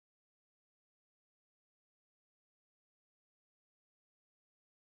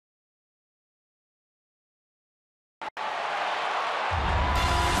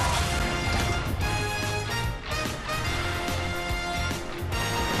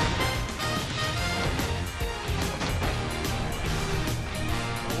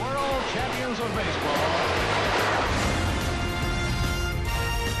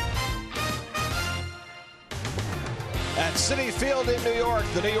Citi Field in New York,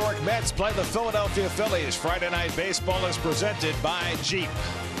 the New York Mets play the Philadelphia Phillies. Friday Night Baseball is presented by Jeep.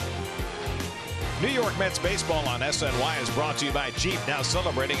 New York Mets baseball on SNY is brought to you by Jeep, now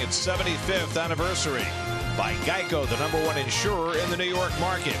celebrating its 75th anniversary. By Geico, the #1 insurer in the New York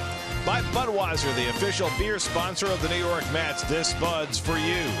market. By Budweiser, the official beer sponsor of the New York Mets. This Bud's for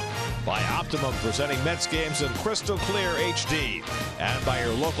you. By Optimum, presenting Mets games in crystal clear HD. And by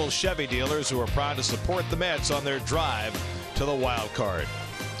your local Chevy dealers, who are proud to support the Mets on their drive to the wild card.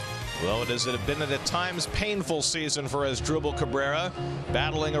 Well, it has been at times painful season for Asdrubal Cabrera,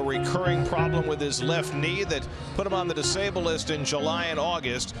 battling a recurring problem with his left knee that put him on the disabled list in July and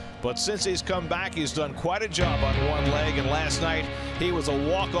August. But since he's come back, he's done quite a job on one leg, and last night he was a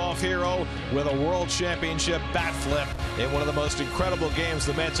walk-off hero with a World Championship bat flip in one of the most incredible games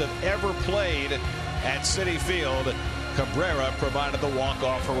the Mets have ever played at Citi Field. Cabrera provided the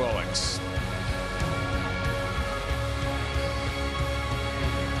walk-off heroics.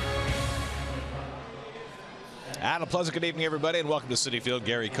 And a pleasant good evening, everybody, and welcome to Citi Field.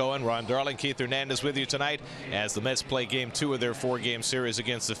 Gary Cohen, Ron Darling, Keith Hernandez with you tonight as the Mets play Game 2 of their 4-game series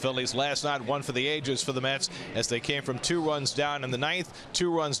against the Phillies. Last night, one for the ages for the Mets as they came from 2 runs down in the 9th,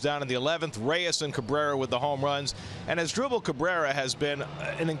 2 runs down in the 11th. Reyes and Cabrera with the home runs. And Asdrubal Cabrera has been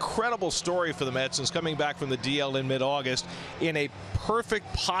an incredible story for the Mets since coming back from the DL in mid-August in a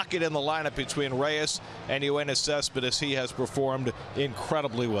perfect pocket in the lineup between Reyes and Yoenis Cespedes. He has performed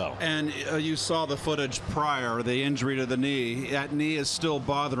incredibly well. And you saw the footage prior. The injury to the knee. That knee is still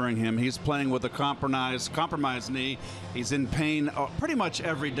bothering him. He's playing with a compromised knee. He's in pain pretty much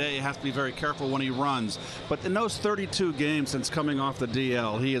every day. He has to be very careful when he runs. But in those 32 games since coming off the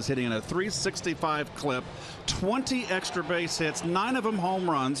DL, he is hitting at a .365 clip, 20 extra base hits, 9 of them home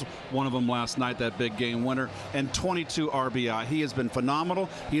runs, one of them last night, that big game winner, and 22 RBI. He has been phenomenal.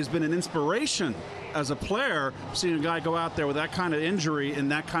 He has been an inspiration as a player, seeing a guy go out there with that kind of injury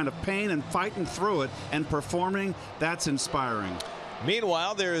and that kind of pain and fighting through it and performing. That's inspiring.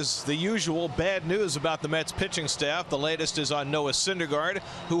 Meanwhile, there's the usual bad news about the Mets pitching staff. The latest is on Noah Syndergaard,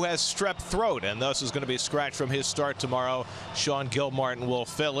 who has strep throat and thus is going to be scratched from his start tomorrow. Sean Gilmartin will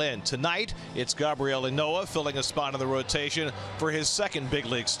fill in. Tonight, it's Gabriel Ynoa filling a spot in the rotation for his second big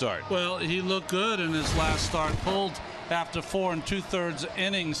league start. Well, he looked good in his last start, pulled after 4 2/3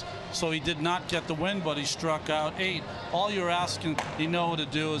 innings, so he did not get the win, but he struck out 8. All you're asking Ynoa to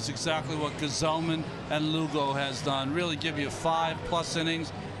do is exactly what Gazelman and Lugo has done. Really give you 5+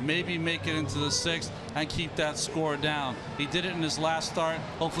 innings, maybe make it into the 6th, and keep that score down. He did it in his last start.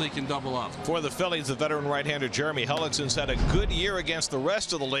 Hopefully he can double up. For the Phillies, the veteran right-hander Jeremy Hellickson's had a good year against the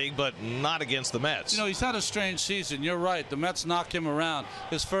rest of the league, but not against the Mets. You know, he's had a strange season. You're right. The Mets knocked him around.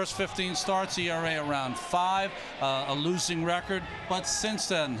 His first 15 starts, ERA around 5, a losing record. But since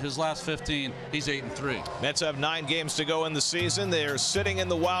then, his last 15, he's 8-3. Mets have 9 games to go in the season. They're sitting in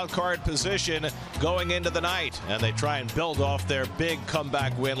the wild card position going into the night, and they try and build off their big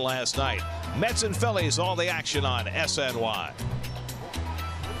comeback win last night. Mets and Phillies, all the action on SNY.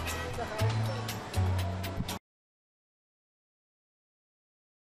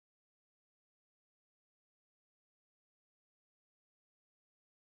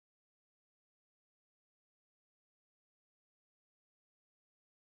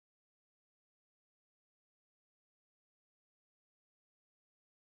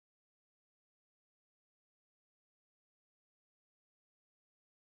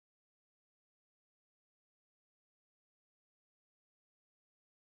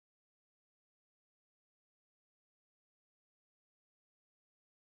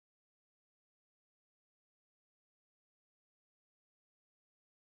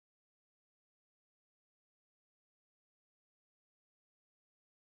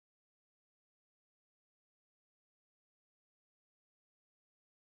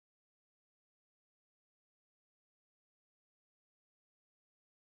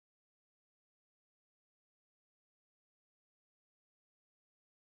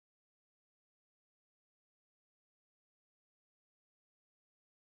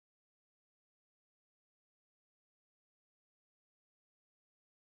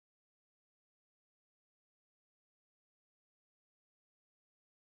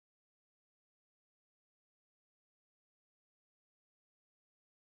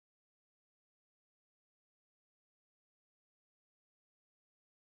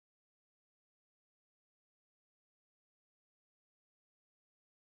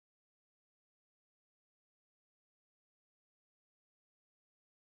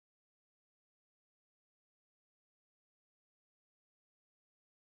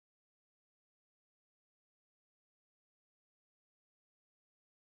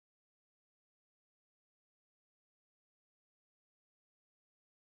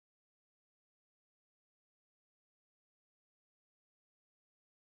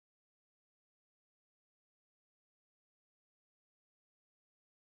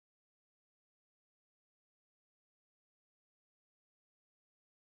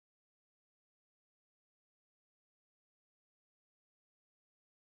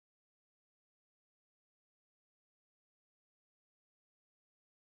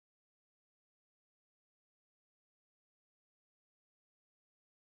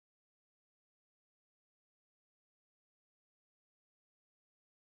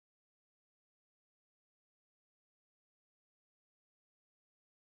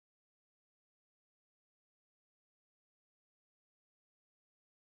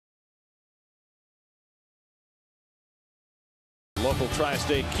 local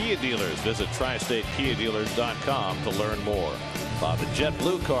Tri-State Kia dealers. Visit tristatekiadealers.com to learn more. By the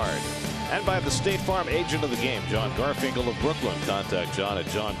JetBlue card and by the State Farm agent of the game, John Garfinkel of Brooklyn. Contact John at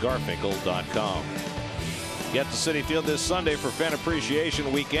johngarfinkel.com. Get to Citi Field this Sunday for Fan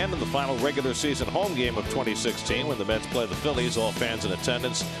Appreciation Weekend and the final regular season home game of 2016 when the Mets play the Phillies. All fans in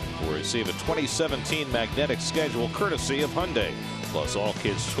attendance will receive a 2017 magnetic schedule courtesy of Hyundai. Plus, all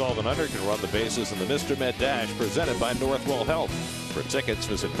kids 12 and under can run the bases in the Mr. Met Dash presented by Northwell Health. For tickets,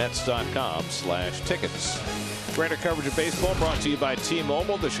 visit Mets.com/tickets. Greater coverage of baseball brought to you by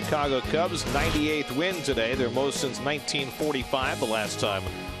T-Mobile. The Chicago Cubs' 98th win today, their most since 1945, the last time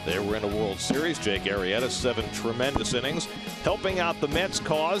they were in a World Series. Jake Arrieta, 7 tremendous innings, helping out the Mets'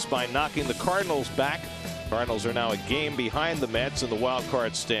 cause by knocking the Cardinals back. Cardinals are now a game behind the Mets in the wild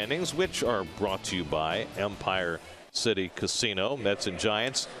card standings, which are brought to you by Empire City Casino. Mets and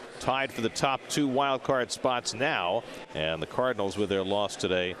Giants tied for the top 2 wild card spots now, and the Cardinals, with their loss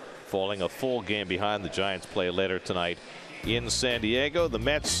today, falling a full game behind. The Giants play later tonight in San Diego. The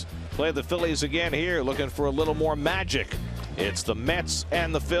Mets play the Phillies again here, looking for a little more magic. It's the Mets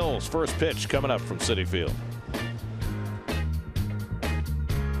and the Phils. First pitch coming up from Citi Field.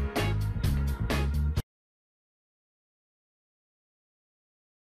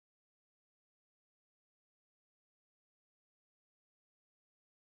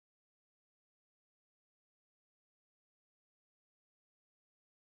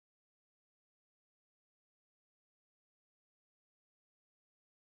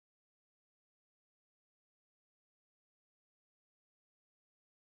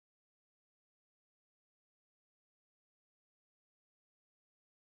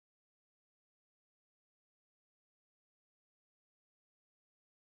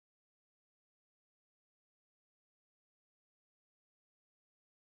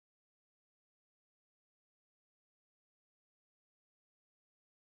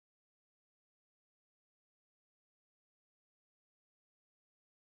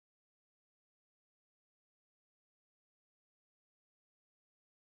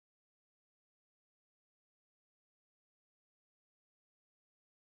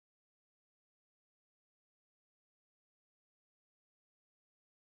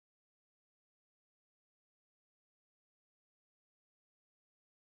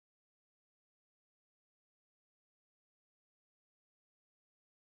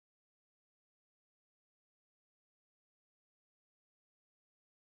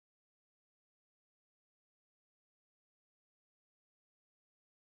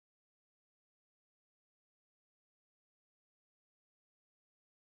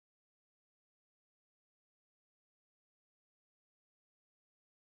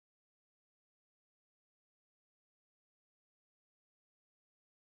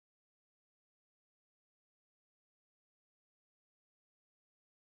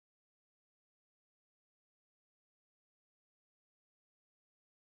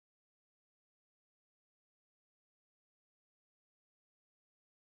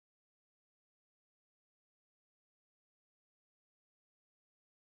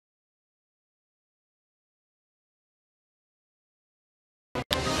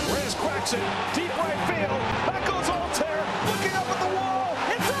 Cracks it, deep right field. Back goes Altair, looking up at the wall.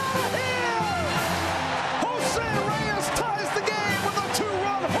 It's out of here! Jose Reyes ties the game with a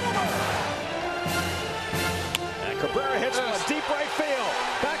 2-run homer. And Cabrera hits from deep right field.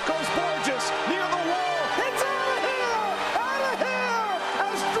 Back goes Borges, near the wall. It's out of here! Out of here!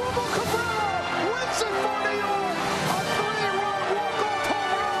 As Drupal Cabrera wins it for New York. A 3-run walk-off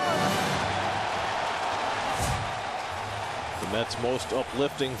home run. The Mets' most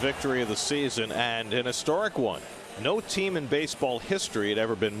uplifting victory of the season, and an historic one. No team in baseball history had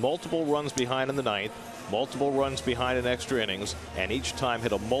ever been multiple runs behind in the 9th, multiple runs behind in extra innings, and each time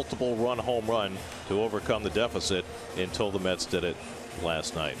hit a multiple run home run to overcome the deficit until the Mets did it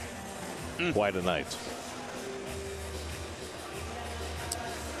last night. Quite a night.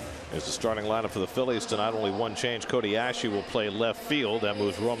 There's the starting lineup for the Phillies tonight. Only one change. Cody Ashley will play left field. That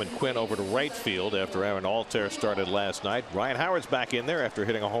moves Roman Quinn over to right field after Aaron Altair started last night. Ryan Howard's back in there after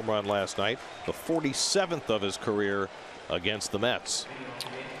hitting a home run last night, the 47th of his career against the Mets.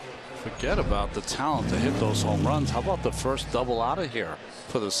 Forget about the talent to hit those home runs. How about the first double out of here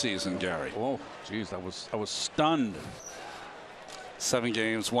for the season, Gary? Oh, geez, I was stunned. 7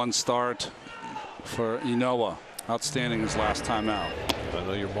 games, 1 start for Inoa. Outstanding his last time out. I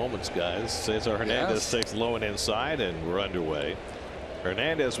know your moments, guys. Cesar Hernandez takes low and inside, and we're underway.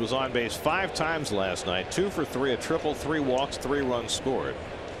 Hernandez was on base 5 times last night, 2 for 3, a triple, 3 walks, 3 runs scored.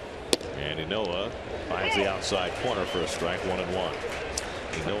 And Inoa finds the outside corner for a strike, 1-1.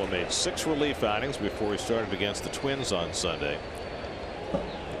 Inoa made 6 relief outings before he started against the Twins on Sunday.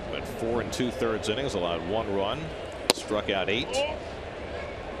 Went 4 2/3 innings, allowed 1 run, struck out 8.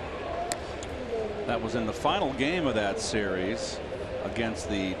 That was in the final game of that series against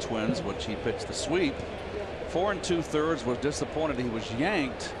the Twins, which he pitched the sweep. 4 2/3, was disappointed he was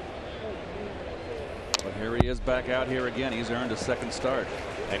yanked. But here he is back out here again. He's earned a second start.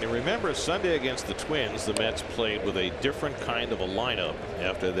 And you remember Sunday against the Twins, the Mets played with a different kind of a lineup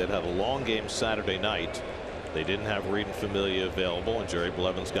after they'd had a long game Saturday night. They didn't have Reed and Familia available, and Jerry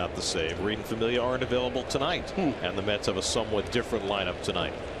Blevins got the save. Reed and Familia aren't available tonight, and the Mets have a somewhat different lineup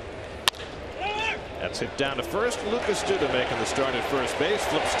tonight. That's hit down to first. Lucas Duda making the start at first base.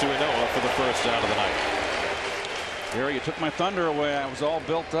 Flips to Inoa for the first out of the night. Gary, you took my thunder away. I was all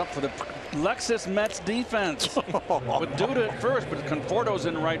built up for the Lexus Mets defense. With Duda at first, but Conforto's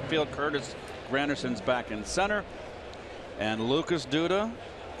in right field. Curtis Granderson's back in center. And Lucas Duda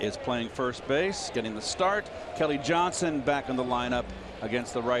is playing first base, getting the start. Kelly Johnson back in the lineup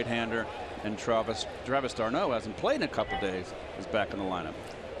against the right-hander. And Travis d'Arnaud hasn't played in a couple days, is back in the lineup.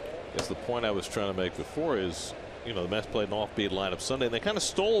 I guess the point I was trying to make before is, you know, the Mets played an offbeat lineup Sunday, and they kind of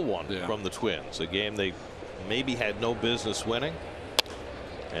stole one from the Twins. A game they maybe had no business winning.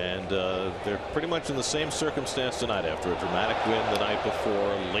 And they're pretty much in the same circumstance tonight after a dramatic win the night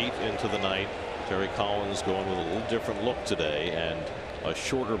before, late into the night. Terry Collins going with a little different look today and a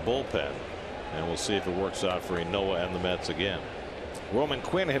shorter bullpen. And we'll see if it works out for Inoa and the Mets again. Roman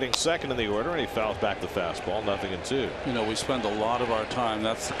Quinn hitting second in the order, and he fouls back the fastball, 0-2. You know, we spend a lot of our time.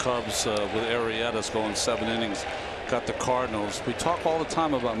 That's the Cubs with Arrieta's going 7 innings. Got the Cardinals. We talk all the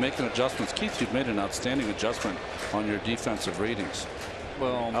time about making adjustments. Keith, you've made an outstanding adjustment on your defensive readings.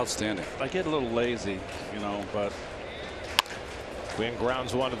 Well, outstanding. I get a little lazy, you know, but Quinn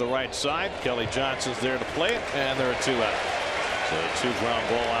grounds one to the right side. Kelly Johnson's there to play it, and there are 2 out. So 2 ground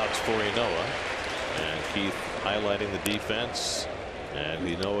ball outs for Inoa, and Keith highlighting the defense, and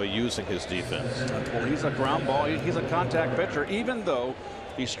Inoa using his defense. Well, he's a ground ball. He's a contact pitcher, even though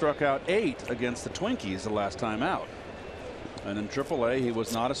he struck out 8 against the Twinkies the last time out. And in AAA, he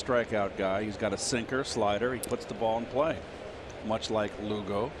was not a strikeout guy. He's got a sinker, slider. He puts the ball in play, much like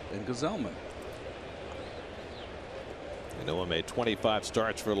Lugo and Gazelman. Inoa made 25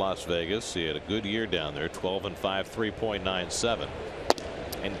 starts for Las Vegas. He had a good year down there, 12-5, 3.97.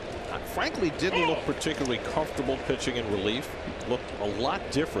 And frankly, didn't look particularly comfortable pitching in relief. Looked a lot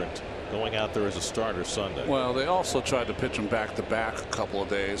different going out there as a starter Sunday. Well, they also tried to pitch him back-to-back a couple of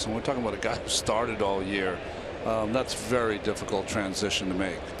days. And we're talking about a guy who started all year. That's very difficult transition to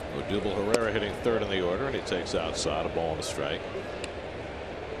make. Odubel Herrera hitting third in the order, and he takes outside, a ball and a strike.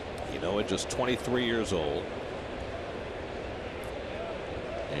 Inoa just 23 years old.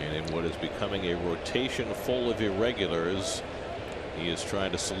 And in what is becoming a rotation full of irregulars, he is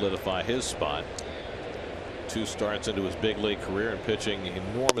trying to solidify his spot. 2 starts into his big league career and pitching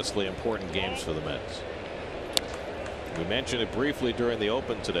enormously important games for the Mets. We mentioned it briefly during the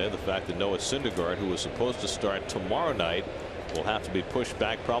open today, the fact that Noah Syndergaard, who was supposed to start tomorrow night, will have to be pushed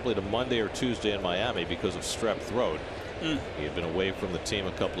back probably to Monday or Tuesday in Miami because of strep throat. He had been away from the team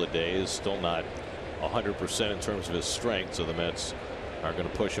a couple of days, still not 100% in terms of his strength, so the Mets are going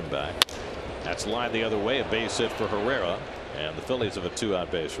to push him back. That's lined the other way, a base hit for Herrera, and the Phillies have a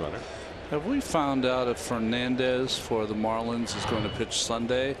 2-out base runner. Have we found out if Fernandez for the Marlins is going to pitch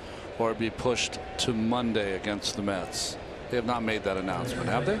Sunday or be pushed to Monday against the Mets? They have not made that announcement,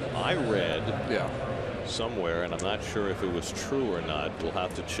 have they? I read somewhere, and I'm not sure if it was true or not, we'll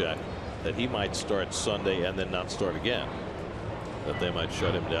have to check, that he might start Sunday and then not start again. That they might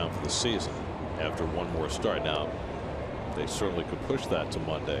shut him down for the season after one more start. Now, they certainly could push that to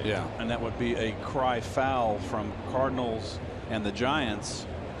Monday. Yeah, and that would be a cry foul from Cardinals and the Giants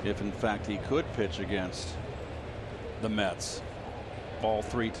if in fact he could pitch against the Mets. All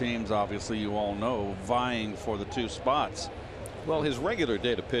 3 teams, obviously, you all know, vying for the 2 spots. Well, his regular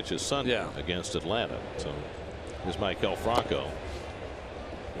day to pitch is Sunday against Atlanta. So here's Maikel Franco,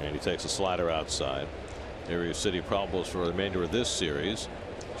 and he takes a slider outside. Area City probables for the remainder of this series.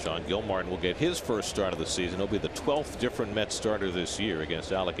 Sean Gilmartin will get his first start of the season. He'll be the 12th different Mets starter this year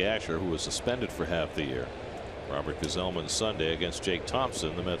against Alec Asher, who was suspended for half the year. Robert Gazelman Sunday against Jake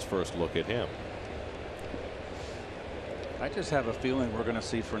Thompson, the Mets' first look at him. I just have a feeling we're going to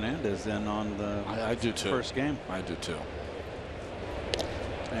see Fernandez in on the first game. I do too.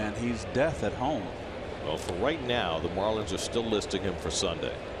 And he's death at home. Well, for right now, the Marlins are still listing him for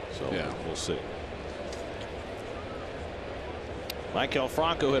Sunday. So we'll see. Maikel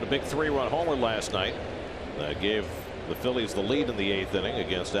Franco had a big 3-run homer last night. That gave the Phillies the lead in the 8th inning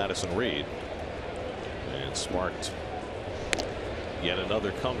against Addison Reed. And sparked Yet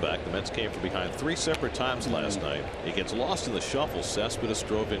another comeback. The Mets came from behind 3 separate times last night. It gets lost in the shuffle. Cespedes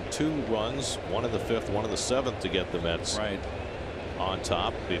drove in 2 runs, 1 in the 5th, 1 in the 7th to get the Mets on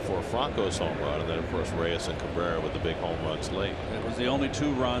top before Franco's home run, and then of course Reyes and Cabrera with the big home runs late. It was the only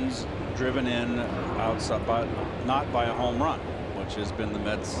 2 runs driven in outside, but not by a home run, which has been the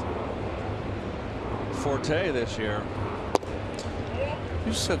Mets' forte this year.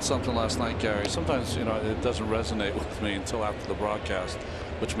 You said something last night, Gary. Sometimes, you know, it doesn't resonate with me until after the broadcast,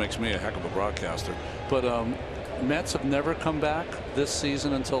 which makes me a heck of a broadcaster. But Mets have never come back this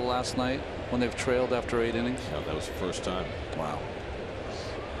season until last night when they've trailed after 8 innings. Yeah, that was the first time. Wow.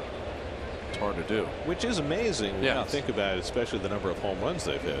 It's hard to do. Which is amazing when you think about it, especially the number of home runs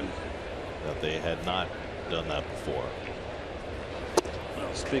they've hit, that they had not done that before.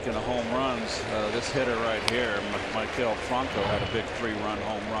 Speaking of home runs, this hitter right here, Maikel Franco, had a big 3-run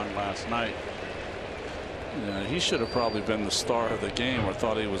home run last night. Yeah, he should have probably been the star of the game, or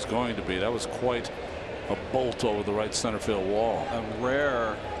thought he was going to be. That was quite a bolt over the right center field wall. A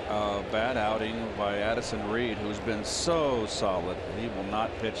rare bad outing by Addison Reed, who's been so solid. He will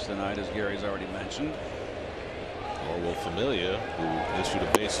not pitch tonight, as Gary's already mentioned. Orwell Familia, who issued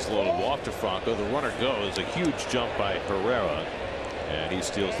a bases loaded walk to Franco. The runner goes. A huge jump by Herrera, and he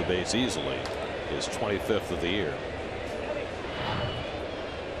steals the base easily. His 25th of the year.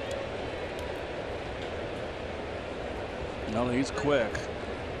 No, he's quick.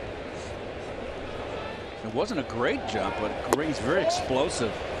 It wasn't a great jump, but he's very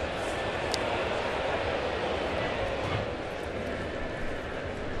explosive.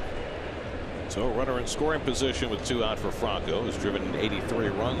 So a runner in scoring position with 2 out for Franco, who's driven in 83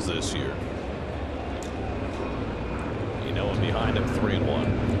 runs this year. You know him behind him, 3-1.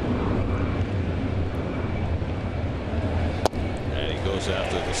 And he goes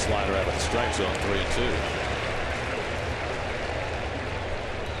after the slider out of the strike zone, 3-2.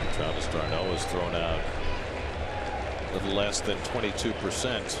 Travis d'Arnaud was thrown out a little less than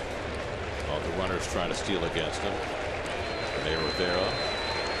 22% of the runners trying to steal against him. Rene Rivera,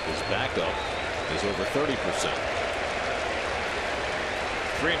 his backup, is over 30%.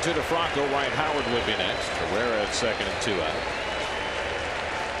 3-2 to Franco. Ryan Howard would be next. Herrera at second and 2 out.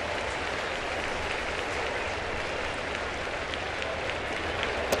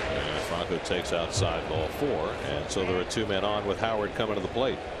 And Franco takes outside ball 4, and so there are 2 men on with Howard coming to the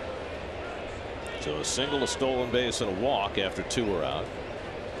plate. So a single, a stolen base, and a walk after 2 are out.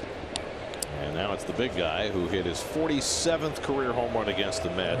 And now it's the big guy who hit his 47th career home run against the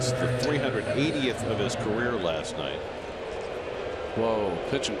Mets, the 380th of his career last night. Whoa,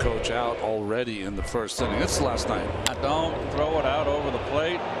 pitching coach out already in the first inning. It's last night. Don't throw it out over the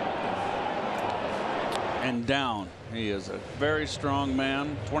plate. And down. He is a very strong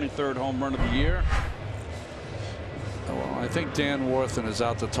man. 23rd home run of the year. Well, I think Dan Worthen is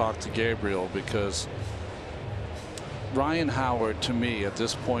out to talk to Gabriel, because Ryan Howard, to me, at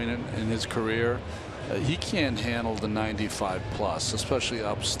this point in his career, he can't handle the 95 plus, especially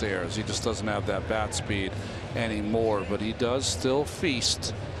upstairs. He just doesn't have that bat speed anymore, but he does still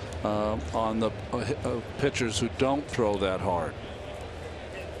feast on the pitchers who don't throw that hard.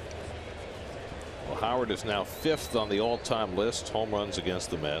 Well, Howard is now 5th on the all-time list, home runs against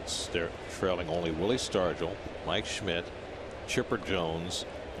the Mets. They're trailing only Willie Stargell, Mike Schmidt, Chipper Jones,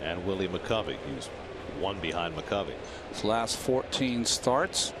 and Willie McCovey. He's 1 behind McCovey. His last 14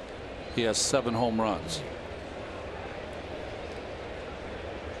 starts, he has 7 home runs.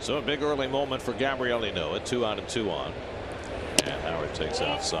 So a big early moment for Gabriel Noah. 2 out and 2 on. And Howard takes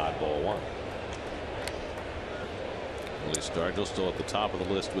outside ball 1. Willie Stargell still at the top of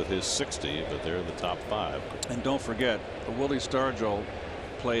the list with his 60, but they're in the top 5. And don't forget, Willie Stargell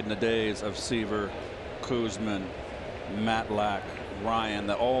played in the days of Seaver, Kuzman, Matlack, Ryan,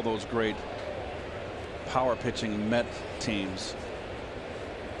 all those great power pitching Met teams.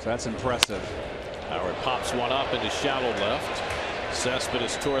 So that's impressive. Howard pops one up into shallow left.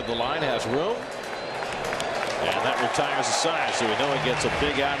 Cespedes toward the line, has room, and that retires the side, so we know he gets a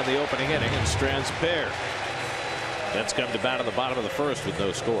big out in the opening inning and strands a pair. That's come to bat in the bottom of the 1st with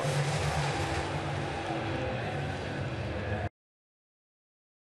no score.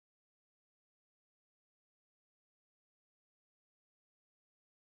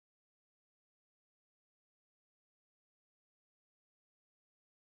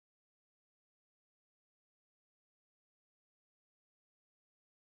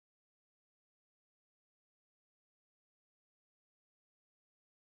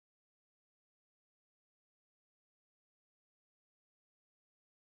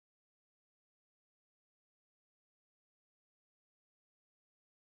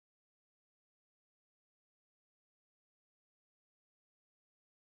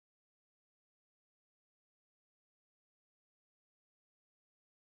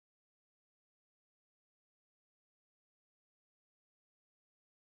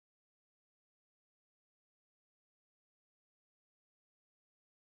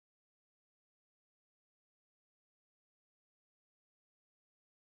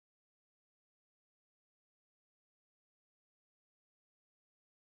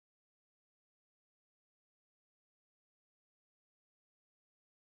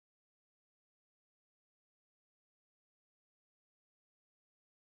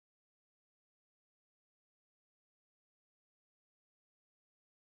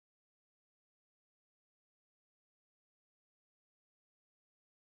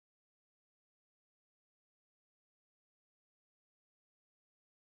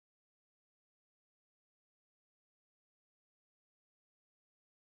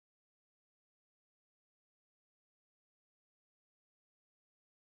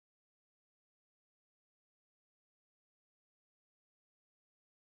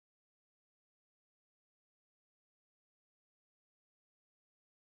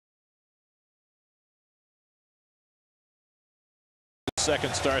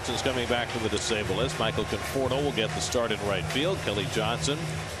 second start since coming back from the disabled list. Michael Conforto will get the start in right field. Kelly Johnson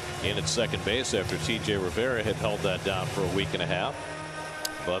in at second base after T.J. Rivera had held that down for a week and a half.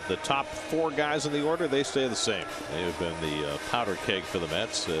 But the top 4 guys in the order, they stay the same. They have been the powder keg for the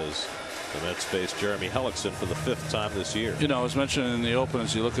Mets as the Mets face Jeremy Hellickson for the 5th time this year. You know, I was mentioning in the open,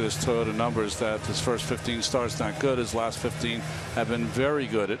 as you look at his Toyota numbers, that his first 15 starts not good. His last 15 have been very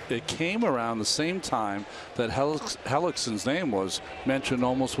good. It came around the same time that Hellickson's name was mentioned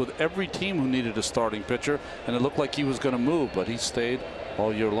almost with every team who needed a starting pitcher, and it looked like he was going to move, but he stayed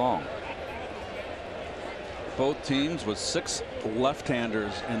all year long. Both teams with 6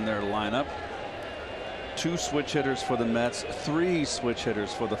 left-handers in their lineup. 2 switch hitters for the Mets, 3 switch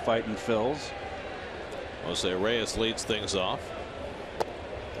hitters for the Fightin' Phils. Jose Reyes leads things off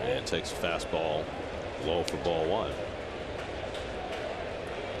and takes a fastball low for ball 1.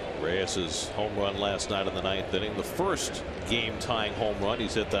 Reyes' home run last night in the 9th inning, the first game-tying home run.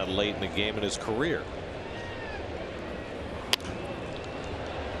 He's hit that late in the game in his career.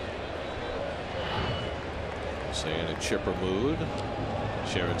 Say in a chipper mood,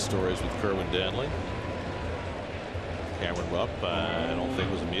 sharing stories with Kerwin Danley. Cameron Rupp, I don't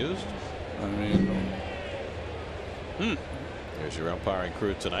think was amused. I mean, There's your umpiring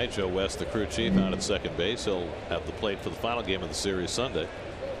crew tonight. Joe West, the crew chief, out at second base. He'll have the plate for the final game of the series Sunday.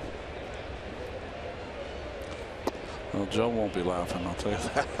 well, Joe won't be laughing, I'll tell you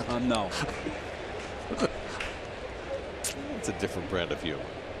that. No. It's a different brand of humor.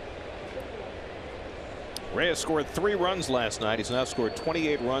 Reyes scored 3 runs last night. He's now scored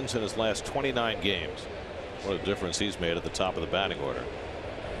 28 runs in his last 29 games. What a difference he's made at the top of the batting order.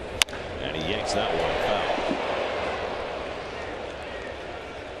 And he yanks that one foul.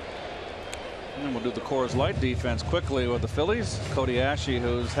 And we'll do the Coors Light defense quickly with the Phillies. Cody Ashe,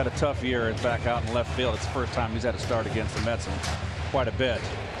 who's had a tough year, is back out in left field. It's the first time he's had to start against the Mets in quite a bit.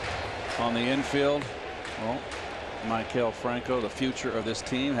 On the infield, well, Maikel Franco, the future of this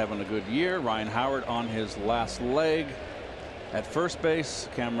team, having a good year. Ryan Howard on his last leg. At first base,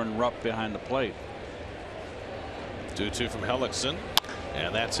 Cameron Rupp behind the plate. 2-2 from Hellickson,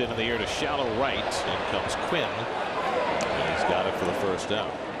 and that's into the air to shallow right. In comes Quinn, and he's got it for the first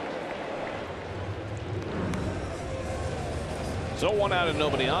out. So 1 out and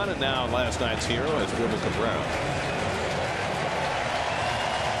nobody on, and now last night's hero is Wilmer Cabrera.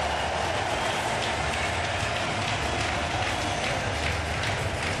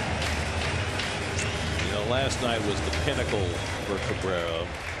 Last night was the pinnacle for Cabrera,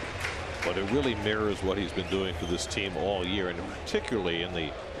 but it really mirrors what he's been doing for this team all year, and particularly in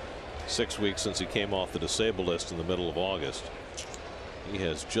the 6 weeks since he came off the disabled list in the middle of August. He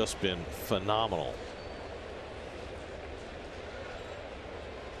has just been phenomenal.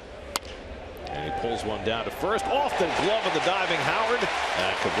 And he pulls one down to first, off the glove of the diving Howard,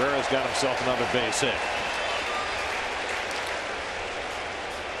 and Cabrera's got himself another base hit.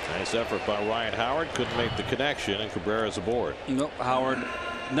 Nice effort by Ryan Howard. Couldn't make the connection, and Cabrera's aboard. Nope, Howard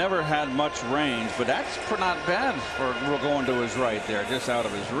never had much range, but that's not bad for going to his right there, just out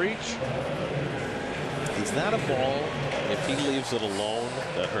of his reach. Is that a ball, if he leaves it alone,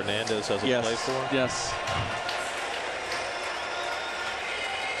 that Hernandez has a play for? Yes.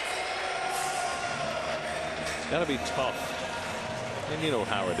 It's got to be tough. And you know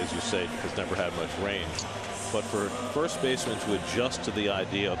Howard, as you say, has never had much range. But for first baseman to adjust to the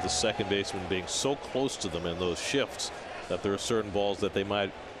idea of the second baseman being so close to them in those shifts that there are certain balls that they might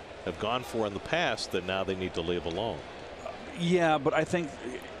have gone for in the past that now they need to leave alone. Yeah, but I think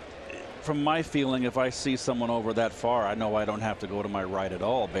from my feeling, if I see someone over that far, I know I don't have to go to my right at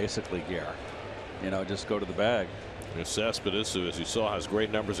all, basically, Gare. You know, just go to the bag. Cespedes, who, as you saw, has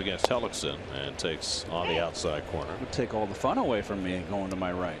great numbers against Hellickson and takes on the outside corner. It would take all the fun away from me going to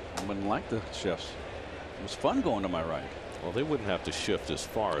my right. I wouldn't like the shifts. It was fun going to my right. Well, they wouldn't have to shift as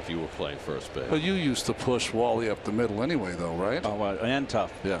far if you were playing first base. But you used to push Wally up the middle anyway, though, right? Oh, and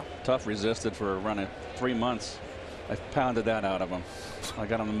Tough. Yeah. Tough resisted for a run of 3 months. I pounded that out of him. I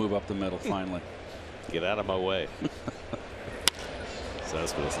got him to move up the middle finally. Get out of my way.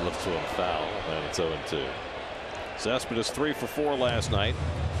 Cespedes lifts to him foul, and it's 0-2. Cespedes 3 for 4 last night.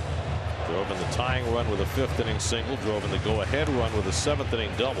 Drove in the tying run with a 5th inning single. Drove in the go-ahead run with a 7th inning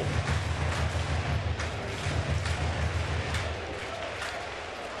double.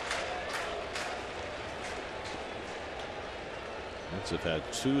 Mets have had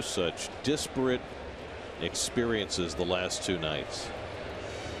 2 such disparate experiences the last 2 nights.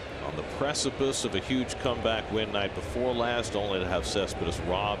 On the precipice of a huge comeback win night before last, only to have Cespedes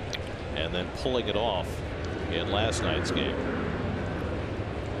robbed, and then pulling it off in last night's game.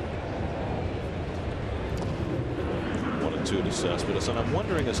 1-2 altitude assessment. And I'm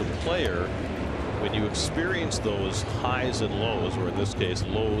wondering, as a player, when you experience those highs and lows, or in this case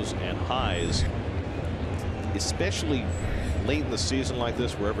lows and highs, especially late in the season like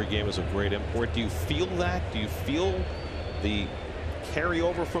this where every game is of great import, do you feel that? Do you feel the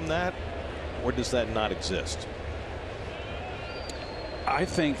carryover from that, or does that not exist? I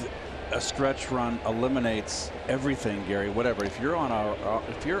think a stretch run eliminates everything, Gary. Whatever. If you're on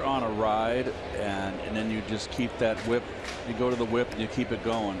a ride and then you just keep that whip, you go to the whip and you keep it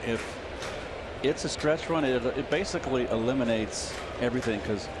going. If it's a stretch run, it basically eliminates everything,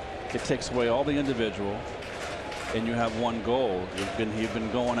 because it takes away all the individual, and you have one goal. You've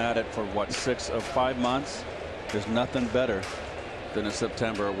been going at it for what, 6 of 5 months. There's nothing better than a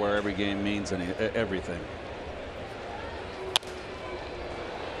September where every game means everything.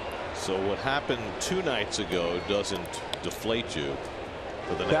 So what happened 2 nights ago doesn't deflate you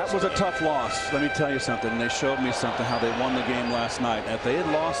for the next That was a night. tough loss. Let me tell you something. They showed me something, how they won the game last night. If they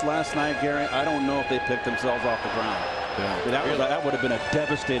had lost last night, Gary, I don't know if they picked themselves off the ground. Yeah. That would have been a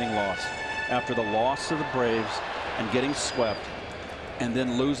devastating loss. After the loss to the Braves and getting swept, and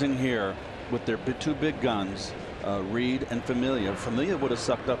then losing here with their 2 big guns, Reed and Familia. Familia would have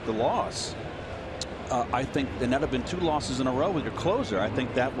sucked up the loss. I think, and that would have been 2 losses in a row with your closer. I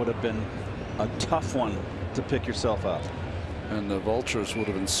think that would have been a tough one to pick yourself up. And the Vultures would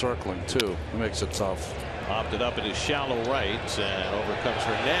have been circling too. It makes it tough. Opted up in his shallow right, and over comes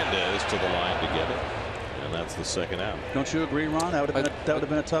Hernandez to the line to get it. And that's the 2nd out. Don't you agree, Ron? That would have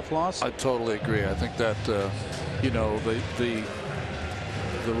been a tough loss. I totally agree. I think that you know, the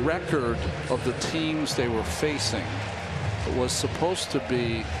record of the teams they were facing was supposed to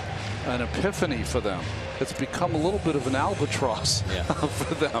be an epiphany for them. It's become a little bit of an albatross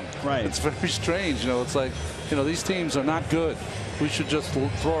for them. Right. It's very strange. You know, it's like, you know, these teams are not good. We should just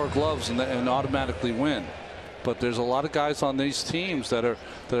throw our gloves and automatically win. But there's a lot of guys on these teams that are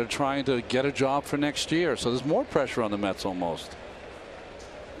trying to get a job for next year. So there's more pressure on the Mets almost.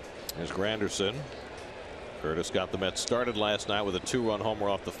 Here's Granderson. Curtis got the Mets started last night with a 2-run homer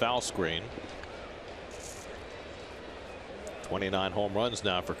off the foul screen. 29 home runs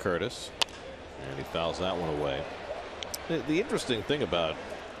now for Curtis, and he fouls that one away. The interesting thing about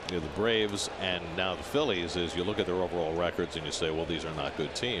the Braves and now the Phillies is you look at their overall records and you say, well, these are not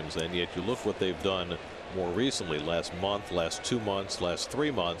good teams, and yet you look what they've done more recently, last month, last 2 months, last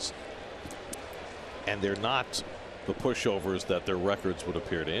 3 months, and they're not the pushovers that their records would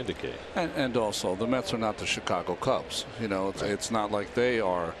appear to indicate. And also, the Mets are not the Chicago Cubs. You know, it's not like they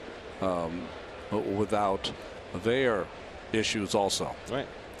are without their issues also. Right.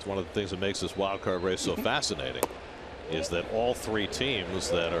 It's one of the things that makes this wild card race so fascinating, is that all 3 teams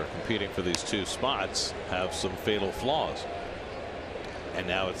that are competing for these 2 spots have some fatal flaws. And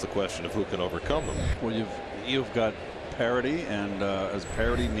now it's the question of who can overcome them. Well, you've got parity, and as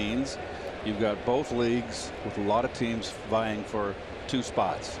parity means, you've got both leagues with a lot of teams vying for 2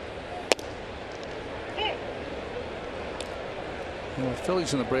 spots. You know, the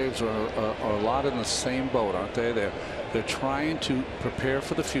Phillies and the Braves are a lot in the same boat, aren't they? They're trying to prepare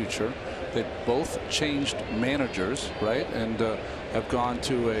for the future. They both changed managers, right, and have gone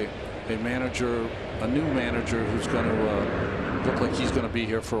to a manager, a new manager who's going to look like he's going to be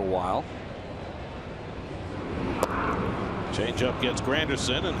here for a while. Changeup gets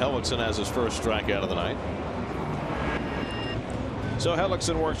Granderson, and Hellickson has his first strikeout of the night. So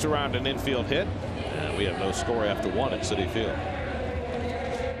Hellickson works around an infield hit, and we have no score after 1 at Citi Field.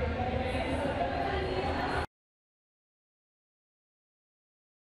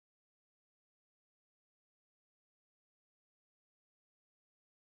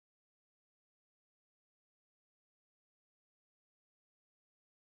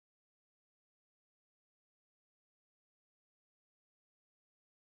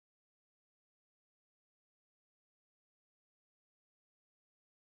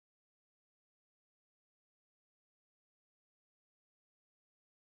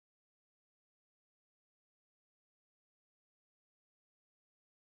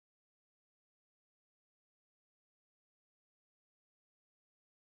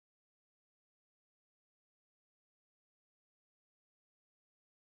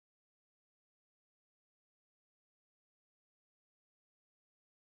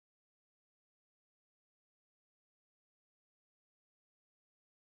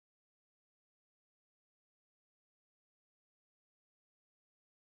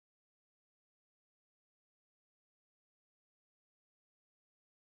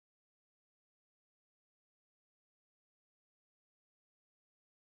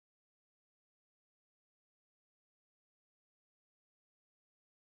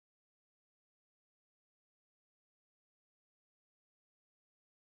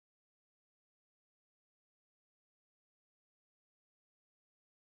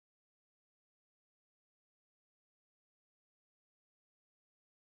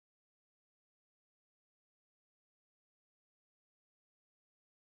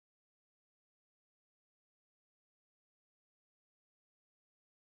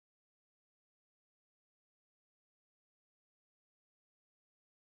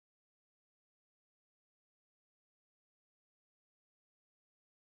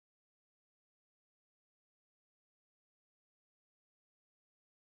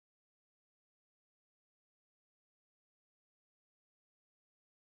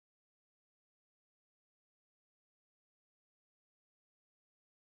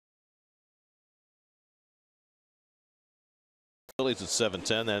 Phillies at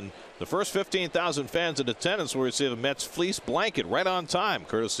 7:10. Then the first 15,000 fans in attendance will receive a Mets fleece blanket right on time,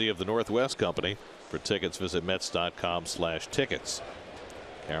 courtesy of the Northwest Company. For tickets, visit Mets.com/tickets.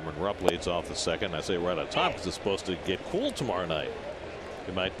 Cameron Rupp leads off the second. I say right on time because it's supposed to get cool tomorrow night.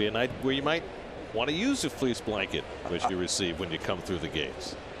 It might be a night where you might want to use a fleece blanket, which you receive when you come through the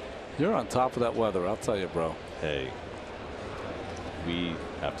gates. You're on top of that weather, I'll tell you, bro. Hey, we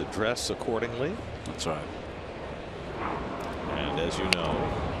have to dress accordingly. That's right. And as you know,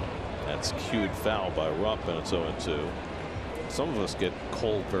 that's cued foul by Rupp, and it's 0-2. Some of us get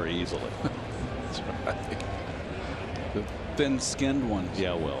cold very easily. That's right. The thin-skinned ones.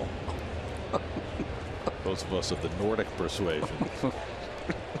 Yeah, well, those of us of the Nordic persuasion.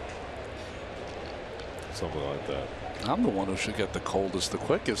 Something like that. I'm the one who should get the coldest the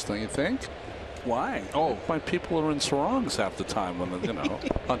quickest, don't you think? Why? Oh, my people are in sarongs half the time when,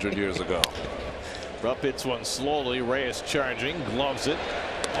 100 years ago. Rupp hits one slowly. Reyes charging, gloves it,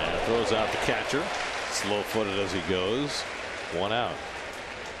 and throws out the catcher. Slow-footed as he goes. 1 out.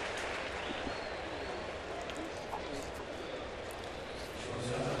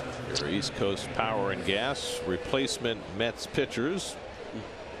 Your East Coast Power and Gas replacement Mets pitchers.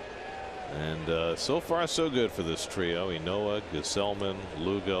 And so far so good for this trio. Enoa, Gesellman,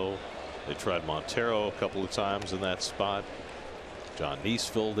 Lugo. They tried Montero a couple of times in that spot. John Neese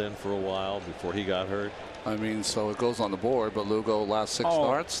filled in for a while before he got hurt. I mean, so it goes on the board, but Lugo last 6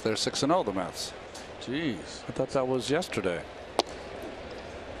 starts, they're 6-0, the Mets. Jeez. I thought that was yesterday.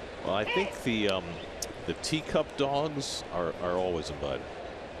 Well, I think the teacup dogs are always invited.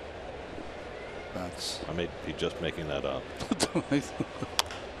 I may be just making that up.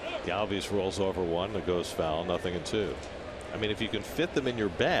 Galvis rolls over one. It goes foul. 0-2. I mean, if you can fit them in your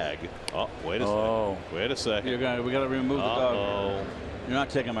bag. Oh, wait a second. Wait a second. We got to remove the dog. You're not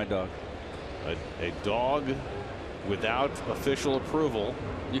taking my dog. A dog without official approval.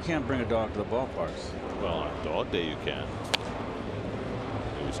 You can't bring a dog to the ballparks. Well, on dog day you can.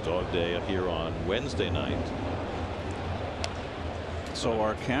 It was dog day here on Wednesday night. So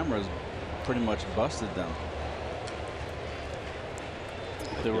our cameras pretty much busted them.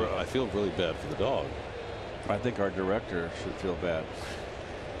 I feel really bad for the dog. I think our director should feel bad.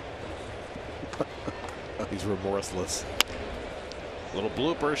 He's remorseless. Little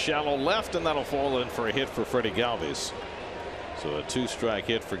blooper, shallow left, and that'll fall in for a hit for Freddie Galvis. So a 2-strike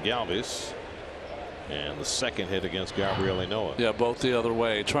hit for Galvis. And the second hit against Gabriel Enoa. Yeah, both the other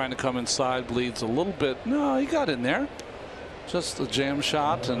way. Trying to come inside, bleeds a little bit. No, he got in there. Just a jam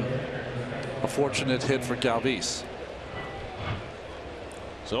shot and a fortunate hit for Galvis.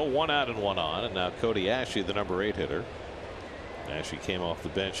 So 1 out and 1 on, and now Cody Ashley, the number 8 hitter. Ashley came off the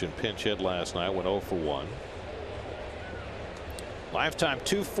bench and pinch hit last night, went 0 for 1. Lifetime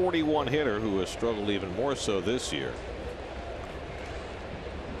 .241 hitter who has struggled even more so this year.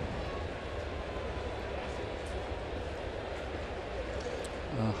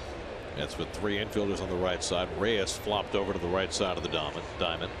 That's with 3 infielders on the right side. Reyes flopped over to the right side of the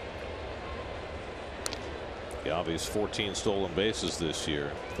diamond. Galvis 14 stolen bases this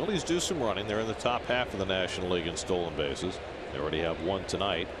year. Phillies do some running. They're in the top half of the National League in stolen bases. They already have 1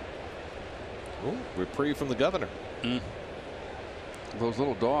 tonight. Ooh, reprieve from the governor. Those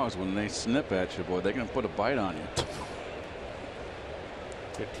little dogs, when they snip at you, boy, they're going to put a bite on you.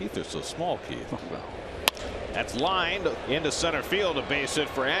 Their teeth are so small, Keith. That's lined into center field. A base hit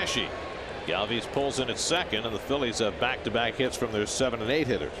for Ashe. Galvis pulls in at second, and the Phillies have back-to-back hits from their 7 and 8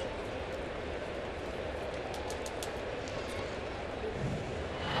 hitters.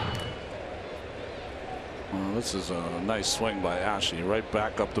 Well, this is a nice swing by Ashe, right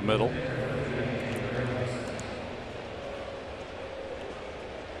back up the middle.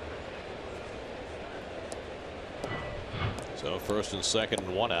 So first and second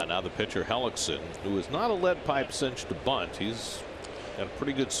and 1 out. Now the pitcher Hellickson, who is not a lead pipe cinch to bunt. He's got a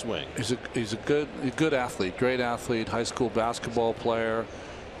pretty good swing. He's a good athlete, great athlete, high school basketball player.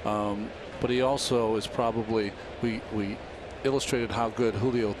 But he also is probably, we illustrated how good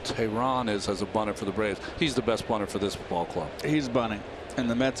Julio Teheran is as a bunter for the Braves. He's the best bunter for this ball club. He's bunting, and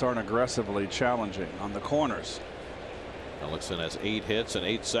the Mets aren't aggressively challenging on the corners. Hellickson has 8 hits and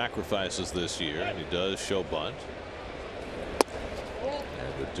 8 sacrifices this year, and he does show bunt.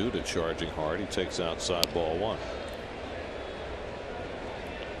 And with Duda charging hard, he takes outside ball 1.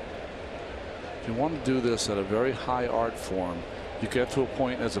 If you want to do this at a very high art form, you get to a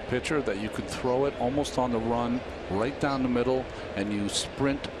point as a pitcher that you can throw it almost on the run right down the middle, and you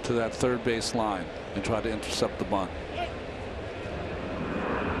sprint to that third base line and try to intercept the bunt.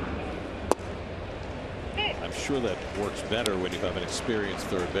 I'm sure that works better when you have an experienced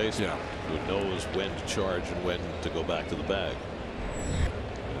third baseman who knows when to charge and when to go back to the bag.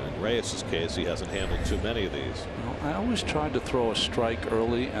 Reyes' case, he hasn't handled too many of these. I always tried to throw a strike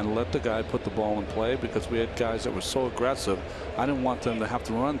early and let the guy put the ball in play, because we had guys that were so aggressive. I didn't want them to have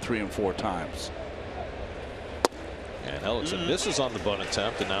to run 3 and 4 times. And Hellickson misses on the bunt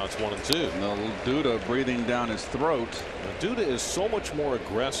attempt, and now it's 1-2. No, Duda breathing down his throat. Now, Duda is so much more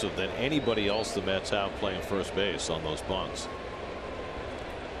aggressive than anybody else the Mets have playing first base on those bunts.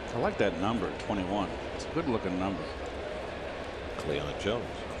 I like that number, 21. It's a good looking number. Cleon Jones.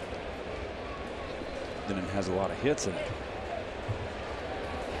 Then it has a lot of hits in it.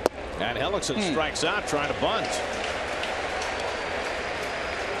 And Hellickson strikes out trying to bunt.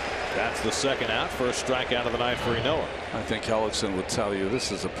 That's the second out. First strikeout of the night for Inoa. I think Hellickson would tell you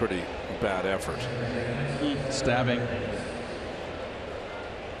this is a pretty bad effort. Stabbing.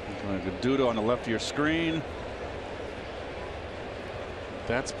 Duda on the left of your screen.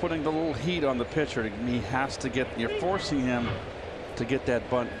 That's putting the little heat on the pitcher. He has to get. You're forcing him to get that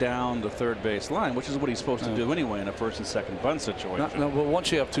bunt down the third base line, which is what he's supposed to do anyway in a first and second bunt situation. No, but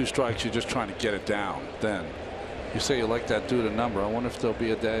once you have 2 strikes, you're just trying to get it down. Then you say you like that Duda number. I wonder if there'll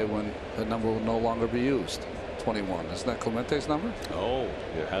be a day when the number will no longer be used. 21. Isn't that Clemente's number? Oh,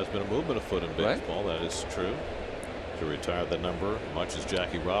 there has been a movement afoot in baseball. Right? That is true. To retire the number, much as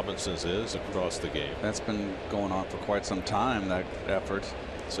Jackie Robinson's is across the game. That's been going on for quite some time, that effort.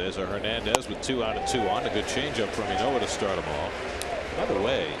 Cesar Hernandez with 2 out of 2 on. A good changeup from Inoa to start him off. By the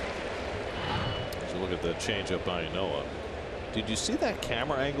way, as you look at the changeup by Inoa, did you see that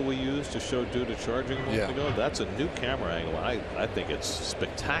camera angle we used to show Duda charging a moment ago? That's a new camera angle. I think it's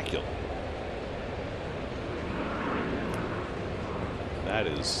spectacular.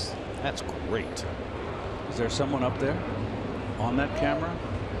 That's great. Is there someone up there on that camera?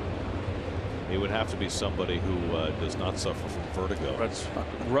 It would have to be somebody who does not suffer from vertigo.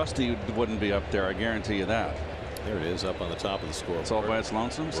 Rusty wouldn't be up there. I guarantee you that. There it is, up on the top of the scoreboard. It's all by its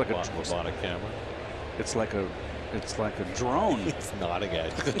lonesome. It's like a robotic camera. It's like a drone. It's not a guy.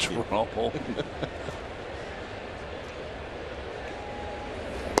 Like a drone.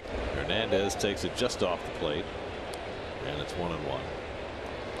 Hernandez takes it just off the plate, and it's 1-1.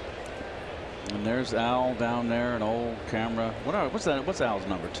 And there's Al down there, an old camera. What's that? What's Al's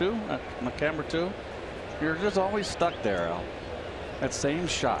number? 2? Camera 2? You're just always stuck there, Al. That same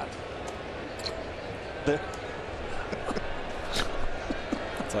shot.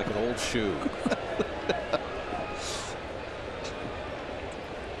 It's like an old shoe.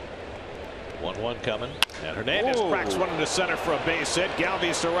 One coming, and Hernandez cracks one into center for a base hit.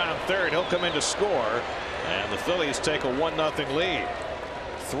 Galvis around third. He'll come in to score, and the Phillies take a 1-0 lead.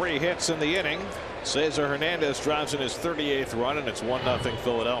 3 hits in the inning. Cesar Hernandez drives in his 38th run, and it's 1-0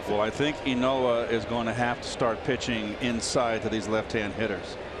 Philadelphia. Well, I think Inoa is going to have to start pitching inside to these left-hand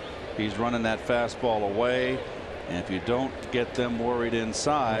hitters. He's running that fastball away, and if you don't get them worried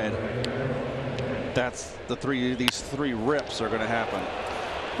inside, that's these 3 rips are going to happen.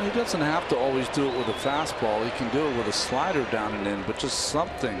 He doesn't have to always do it with a fastball. He can do it with a slider down and in, but just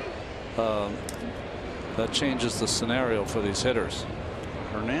something that changes the scenario for these hitters.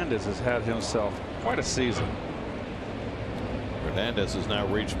 Hernandez has had himself quite a season. Hernandez has now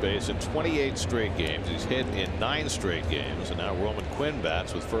reached base in 28 straight games. He's hit in 9 straight games, and now Roman Quinn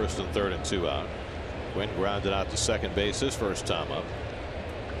bats with first and third and 2 out. Quinn grounded out to second base his first time up.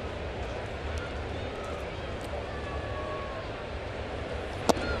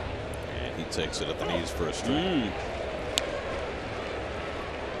 And he takes it at the knees for a strike.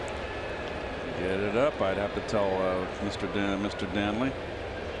 Get it up. I'd have to tell Mr. Danley.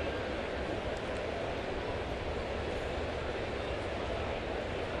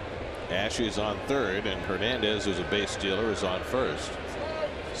 Ashe is on third, and Hernandez, who's a base stealer, is on first.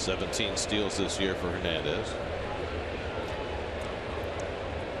 17 steals this year for Hernandez.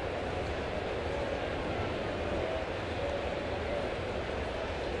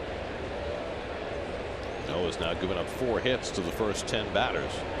 Noah's now given up 4 hits to the first 10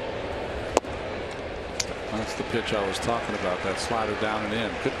 batters. That's the pitch I was talking about, that slider down and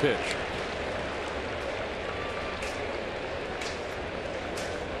in. Good pitch.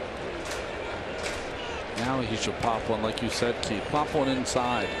 Now he should pop one, like you said, Keith. Pop one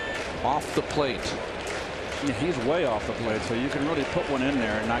inside, off the plate. Yeah, he's way off the plate, so you can really put one in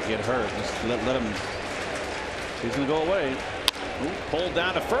there and not get hurt. Just let him. He's going to go away. Pulled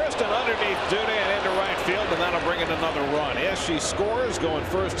down to first and underneath Duda and into right field, and that'll bring in another run. Ashe scores. Going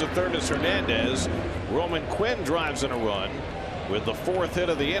first to third is Hernandez. Roman Quinn drives in a run with the 4th hit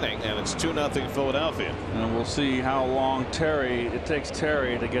of the inning, and it's 2-0 Philadelphia. And we'll see how long it takes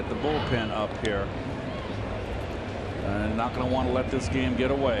Terry to get the bullpen up here. And not going to want to let this game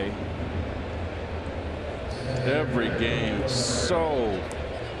get away. Every game so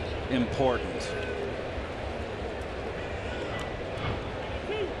important.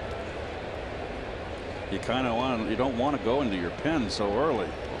 You don't want to go into your pen so early,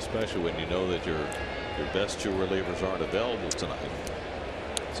 especially when you know that your best two relievers aren't available tonight.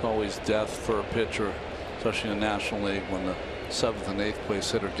 It's always death for a pitcher, especially in the National League, when the 7th and 8th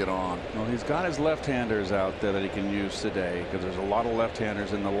place hitter get on. Well, he's got his left-handers out there that he can use today, because there's a lot of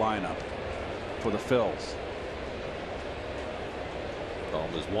left-handers in the lineup for the Phils.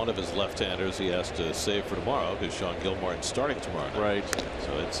 Problem is, one of his left-handers he has to save for tomorrow, because Sean Gilmartin's starting tomorrow night. Right.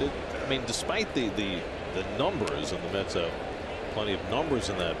 So I mean, despite the numbers, and the Mets have plenty of numbers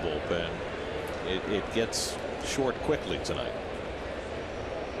in that bullpen, it gets short quickly tonight.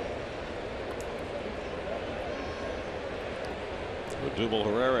 Odubel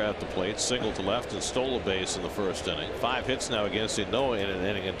Herrera at the plate, single to left and stole a base in the first inning. 5 hits now against him, no in an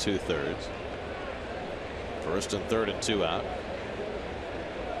inning and 2/3. First and third and 2 out.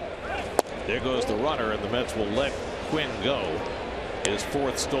 There goes the runner, and the Mets will let Quinn go. His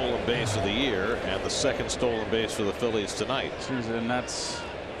 4th stolen base of the year, and the 2nd stolen base for the Phillies tonight. Jeez, and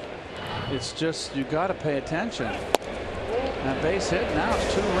it's just, you got to pay attention. That base hit, now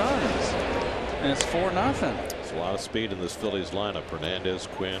it's 2 runs, and it's 4-0. There's a lot of speed in this Phillies lineup. Hernandez,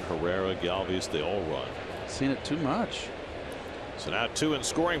 Quinn, Herrera, Galvis, they all run. Seen it too much. So now 2 in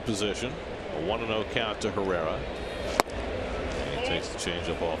scoring position. A 1-0 count to Herrera. And he takes the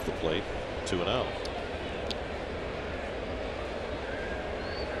changeup off the plate. 2-0.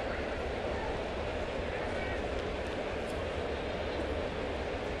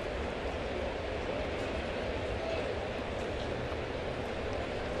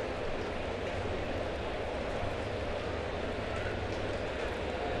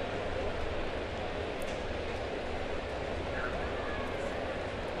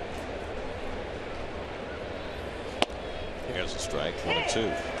 Here's a strike.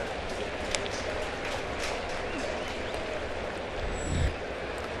 1-2.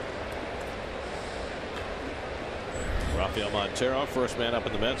 Rafael Montero, first man up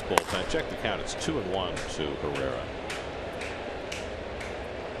in the Mets bullpen. Check the count. It's 2-1 to Herrera.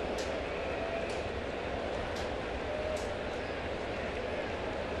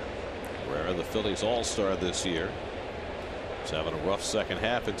 Herrera, the Phillies all-star this year. He's having a rough second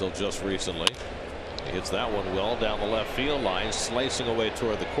half until just recently. He hits that one well down the left field line, slicing away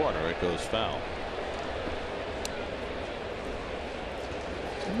toward the corner. It goes foul.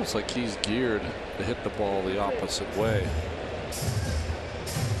 It's almost like he's geared to hit the ball the opposite way.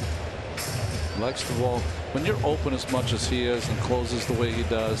 He likes the ball. When you're open as much as he is and closes the way he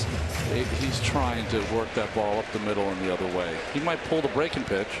does, he's trying to work that ball up the middle and the other way. He might pull the breaking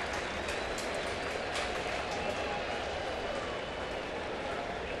pitch.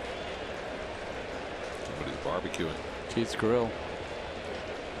 Barbecuing. Keith's Grill.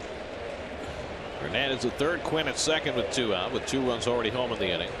 Hernandez at third, Quinn at second with 2 out, with 2 runs already home in the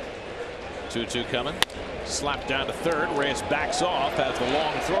inning. 2-2 coming. Slapped down to third. Reyes backs off, has the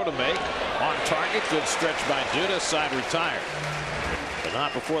long throw to make. On target. Good stretch by Duda. Side retired. But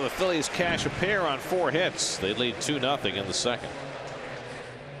not before the Phillies cash a pair on 4 hits. They lead 2-0 in the second.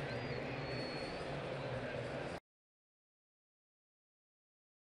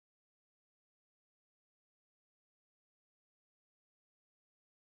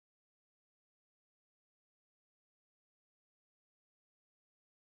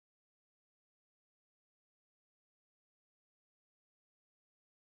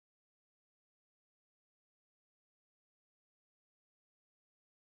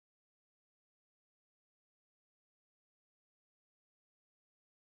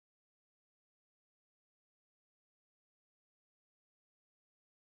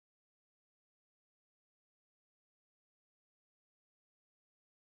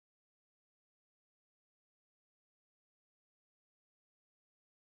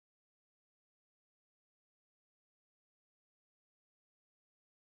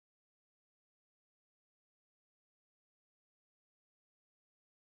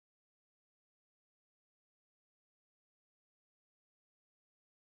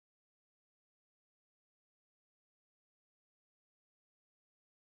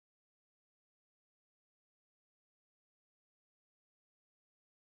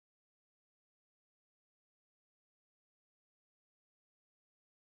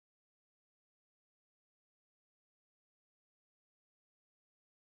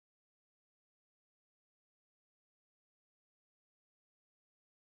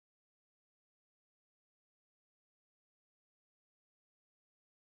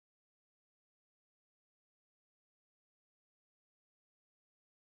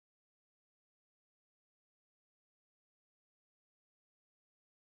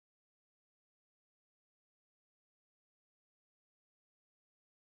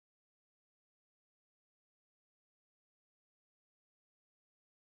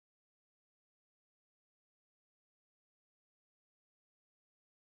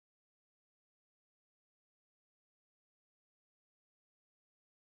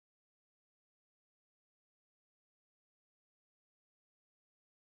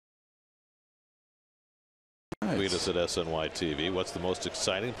 Tweet us at SNY TV. What's the most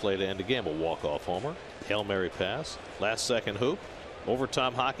exciting play to end a game? A walk-off homer, Hail Mary pass, last-second hoop,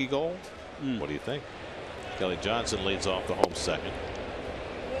 overtime hockey goal. What do you think? Kelly Johnson leads off the home second.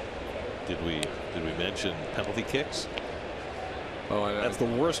 Did we mention penalty kicks? Oh, that's the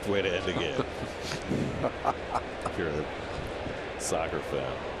worst way to end a game. If you're a soccer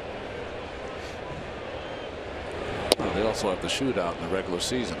fan. Well, they also have the shootout in the regular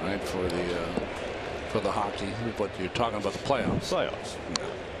season, right? For the hockey, but you're talking about the playoffs. Yeah.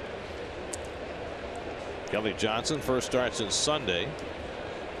 Kelly Johnson first start since Sunday,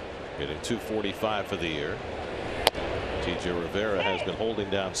 hitting .245 for the year. TJ Rivera has been holding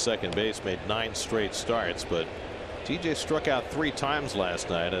down second base, made 9 straight starts, but TJ struck out 3 times last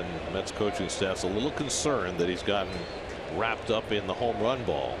night, and the Mets coaching staff's a little concerned that he's gotten wrapped up in the home run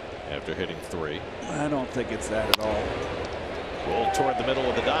ball after hitting 3. I don't think it's that at all. Rolled toward the middle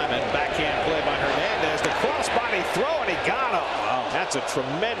of the diamond. Backhand play by Hernandez. The crossbody throw, and he got him. Wow. That's a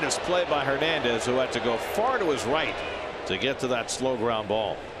tremendous play by Hernandez, who had to go far to his right to get to that slow ground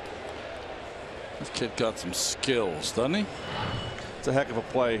ball. This kid got some skills, doesn't he? It's a heck of a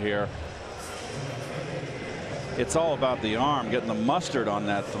play here. It's all about the arm, getting the mustard on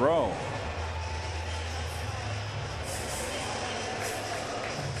that throw.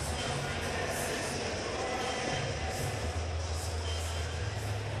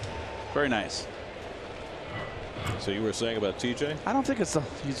 Very nice. So you were saying about TJ? I don't think it's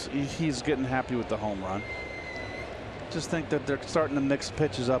he's getting happy with the home run. Just think that they're starting to mix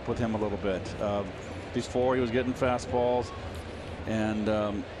pitches up with him a little bit. Before he was getting fastballs,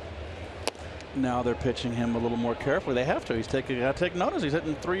 and now they're pitching him a little more carefully. They have to. He's got to take notice. He's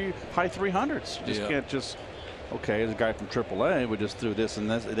hitting high 300s. You just can't just, okay, the guy from AAA, we just threw this and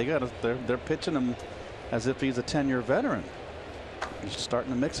this. They're pitching him as if he's a 10-year veteran. He's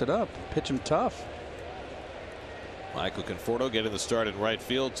starting to mix it up, pitch him tough. Michael Conforto getting the start in right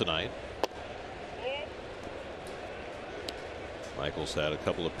field tonight. Michael's had a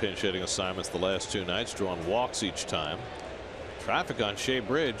couple of pinch hitting assignments the last 2 nights, drawn walks each time. Traffic on Shea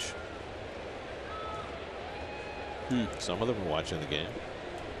Bridge. Some of them are watching the game.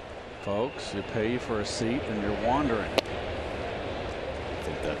 Folks, you pay for a seat and you're wandering. I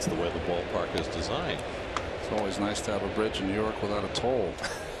think that's the way the ballpark is designed. It's always nice to have a bridge in New York without a toll.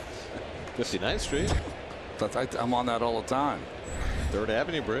 59th Street. I'm on that all the time. 3rd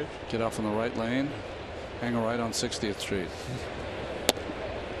Avenue Bridge. Get off in the right lane, hang a right on 60th Street.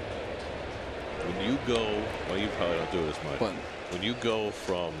 When you go, well, you probably don't do it as much. But when you go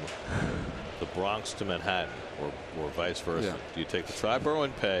from the Bronx to Manhattan, or vice versa, do you take the Triborough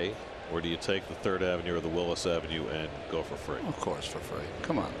and pay, or do you take the 3rd Avenue or the Willis Avenue and go for free? Of course, for free.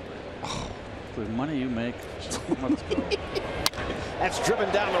 Come on. The money you make, let's go. That's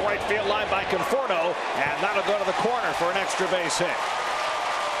driven down the right field line by Conforto, and that'll go to the corner for an extra base hit.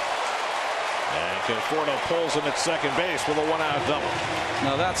 And Conforto pulls him at second base with a 1-out double.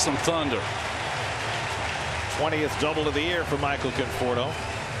 Now that's some thunder. 20th double of the year for Michael Conforto.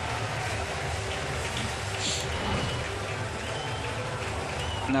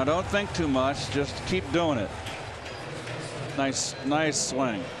 Now don't think too much, just keep doing it. Nice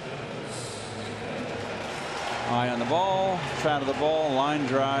swing. Eye on the ball, fat of the ball, line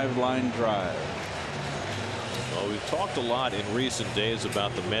drive, line drive. Well, we've talked a lot in recent days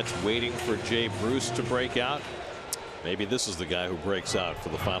about the Mets waiting for Jay Bruce to break out. Maybe this is the guy who breaks out for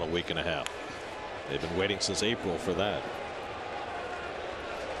the final week and a half. They've been waiting since April for that.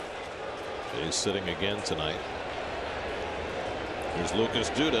 Jay's sitting again tonight. Here's Lucas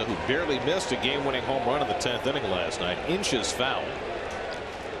Duda, who barely missed a game-winning home run in the 10th inning last night. Inches foul.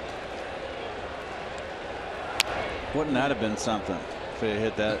 Wouldn't that have been something if he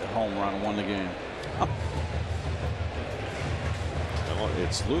hit that home run and won the game? Well,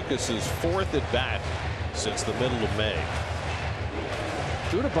 it's Lucas's 4th at bat since the middle of May.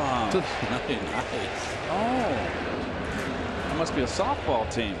 Duda bomb. Nice. Oh, that must be a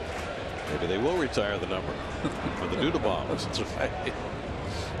softball team. Maybe they will retire the number for the Duda bombs. That's right.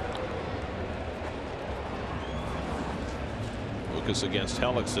 Lucas against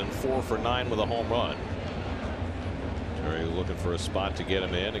Hellickson, 4 for 9 with a home run. Terry looking for a spot to get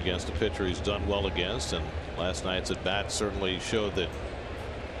him in against a pitcher he's done well against, and last night's at bat certainly showed that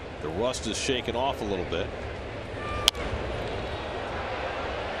the rust is shaken off a little bit.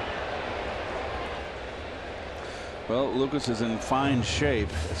 Well, Lucas is in fine shape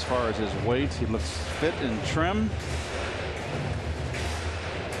as far as his weight. He looks fit and trim.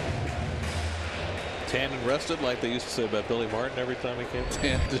 Tanned and rested, like they used to say about Billy Martin every time he came.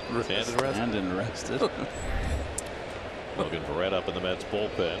 Tanned and rested. Tanned and rested. Logan Verrett up in the Mets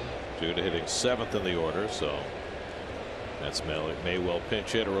bullpen. Duda hitting 7th in the order, so Mets may well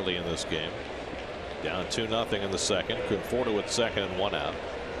pinch hit early in this game. Down 2-0 in the second. Conforto at second and 1 out.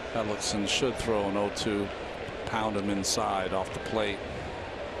 Hellickson should throw an 0-2. Pound him inside off the plate.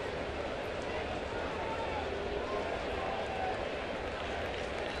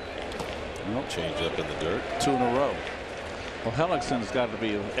 Change up in the dirt. 2 in a row. Well, Hellickson's got to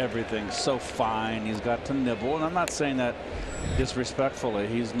be everything so fine. He's got to nibble, and I'm not saying that disrespectfully.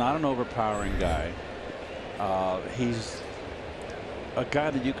 He's not an overpowering guy. He's a guy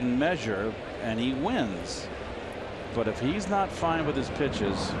that you can measure, and he wins. But if he's not fine with his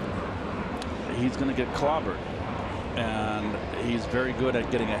pitches, he's going to get clobbered. And he's very good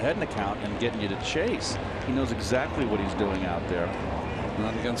at getting ahead in the count and getting you to chase. He knows exactly what he's doing out there.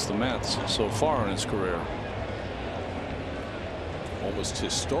 Not against the Mets so far in his career. Almost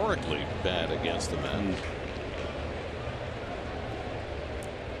historically bad against the Mets.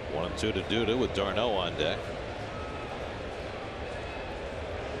 1-2 to Duda with d'Arnaud on deck.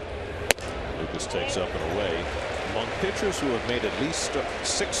 Lucas takes up and away. Among pitchers who have made at least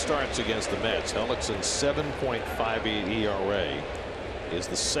 6 starts against the Mets, Hellickson's 7.58 ERA is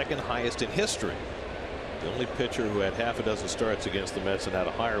the second highest in history. The only pitcher who had half a dozen starts against the Mets and had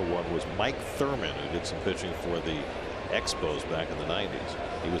a higher one was Mike Thurman, who did some pitching for the Expos back in the 90s.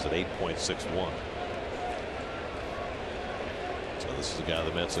 He was at 8.61. So this is the guy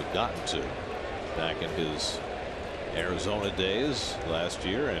the Mets have gotten to back in his Arizona days last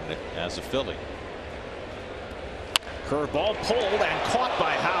year and as a Philly. Curveball pulled and caught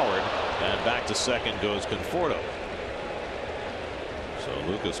by Howard, and back to second goes Conforto. So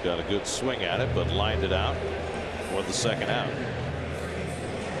Lucas got a good swing at it, but lined it out for the second out.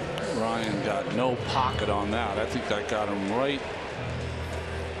 Ryan got no pocket on that. I think that got him right.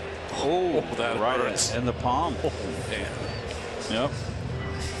 Oh, that right hurts. in the palm. Oh, man. Yep.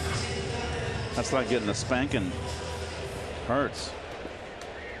 That's like getting a spanking. Hurts.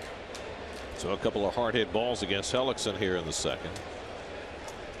 So a couple of hard hit balls against Hellickson here in the second.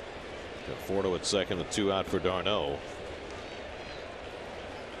 Conforto at second with 2 out for d'Arnaud.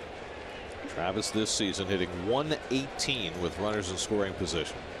 Travis this season hitting .118 with runners in scoring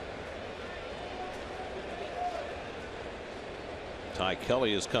position. Ty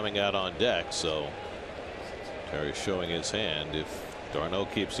Kelly is coming out on deck, so Terry's showing his hand. If d'Arnaud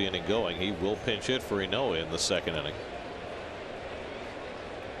keeps the inning going, he will pinch hit for Inoue in the second inning.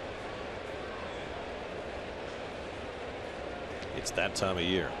 It's that time of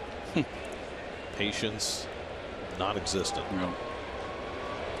year. Patience non-existent. No.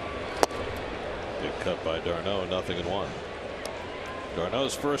 Good cut by d'Arnaud, 0-1.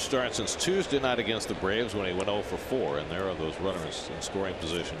 d'Arnaud's first start since Tuesday night against the Braves when he went 0 for 4, and there are those runners in scoring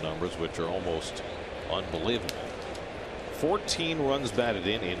position numbers which are almost unbelievable. 14 runs batted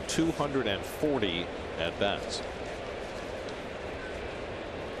in 240 at bats.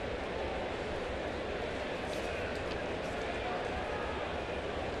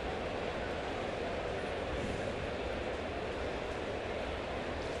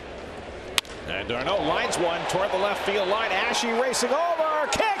 And d'Arnaud lines one toward the left field line. Ashe racing over.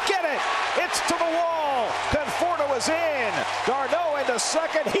 Can't get it. It's to the wall. Conforto is in. d'Arnaud into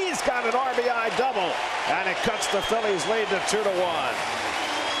second. He's got an RBI double. And it cuts the Phillies lead to 2-1.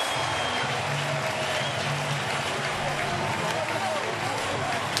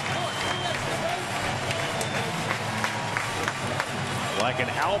 Like an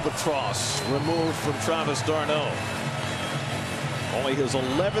albatross removed from Travis d'Arnaud. Only his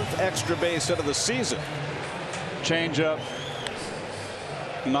 11th extra base hit of the season. Change up.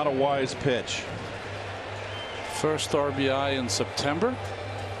 Not a wise pitch. First RBI in September.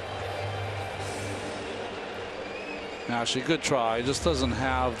 Actually, good try. Just doesn't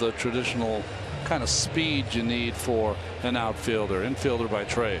have the traditional kind of speed you need for an outfielder. Infielder by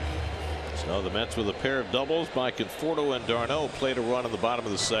trade. So the Mets with a pair of doubles by Conforto and d'Arnaud played a run in the bottom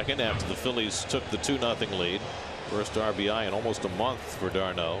of the second after the Phillies took the 2-0 lead. First RBI in almost a month for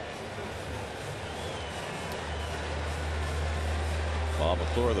d'Arnaud. Bob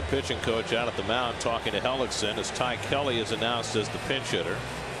McClure, the pitching coach, out at the mound talking to Hellickson as Ty Kelly is announced as the pinch hitter.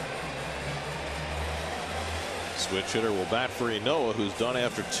 Switch hitter will bat for Inoue, who's done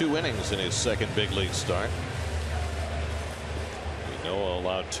after 2 innings in his second big league start. Inoue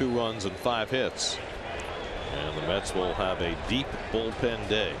allowed 2 runs and 5 hits. And the Mets will have a deep bullpen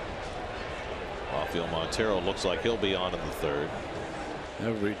day. Rafael Montero looks like he'll be on in the third.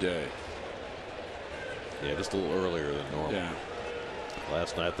 Every day. Yeah, just a little earlier than normal. Yeah.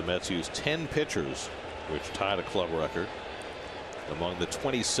 Last night the Mets used 10 pitchers, which tied a club record among the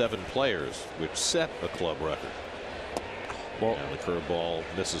 27 players, which set a club record. Well, and the curveball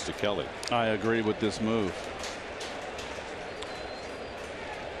misses to Kelly. I agree with this move.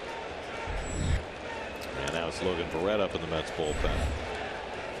 That's Logan Verrett up in the Mets bullpen.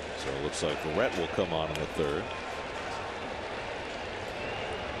 So it looks like Verrett will come on in the third.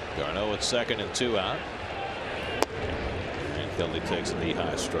 Garneau at second and 2 out. And Kelly takes a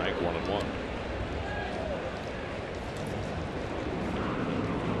knee-high strike, 1-1.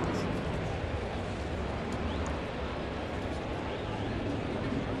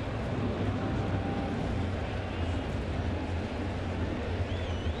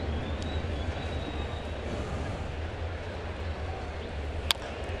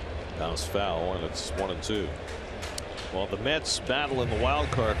 Bounce foul, and it's 1-2. Well, the Mets battle in the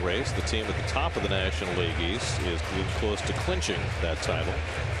wild card race. The team at the top of the National League East is close to clinching that title.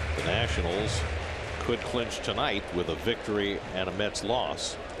 The Nationals could clinch tonight with a victory and a Mets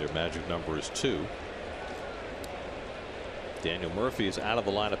loss. Their magic number is 2. Daniel Murphy is out of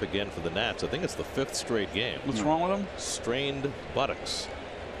the lineup again for the Nats. I think it's the 5th straight game. What's wrong with him? Strained buttocks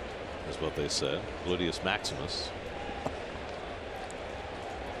is what they said. Gluteus maximus.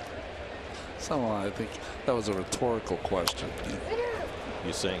 Somehow I think that was a rhetorical question.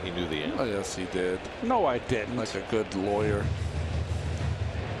 You saying he knew the answer? Oh, yes, he did. No, I didn't. Like a good lawyer.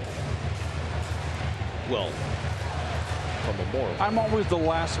 Well, from a moral. I'm always the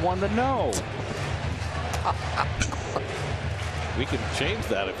last one to know. We can change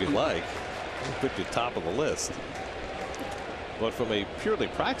that if you like. We'll put you top of the list. But from a purely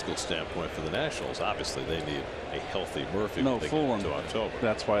practical standpoint for the Nationals, obviously they need a healthy Murphy No when they get fooling. into October.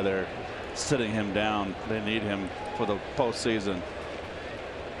 That's why they're sitting him down. They need him for the postseason.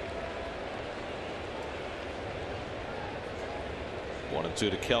 1-2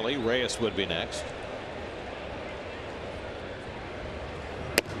 to Kelly. Reyes would be next.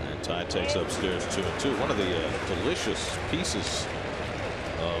 And Ty takes upstairs 2-2. One of the delicious pieces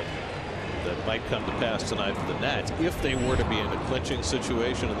that might come to pass tonight for the Nats, if they were to be in a clinching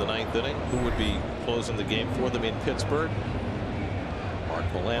situation in the 9th inning, who would be closing the game for them in Pittsburgh? Mark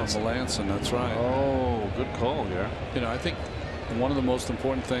Melancon. Melancon, that's right. Oh, good call here. You know, I think one of the most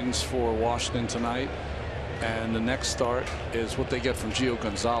important things for Washington tonight and the next start is what they get from Gio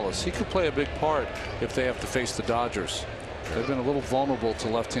Gonzalez. He could play a big part if they have to face the Dodgers. They've been a little vulnerable to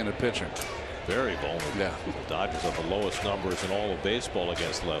left-handed pitching. Very vulnerable. Yeah. The Dodgers have the lowest numbers in all of baseball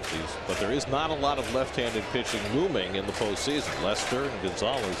against lefties, but there is not a lot of left-handed pitching looming in the postseason. Lester and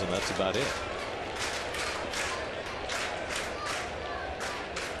Gonzalez, and that's about it.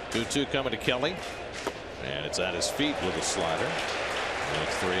 2-2 coming to Kelly, and it's at his feet with a slider. And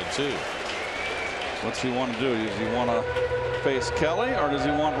it's 3-2. What's he want to do? Does he want to face Kelly or does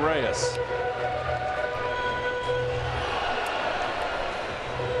he want Reyes?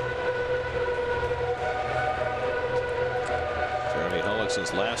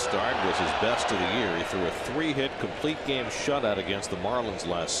 Since last start was his best of the year. He threw a 3-hit complete game shutout against the Marlins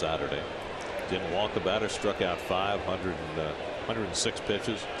last Saturday. Didn't walk the batter, struck out 106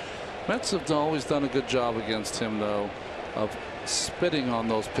 pitches. Mets have always done a good job against him, though, of spitting on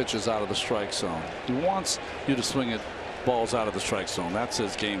those pitches out of the strike zone. He wants you to swing at balls out of the strike zone. That's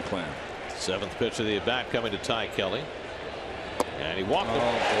his game plan. 7th pitch of the at bat coming to Ty Kelly, and he walked him.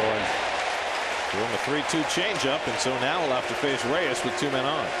 Oh boy. Doing the 3-2 changeup, and so now we'll have to face Reyes with 2 men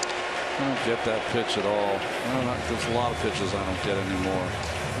on. I don't get that pitch at all. There's a lot of pitches I don't get anymore.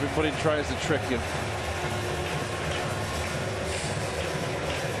 Everybody tries to trick you.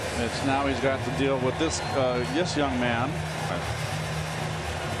 It's now he's got to deal with this young man.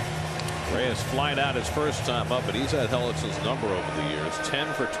 Reyes flying out his first time up, but he's had Hellickson's number over the years.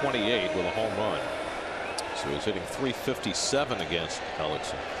 10 for 28 with a home run. So he's hitting .357 against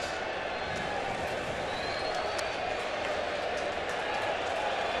Hellickson.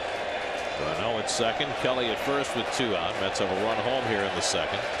 Garneau at second, Kelly at first with 2 out. Mets have a run home here in the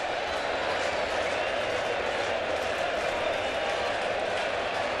second.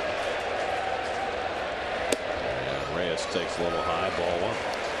 And Reyes takes a little high, ball 1.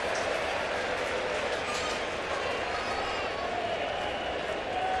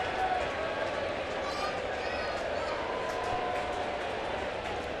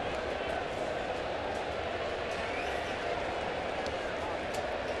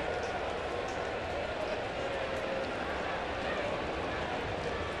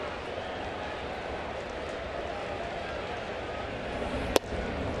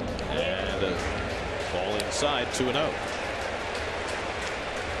 Inside 2-0.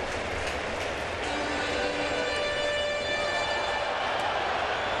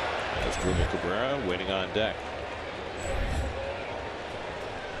 There's Drupal Cabrera waiting on deck.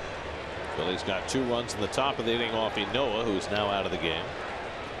 Phillies got 2 runs in the top of the inning off Noah, who's now out of the game.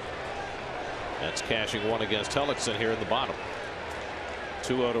 That's cashing 1 against Hellickson here in the bottom.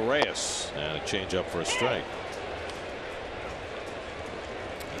 2-0 to Reyes, and a changeup for a strike.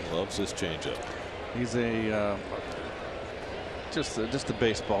 Loves his changeup. He's a just a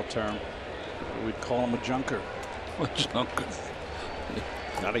baseball term. We'd call him a junker. A junker.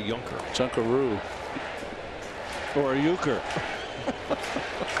 Not a yunker. Junkaroo. Or a euchre.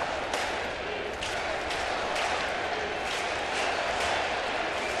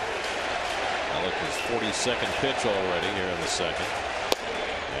 Now look, his 42nd pitch already here in the second.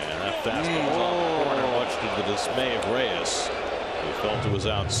 And that fastball's off the corner, much to the dismay of Reyes, who felt it was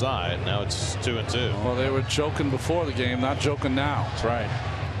outside. Now it's 2-2. Well, they were joking before the game, not joking now. That's right.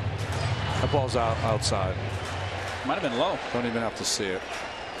 That ball's outside. Might have been low. Don't even have to see it.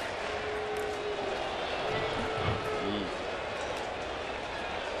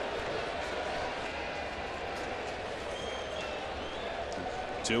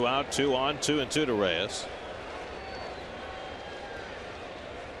 Two out, 2 on, 2-2 to Reyes.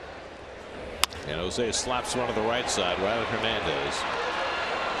 And Jose slaps one to the right side, Riley Hernandez.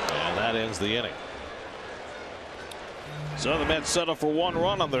 And that ends the inning. So the Mets settle for 1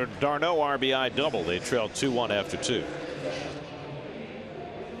 run on their d'Arnaud RBI double. They trailed 2-1 after 2.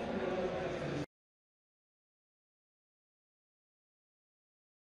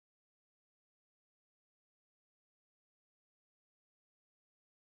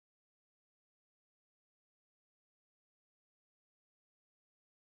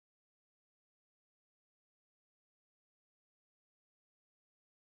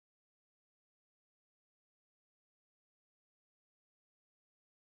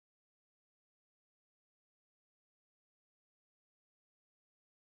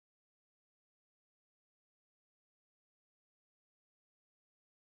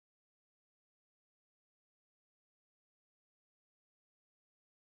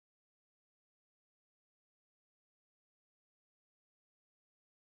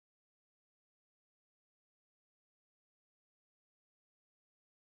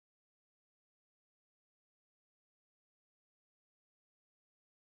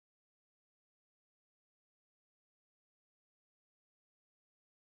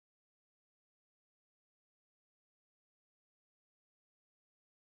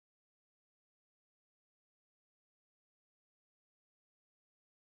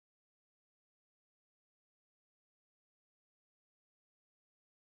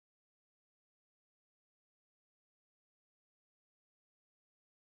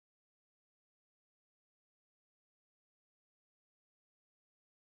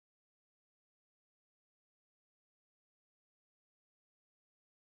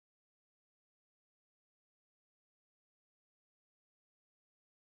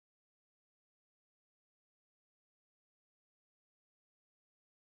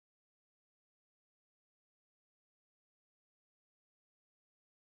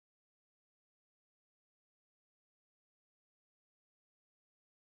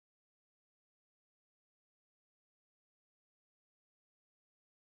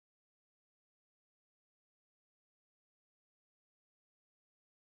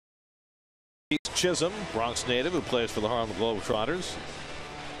 Chisholm, Bronx native who plays for the Harlem Globetrotters.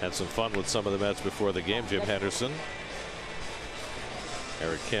 Had some fun with some of the Mets before the game. Jim Henderson,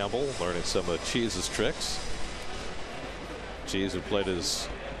 Eric Campbell learning some of Cheese's tricks. Cheese, who played his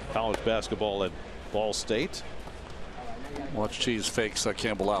college basketball at Ball State. Watch Cheese fakes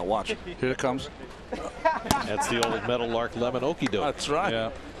Campbell out. Watch. Here it comes. That's the old Metal Lark Lemon Okie Doke. That's right. Yeah.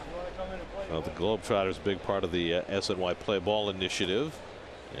 Well, the Globetrotters, big part of the SNY Play Ball initiative.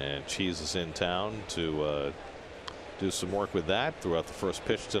 And Cheese is in town to do some work with that throughout the first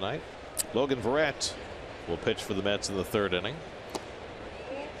pitch tonight. Logan Verrett will pitch for the Mets in the 3rd inning.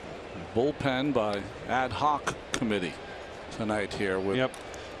 Bullpen by ad hoc committee tonight here with,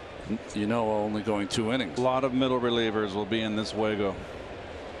 only going 2 innings. A lot of middle relievers will be in this Wago.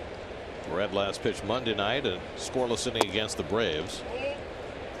 Verrett last pitch Monday night, a scoreless inning against the Braves.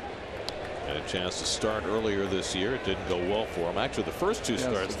 Had a chance to start earlier this year. It didn't go well for him. Actually, the first 2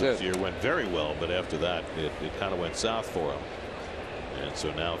 starts this year went very well, but after that, it kind of went south for him. And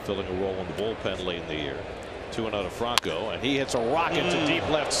so now filling a role in the bullpen late in the year. 2-0 to Franco, and he hits a rocket to deep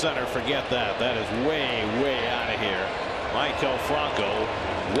left center. Forget that. That is way, way out of here. Maikel Franco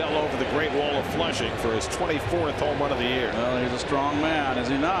well over the Great Wall of Flushing for his 24th home run of the year. Well, he's a strong man, is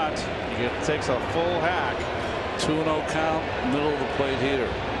he not? He takes a full hack. 2-0 count, middle of the plate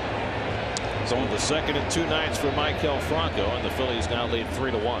heater. It's only the 2nd in 2 nights for Maikel Franco, and the Phillies now lead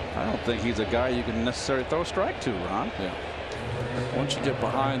 3-1. I don't think he's a guy you can necessarily throw a strike to, Ron. Yeah. Once you get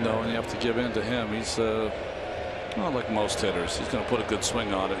behind, though, and you have to give in to him, he's not like most hitters. He's going to put a good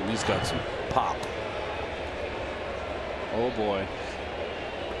swing on it, and he's got some pop. Oh boy.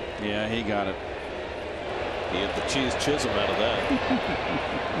 Yeah, he got it. He hit the cheese chisel out of that.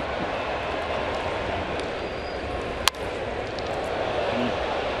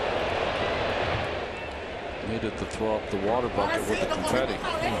 Needed to throw up the water bucket with the confetti.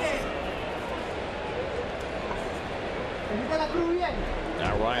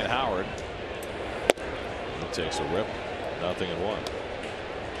 Now Ryan Howard. He takes a rip. 0-1.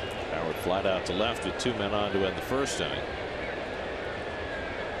 Howard flat out to left with 2 men on to end the first inning.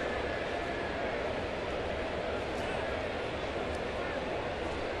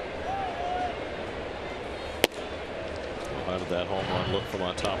 Well, how did that home run look from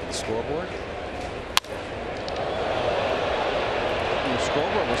on top of the scoreboard? The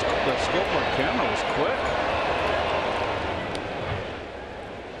scoreboard camera was quick.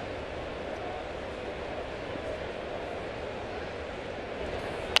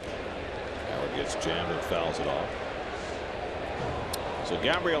 Howard gets jammed and fouls it off. So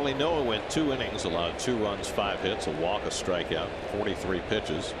Gabriel Ynoa went 2 innings, allowed 2 runs, 5 hits, a walk, a strikeout, 43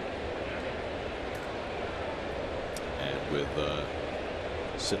 pitches. And with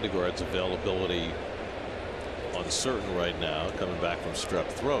Syndergaard's availability uncertain right now, coming back from strep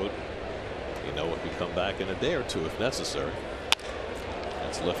throat, Ynoa could come back in a day or two if necessary.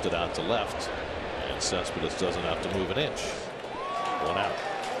 That's lifted out to left, and Cespedes doesn't have to move an inch. 1 out.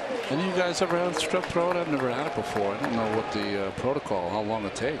 Any of you guys ever had strep throat? I've never had it before. I don't know what the protocol, how long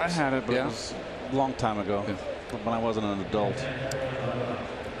it takes. I had it, but it was a long time ago, when I wasn't an adult.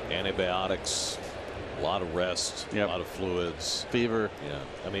 Antibiotics, a lot of rest, a lot of fluids, fever. Yeah,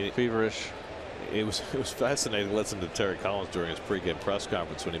 I mean, feverish. It was fascinating listening to Terry Collins during his pregame press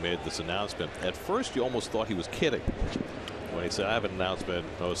conference when he made this announcement. At first, you almost thought he was kidding when he said, "I have an announcement.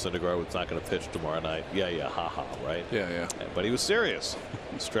 Noah Syndergaard was not going to pitch tomorrow night." Yeah, haha, right? Yeah. But he was serious.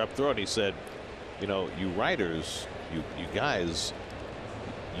 Strep throat. He said, "You know, you writers, you guys,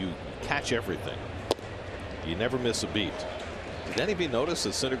 you catch everything. You never miss a beat." Did any of you notice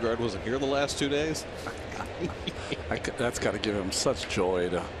that Syndergaard wasn't here the last 2 days? That's got to give him such joy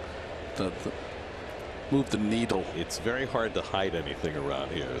to move the needle. It's very hard to hide anything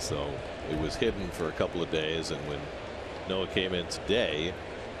around here, so it was hidden for a couple of days, and when Noah came in today,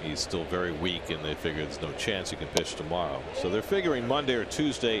 he's still very weak, and they figured there's no chance he can pitch tomorrow. So they're figuring Monday or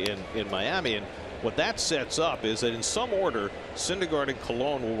Tuesday in Miami, and what that sets up is that in some order, Syndergaard and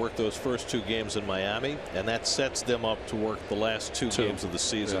Colon will work those first 2 games in Miami, and that sets them up to work the last 2 games of the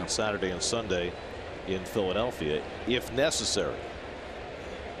season, Saturday and Sunday in Philadelphia, if necessary.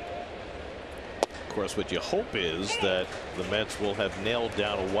 Of course, what you hope is that the Mets will have nailed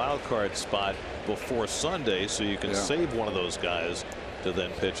down a wild card spot before Sunday, so you can save one of those guys to then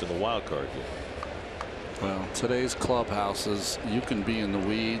pitch in the wild card game. Well, today's clubhouses, you can be in the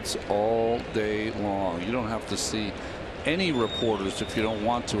weeds all day long. You don't have to see any reporters if you don't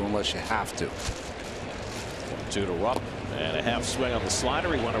want to, unless you have to. 1-2 to Rupp, and a half swing on the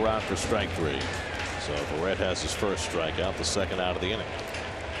slider. He went around for strike 3. So Barrett has his first strikeout, the second out of the inning.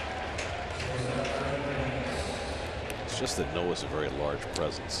 It's just that Noah's a very large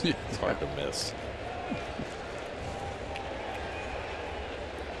presence. It's hard to miss.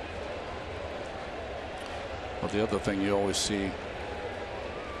 Well, the other thing you always see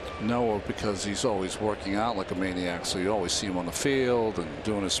Noah, because he's always working out like a maniac, so you always see him on the field and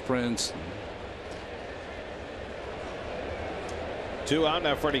doing his sprints. 2 out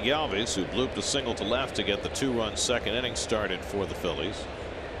now. Freddie Galvis, who blooped a single to left to get the 2-run second inning started for the Phillies.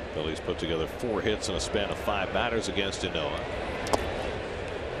 Phillies put together 4 hits in a span of 5 batters against Ynoa.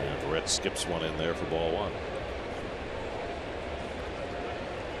 And Barrett skips one in there for ball 1.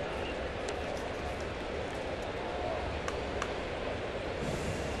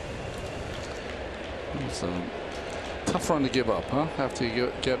 It's a tough run to give up, huh? After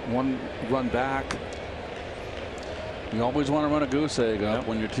you get 1 run back. You always want to run a goose egg up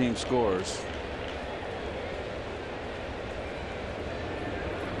when your team scores.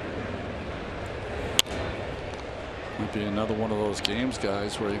 Might be another one of those games,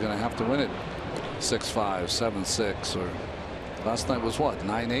 guys, where you're going to have to win it 6-5, 7-6, or last night was what,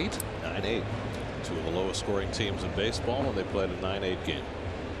 9-8? 9-8. 2 of the lowest scoring teams in baseball, and they played a 9-8 game.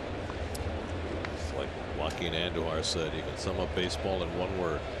 It's like Joaquin Andujar said, you can sum up baseball in 1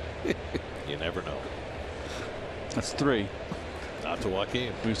 word. You never know. That's 3. Not to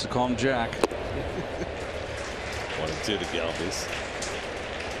Joaquin. We used to call him Jack. 1-2 to Galvis.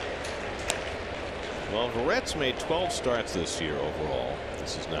 Well, Verrett's made 12 starts this year overall.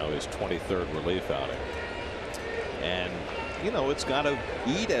 This is now his 23rd relief outing. And, you know, it's got to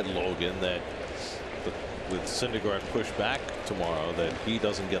eat at Logan that with Syndergaard pushed back tomorrow that he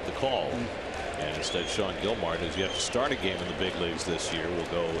doesn't get the call. And instead, Sean Gilmartin, who's yet to start a game in the big leagues this year, will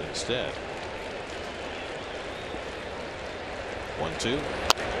go instead. 1-2.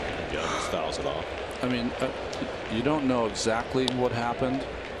 Jones fouls it off. I mean, you don't know exactly what happened,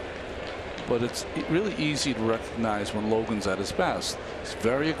 but it's really easy to recognize when Logan's at his best. He's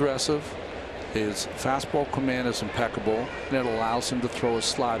very aggressive. His fastball command is impeccable, and it allows him to throw a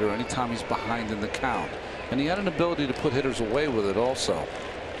slider anytime he's behind in the count. And he had an ability to put hitters away with it also.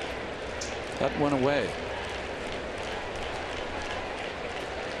 That went away.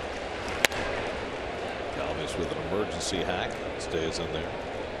 Galvis with an emergency hack. Stays in there.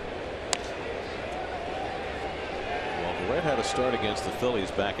 Well, the Red had a start against the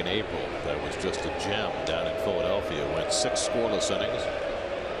Phillies back in April. That was just a gem down in Philadelphia. Went 6 scoreless innings.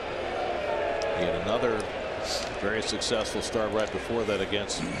 He had another very successful start right before that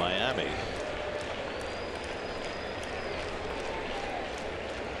against Miami.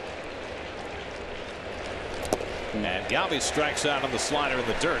 And Galvis strikes out on the slider in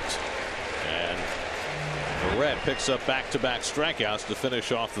the dirt. And the Red picks up back-to-back strikeouts to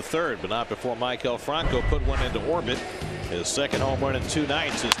finish off the third, but not before Maikel Franco put one into orbit. His second home run in 2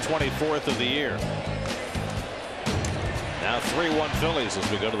 nights, his 24th of the year. Now 3-1 Phillies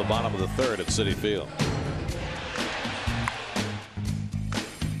as we go to the bottom of the third at Citi Field.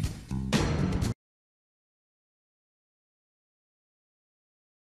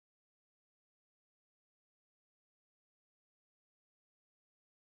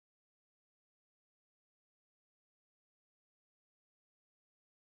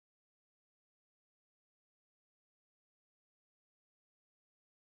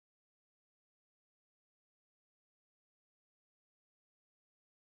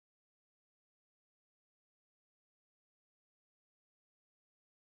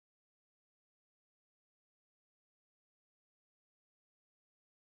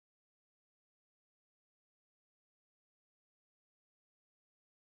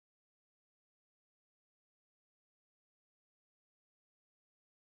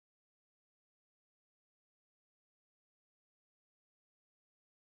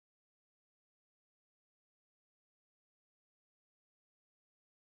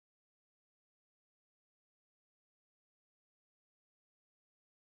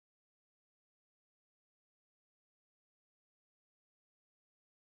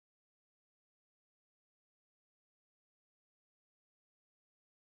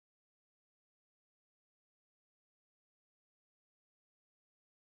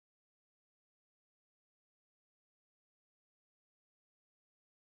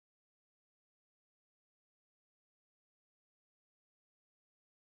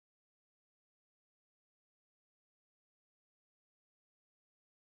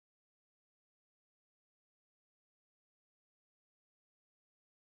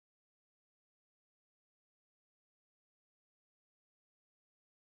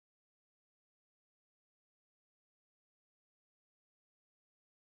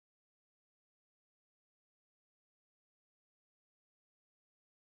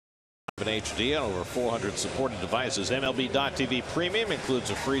 In HD on over 400 supported devices. MLB.TV Premium includes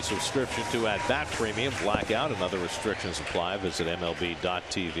a free subscription to At Bat Premium. Blackout and other restrictions apply. Visit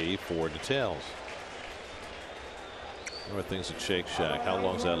MLB.TV for details. How are things at Shake Shack? How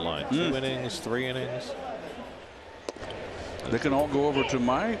long's that line? 2 innings, 3 innings? They can all go over to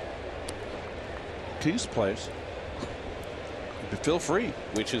my Keith's place. Feel free.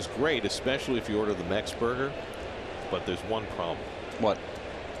 Which is great, especially if you order the Mex burger. But there's one problem. What?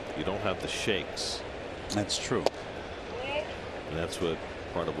 You don't have the shakes. That's true. And that's what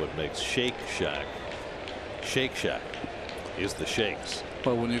part of what makes Shake Shack Shake Shack is the shakes.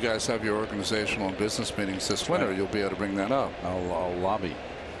 Well, when you guys have your organizational and business meetings this winter, you'll be able to bring that up. I'll lobby.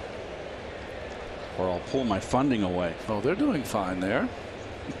 Or I'll pull my funding away. Oh, they're doing fine there.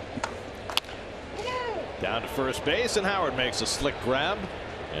 Down to first base, and Howard makes a slick grab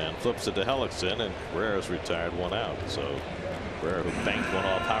and flips it to Hellickson, and Guerrero's retired 1 out. So Guerrero, who banked one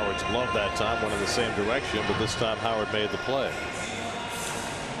off Howard's glove that time, went in the same direction, but this time Howard made the play.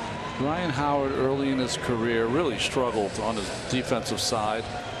 Ryan Howard early in his career really struggled on his defensive side,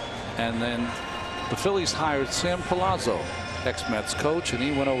 and then the Phillies hired Sam Palazzo, ex-Mets coach, and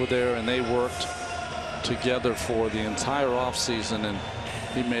he went over there and they worked together for the entire offseason, and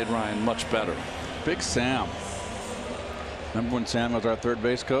he made Ryan much better. Big Sam. Remember when Sam was our third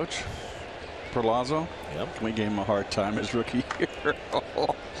base coach? Palazzo? Yep. We gave him a hard time his rookie year.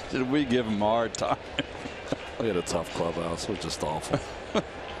 Did we give him a hard time? We had a tough clubhouse. It was just awful.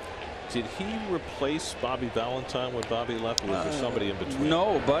 Did he replace Bobby Valentine when Bobby left, or was there somebody in between?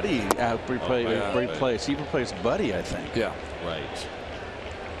 No, Buddy replaced. He replaced Buddy, I think. Yeah. Right.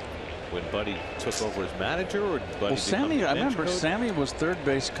 When Buddy took over as manager, or did Buddy Sammy, I remember coach? Sammy was third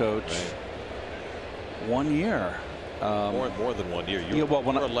base coach 1 year. More than 1 year. You were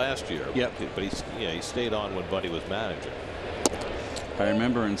last year. Yep. But he stayed on when Buddy was manager. I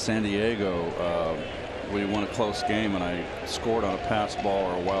remember in San Diego, we won a close game, and I scored on a pass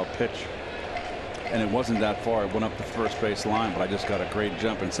ball or a wild pitch. And it wasn't that far. It went up the first base line, but I just got a great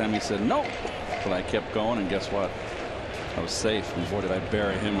jump. And Sammy said, no. But I kept going, and guess what? I was safe. And boy, did I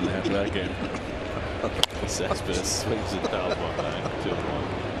bury him in the head of that game. Cespedes swings it down 1-9, 2-1.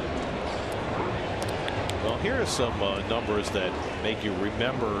 Well, here are some numbers that make you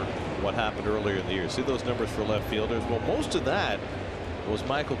remember what happened earlier in the year. See those numbers for left fielders? Well, most of that was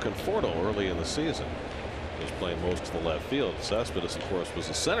Michael Conforto early in the season. He was playing most of the left field. Cespedes, of course, was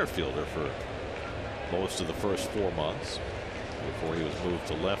a center fielder for most of the first 4 months before he was moved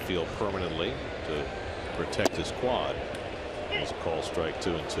to left field permanently to protect his quad. It was a call strike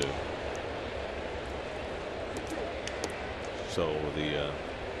 2-2. So the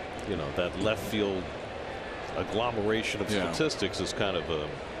that left field agglomeration of statistics is kind of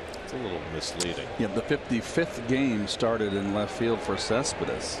it's a little misleading. Yeah, the 55th game started in left field for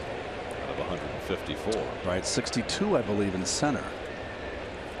Cespedes. Out of 154. Right, 62, I believe, in center.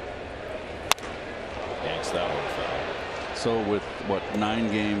 Yanks that one foul. So with what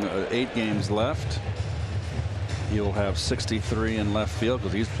 8 games left, he'll have 63 in left field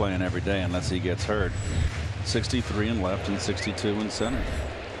because he's playing every day unless he gets hurt. 63 in left and 62 in center.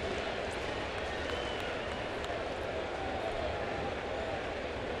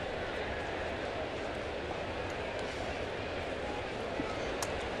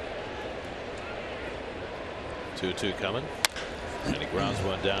 Two coming, and he grounds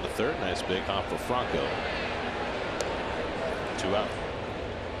one down to third. Nice big hop for Franco. 2 out.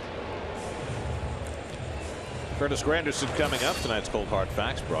 Curtis Granderson coming up. Tonight's Cold Hard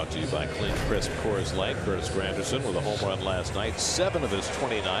Facts brought to you by Clean Crisp Coors Light. Curtis Granderson with a home run last night. 7 of his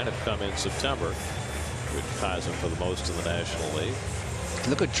 29 have come in September, which ties him for the most in the National League.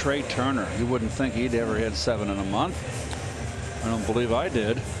 Look at Trey Turner. You wouldn't think he'd ever hit 7 in a month. I don't believe I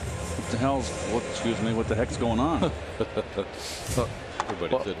did. What the heck's going on?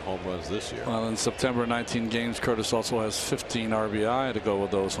 Everybody's hitting home runs this year. Well, in September, 19 games, Curtis also has 15 RBI to go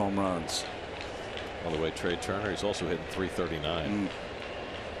with those home runs. All the way, Trey Turner, he's also hitting 339.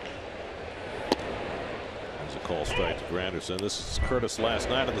 There's a call strike to Granderson. This is Curtis last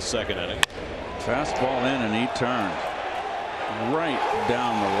night in the 2nd inning. Fastball in, and he turned right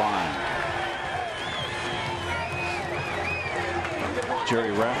down the line.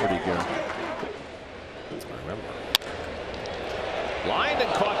 Jerry Rafferty go. I remember. Lined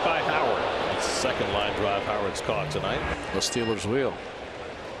and caught by Howard. That's the 2nd line drive Howard's caught tonight. The Steelers wheel.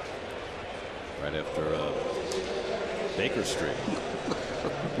 Right after Baker Street.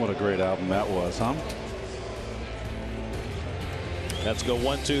 What a great album that was, huh? Let's go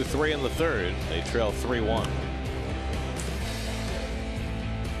 1-2-3 in the 3rd. They trail 3-1.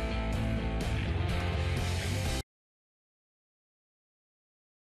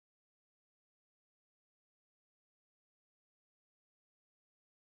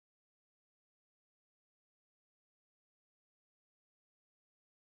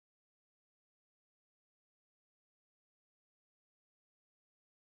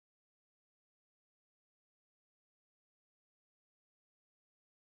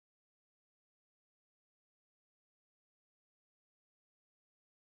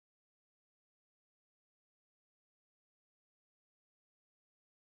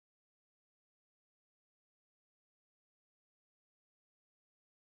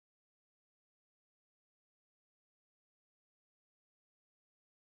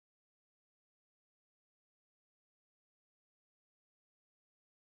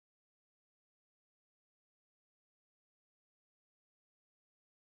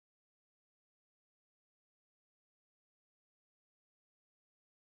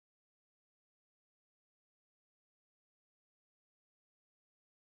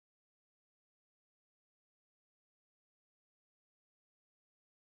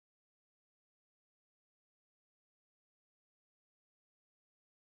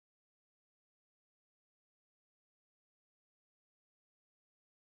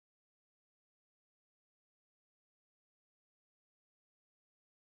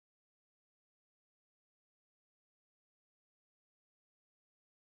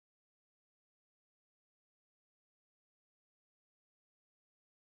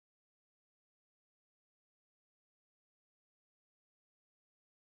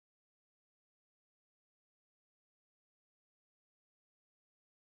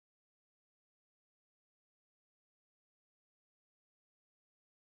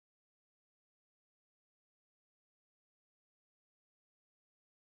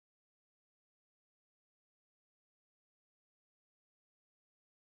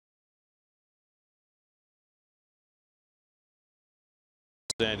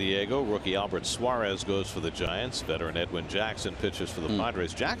 San Diego. Rookie Albert Suarez goes for the Giants. Veteran Edwin Jackson pitches for the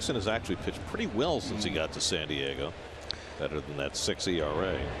Padres. Jackson has actually pitched pretty well since he got to San Diego. Better than that 6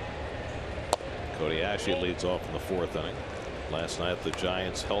 ERA. Cody Ashley leads off in the 4th inning. Last night the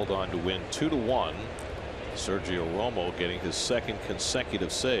Giants held on to win 2-1. Sergio Romo getting his 2nd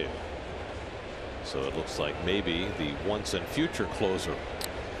consecutive save. So it looks like maybe the once and future closer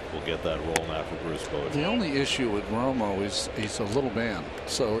will get that role now for Bruce Bochy. The only issue with Romo is he's a little man,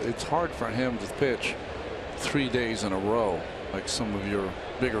 so it's hard for him to pitch 3 days in a row like some of your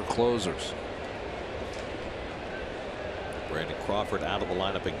bigger closers. Brandon Crawford out of the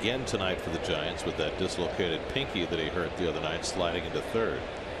lineup again tonight for the Giants with that dislocated pinky that he hurt the other night, sliding into 3rd.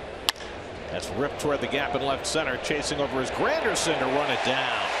 That's ripped toward the gap in left center, chasing over his Granderson to run it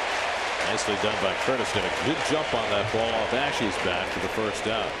down. Nicely done by Curtis. Did a good jump on that ball off Ashley's bat for the 1st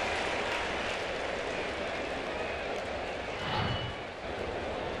out.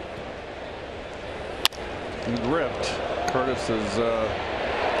 Ripped Curtis's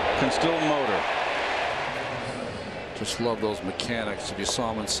concealed motor. Just love those mechanics. If you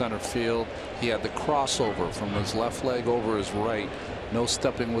saw him in center field, he had the crossover from his left leg over his right. No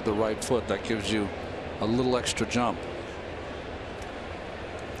stepping with the right foot. That gives you a little extra jump.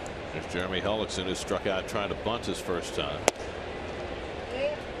 There's Jeremy Hellickson, who struck out trying to bunt his 1st time.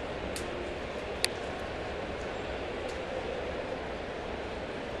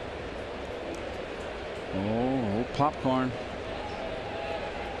 Oh, popcorn.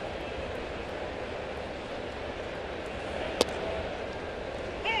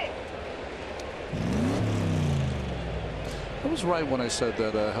 I was right when I said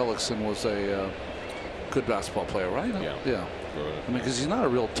that Hellickson was a good basketball player, right? Yeah. Yeah. I mean, because he's not a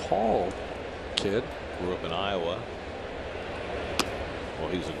real tall kid. Grew up in Iowa. Well,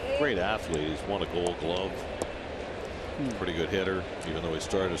 he's a great athlete. He's won a Gold Glove. Pretty good hitter, even though he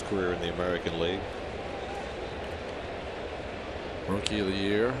started his career in the American League. Rookie of the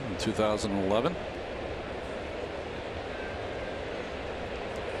Year in 2011.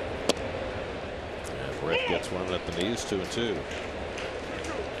 And Brett gets one at the knees, 2-2.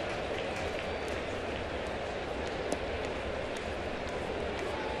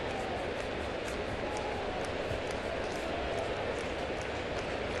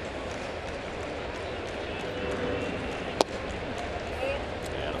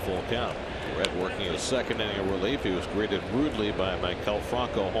 Count. Red working his 2nd inning of relief. He was greeted rudely by a Michael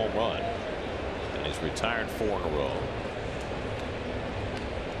Franco home run, and he's retired 4 in a row.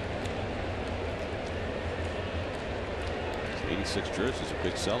 His 86 jersey is a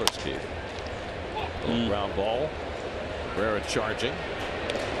big seller's key. Ground ball. Cabrera charging.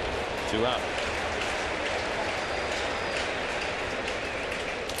 2 out.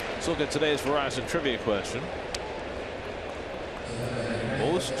 Let's look at today's Verizon trivia question.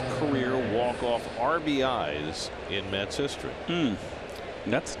 Most career walk-off RBIs in Mets history.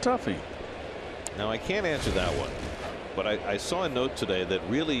 That's a toughie. Now I can't answer that one, but I saw a note today that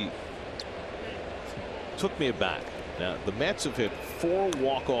really took me aback. Now the Mets have hit 4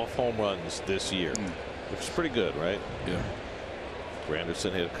 walk-off home runs this year, which is pretty good, right? Yeah.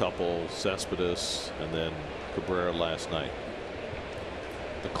 Granderson hit a couple, Cespedes, and then Cabrera last night.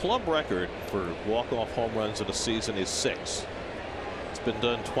 The club record for walk-off home runs in a season is 6. Been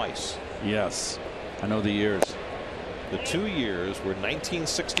done twice. Yes, I know the years. The 2 years were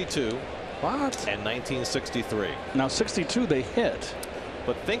 1962 What? and 1963. Now 62 they hit.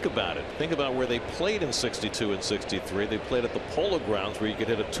 But think about it. Think about where they played in 62 and 63. They played at the Polo Grounds, where you could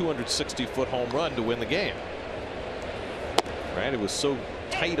hit a 260-foot home run to win the game. Right? It was so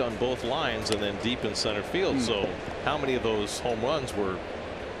tight on both lines and then deep in center field. So how many of those home runs were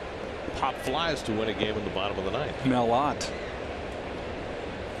pop flies to win a game in the bottom of the 9th? A lot.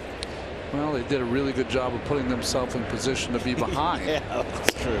 Well, they did a really good job of putting themselves in position to be behind. Yeah,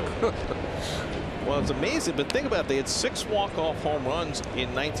 that's true. Well, it's amazing, but think about it. They had 6 walk-off home runs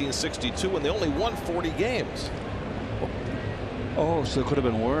in 1962, and they only won 40 games. Oh, so it could have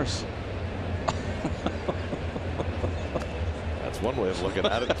been worse. That's one way of looking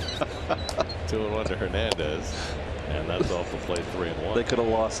at it. 2-1 to Hernandez, and that's off the plate 3-1. They could have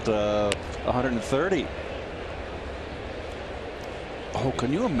lost 130. Oh,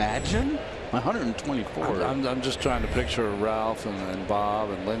 can you imagine? 124. I'm just trying to picture Ralph and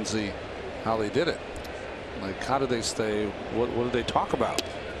Bob and Lindsay, how they did it. Like, how did they stay? What did they talk about?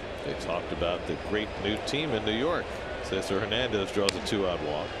 They talked about the great new team in New York. Cesar Hernandez draws a 2-out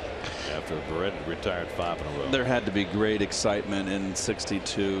walk after Barrett retired 5 in a row. There had to be great excitement in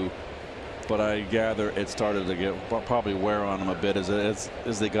 62. but I gather it started to get probably wear on them a bit as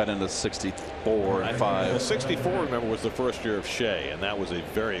they got into 64 and 5. 64, remember, was the first year of Shea, and that was a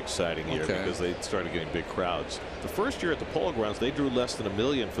very exciting year because they started getting big crowds. The first year at the Polo Grounds, they drew less than 1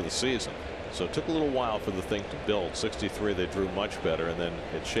 million for the season. So it took a little while for the thing to build. 63, they drew much better, and then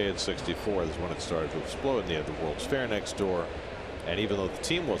at Shea at 64 is when it started to explode. And they had the World's Fair next door, and even though the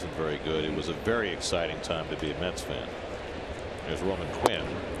team wasn't very good, it was a very exciting time to be a Mets fan. There's Roman Quinn,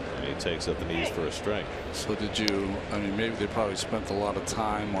 and he takes up the knees for a strike. So did you? I mean, maybe they probably spent a lot of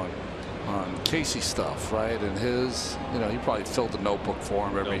time on Casey stuff, right? And his, he probably filled the notebook for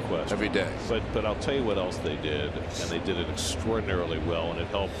him every day. But I'll tell you what else they did, and they did it extraordinarily well, and it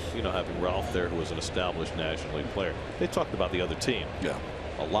helped, having Ralph there, who was an established National League player. They talked about the other team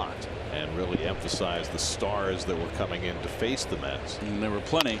a lot and really emphasized the stars that were coming in to face the Mets. And there were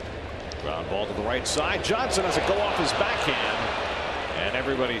plenty. Ground ball to the right side. Johnson has it go off his backhand, and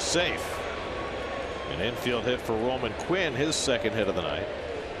everybody's safe. An infield hit for Roman Quinn, his second hit of the night.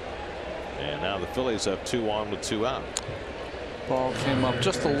 And now the Phillies have 2 on with 2 out. Ball came up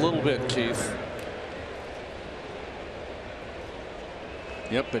just a little bit, Keith.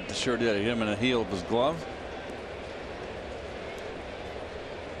 Yep, it sure did. Hit him in the heel of his glove.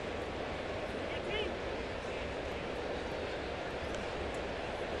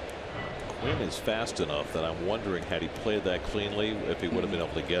 Quinn is fast enough that I'm wondering, had he played that cleanly, if he would have been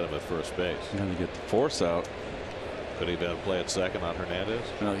able to get him at first base. Going to get the force out. Could he have been able to play at second on Hernandez?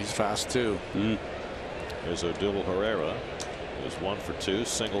 No, he's fast too. There's Odubel Herrera. It was 1 for 2,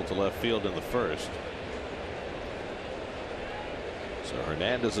 single to left field in the first. So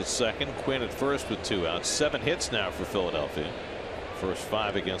Hernandez at second, Quinn at first with 2 outs. 7 hits now for Philadelphia. First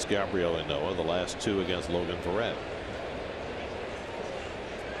 5 against Gabriel Ynoa, the last 2 against Logan Verrett.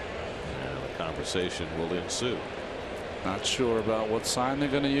 And the conversation will ensue. Not sure about what sign they're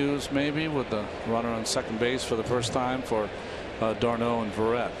going to use, maybe with the runner on second base for the first time for Darno and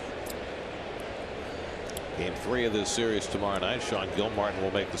Verrett. Game 3 of this series tomorrow night. Sean Gilmartin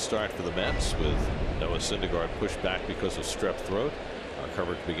will make the start for the Mets with Noah Syndergaard pushed back because of strep throat. Our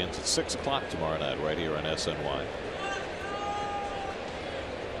coverage begins at 6 o'clock tomorrow night right here on SNY.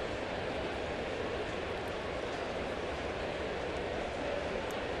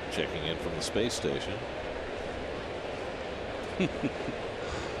 Checking in from the space station.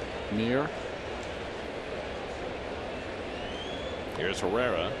 Mir. Here's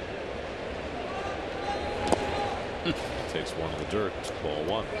Herrera. Takes one in the dirt. Ball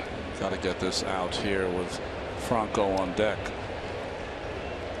 1. Got to get this out here with Franco on deck.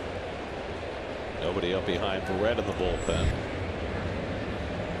 Nobody up behind Verrett in the bullpen.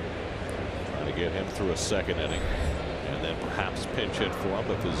 Trying to get him through a second inning. And then perhaps pinch hit for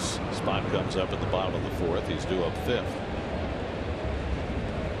him if his spot comes up at the bottom of the 4th. He's due up 5th.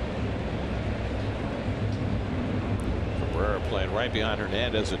 Playing right behind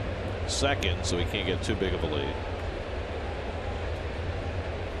Hernandez at second, so he can't get too big of a lead.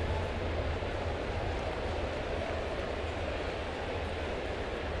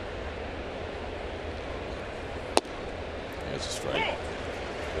 There's a strike.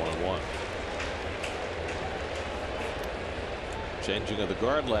 1-1. Changing of the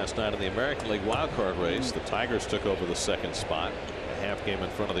guard last night in the American League wildcard race. The Tigers took over the 2nd spot, a half game in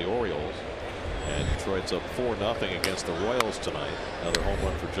front of the Orioles. And Detroit's up 4-0 against the Royals tonight. Another home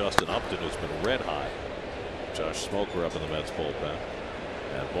run for Justin Upton, who's been red hot. Josh Smoker up in the Mets bullpen.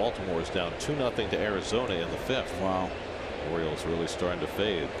 And Baltimore is down 2-0 to Arizona in the 5th. Wow. Orioles really starting to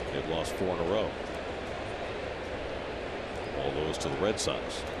fade. They've lost 4 in a row. All those to the Red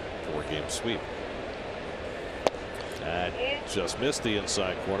Sox. 4-game sweep. And just missed the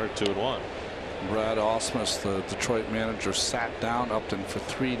inside corner. 2-1. Brad Ausmus, the Detroit manager, sat down Upton for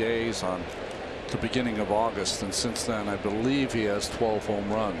 3 days on the beginning of August, and since then I believe he has 12 home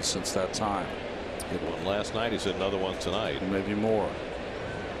runs since that time. Hit one last night. He's hit another one tonight. And maybe more.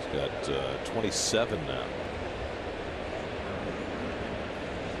 He's got 27 now.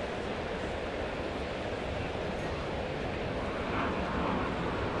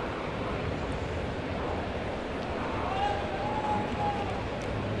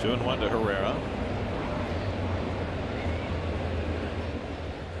 Two and 1 to Herrera.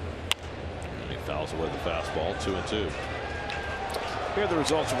 Fouls away the fastball. 2-2. Here are the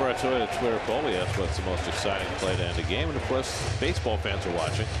results of our Toyota Twitter poll. We asked what's the most exciting play to end a game, and of course baseball fans are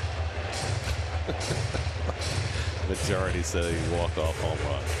watching. Majority said a walk-off home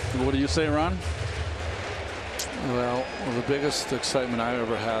run. What do you say, Ron? Well, the biggest excitement I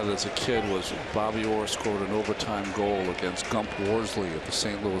ever had as a kid was Bobby Orr scored an overtime goal against Gump Worsley of the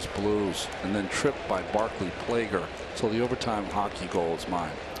St. Louis Blues and then tripped by Barclay Plager. So the overtime hockey goal is mine.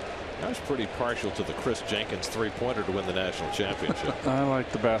 I was pretty partial to the Chris Jenkins three-pointer to win the national championship. I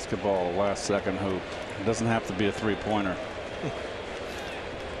like the basketball last second hoop. It doesn't have to be a three-pointer.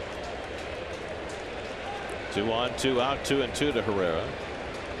 2 on, 2 out, 2-2 to Herrera.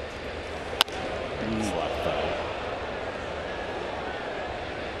 Slap foul.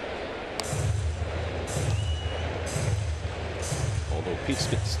 Although Pete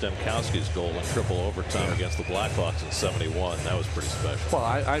Stemkowski's goal in triple overtime against the Blackhawks in '71, that was pretty special. Well,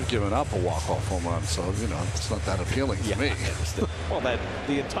 I've given up a walk-off home run, so you know it's not that appealing to me. Well,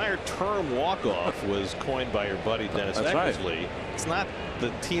 the entire term walk-off was coined by your buddy Dennis Eckersley. Right. It's not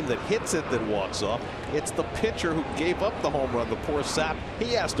the team that hits it that walks off. It's the pitcher who gave up the home run, the poor sap.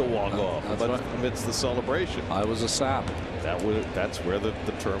 He has to walk off amidst the celebration. I was a sap. That's where the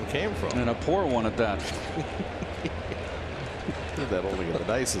term came from. And a poor one at that. Did that only in the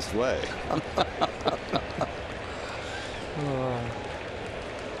nicest way.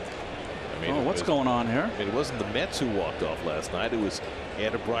 What's going on here? I mean, it wasn't the Mets who walked off last night. It was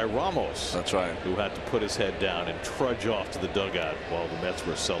Adebry Ramos. That's right. Who had to put his head down and trudge off to the dugout while the Mets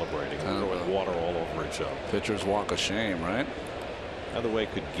were celebrating and throwing water all over each other. Pitchers walk of shame, right? By the way,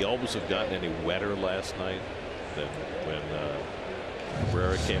 could Gelbs have gotten any wetter last night than when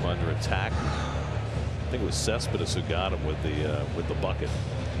Cabrera came under attack? I think it was Cespedes who got him with the bucket.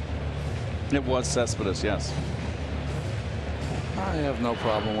 It was Cespedes, yes. I have no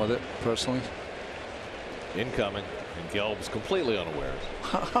problem with it personally. Incoming, and Gelbs completely unaware.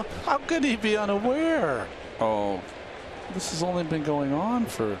 How could he be unaware? Oh, this has only been going on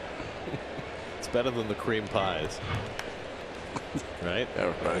for. It's better than the cream pies, right?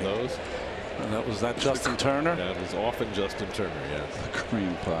 Yeah, right. Those. And was that Justin Turner? That was often Justin Turner. Yes. The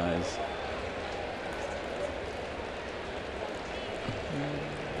cream pies.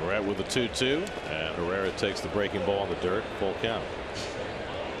 Barrett with the 2-2, and Herrera takes the breaking ball in the dirt. Full count.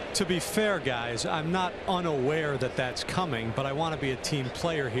 To be fair, guys, I'm not unaware that that's coming, but I want to be a team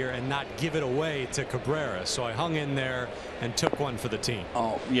player here and not give it away to Cabrera. So I hung in there and took one for the team.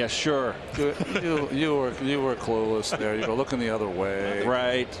 Oh, yeah, sure. You were clueless there. You go looking the other way.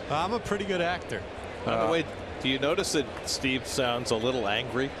 Right. I'm a pretty good actor. By the way, do you notice that Steve sounds a little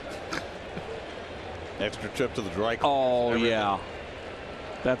angry? Extra trip to the dry cleaner. Oh, yeah.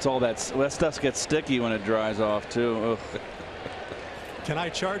 That's all that stuff gets sticky when it dries off too. Ugh. Can I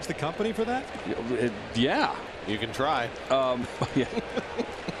charge the company for that? Yeah. You can try. Yeah.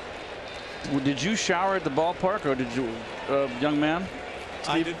 Did you shower at the ballpark, or did you, young man?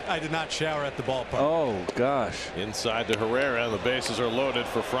 I did not shower at the ballpark. Oh gosh. Inside to Herrera. The bases are loaded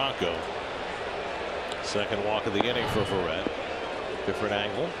for Franco. Second walk of the inning for Verrett. Different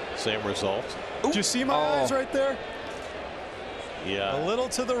angle. Same result. Did you see my eyes right there? Yeah. A little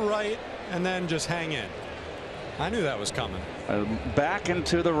to the right and then just hang in. I knew that was coming. Back and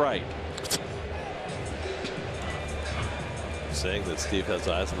to the right. Saying that Steve has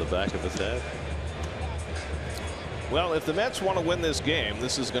eyes in the back of his head. Well, if the Mets want to win this game,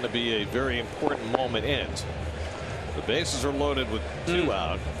 this is going to be a very important moment in it. The bases are loaded with 2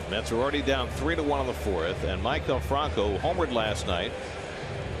 out. Mets are already down 3-1 in the 4th, and Maikel Franco homered last night,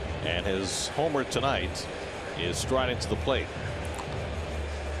 and his homer tonight is striding to the plate.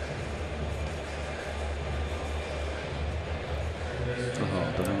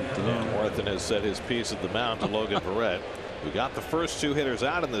 Morton has set his piece at the mound to Logan Verrett, who got the first 2 hitters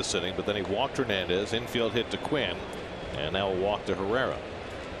out in this inning, but then he walked Hernandez, infield hit to Quinn, and now a walk to Herrera.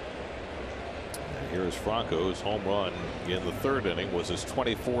 And here's Franco, whose home run in the 3rd inning was his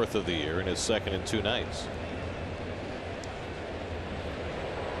 24th of the year and his 2nd in 2 nights.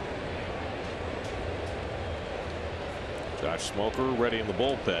 Josh Smoker ready in the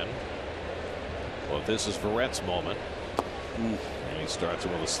bullpen. Well, this is Verrett's moment. And he starts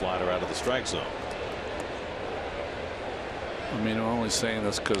it with a slider out of the strike zone. I mean, I'm only saying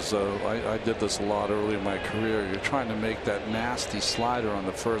this because I did this a lot early in my career. You're trying to make that nasty slider on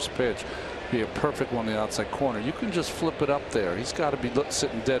the first pitch be a perfect one in the outside corner. You can just flip it up there. He's got to be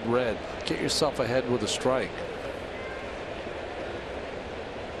sitting dead red. Get yourself ahead with a strike.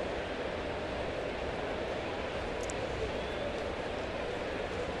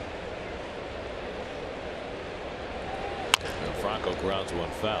 Franco grounds one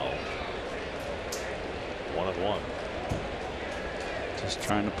foul. 1-1. Just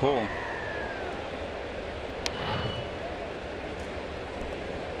trying to pull.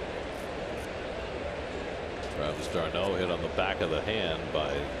 Travis d'Arnaud hit on the back of the hand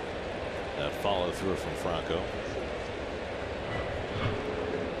by that follow through from Franco.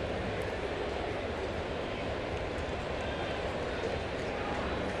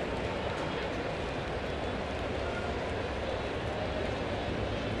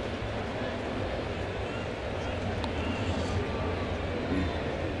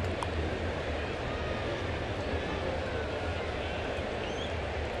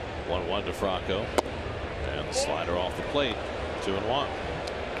 1-1 to Franco. And the slider off the plate. 2-1.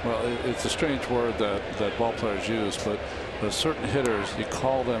 Well, it's a strange word that ball players use, but there's certain hitters, you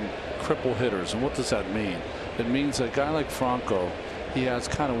call them cripple hitters. And what does that mean? It means a guy like Franco, he has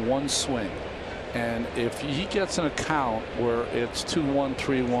kind of one swing. And if he gets an account where it's 2-1,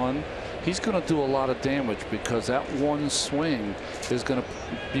 3-1, he's going to do a lot of damage because that one swing is going to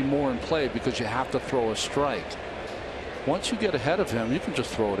be more in play because you have to throw a strike. Once you get ahead of him, you can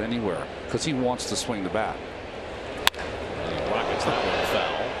just throw it anywhere because he wants to swing the bat. Rockets that one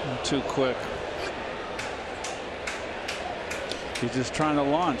foul. Too quick. He's just trying to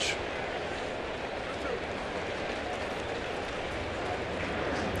launch.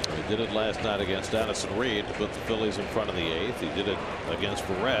 He did it last night against Addison Reed to put the Phillies in front of the 8th. He did it against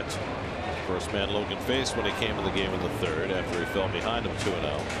Verrett. First man Logan faced when he came in the game in the 3rd after he fell behind him 2-0.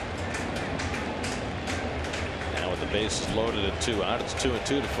 Now with the bases loaded at 2 out, it's 2-2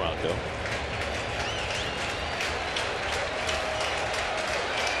 to Franco.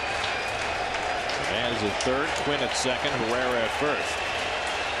 Hernandez at 3rd, Quinn at 2nd, Herrera at 1st.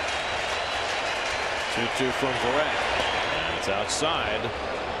 2-2 from Verrett. And it's outside.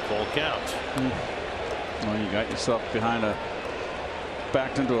 Full count. Well, you got yourself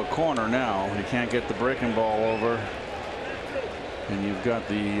backed into a corner now. You can't get the breaking ball over, and you've got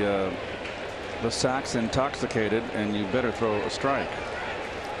the sacks intoxicated, and you better throw a strike.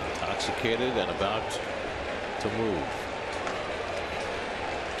 Intoxicated and about to move.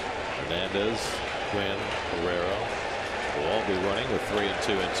 Hernandez, Quinn, Herrera will all be running with 3 and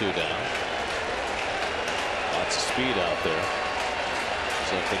 2 and 2 down. Lots of speed out there.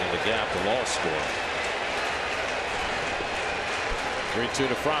 Something in the gap will all score. 3-2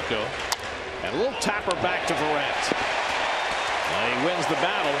 to Franco. And a little tapper back to Verrett. Well, he wins the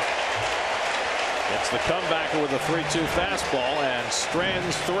battle. It's the comebacker with a 3-2 fastball and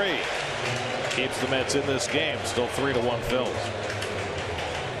strands 3. Keeps the Mets in this game. Still 3-1 Phillies.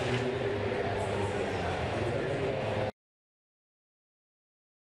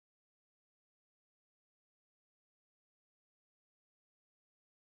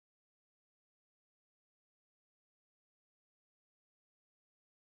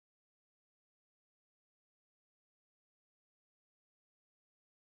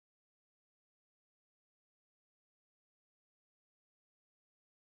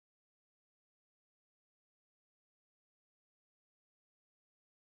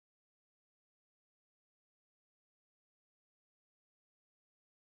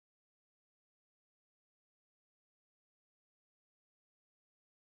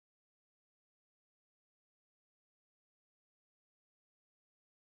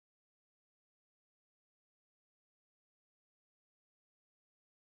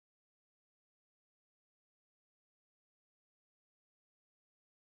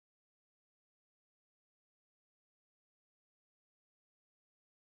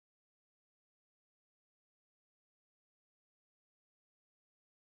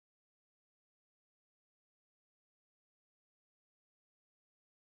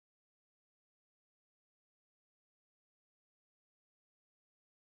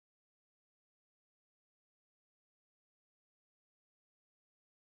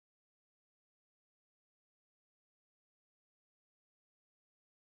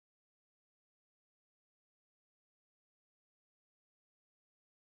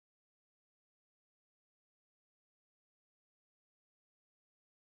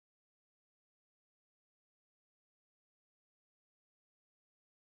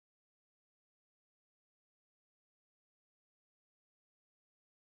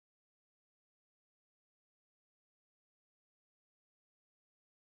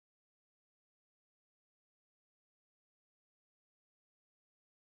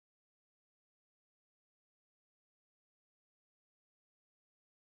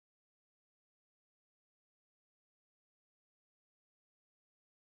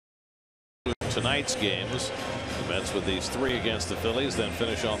 Tonight's games, the Mets with these 3 against the Phillies, then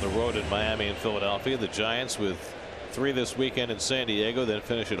finish on the road in Miami and Philadelphia. The Giants with 3 this weekend in San Diego, then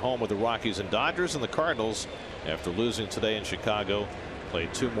finish at home with the Rockies and Dodgers. And the Cardinals, after losing today in Chicago, play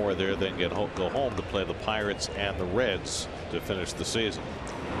 2 more there, then go home to play the Pirates and the Reds to finish the season.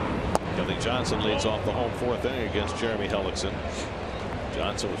 Kelly Johnson leads off the home 4th inning against Jeremy Hellickson.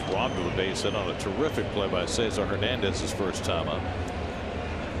 Johnson was robbed of a base hit on a terrific play by Cesar Hernandez his first time up.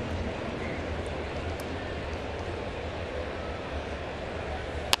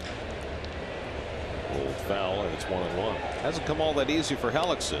 Foul, and it's 1-1. Hasn't come all that easy for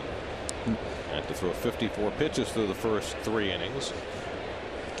Hellickson. Had to throw 54 pitches through the first 3 innings.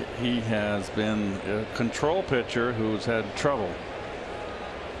 He has been a control pitcher who's had trouble.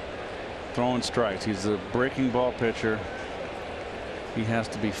 throwing strikes. He's a breaking ball pitcher. He has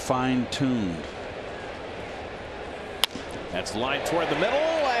to be fine-tuned. That's lined toward the middle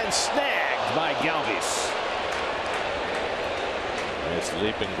and snagged by Galvis. Nice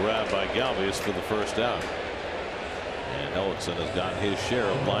leaping grab by Galvis for the first out. And Hellickson has gotten his share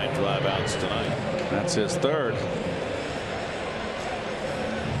of line drive outs tonight. That's his third.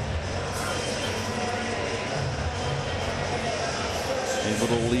 Able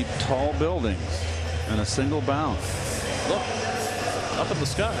to leap tall buildings in a single bound. Look, up in the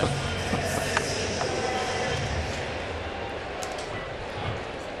sky.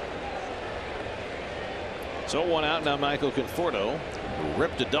 So 1 out now. Michael Conforto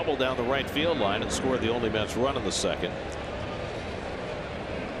ripped a double down the right field line and scored the only Mets run in the second.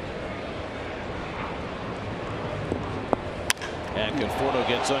 And Conforto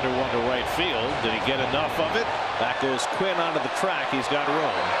gets under one to right field. Did he get enough of it? That goes Quinn onto the track. He's got room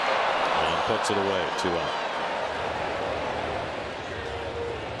and puts it away. 2 out.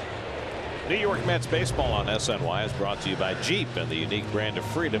 New York Mets baseball on SNY is brought to you by Jeep and the unique brand of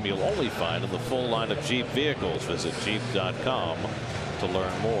freedom you'll only find in the full line of Jeep vehicles. Visit Jeep.com to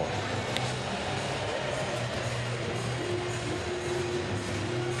learn more.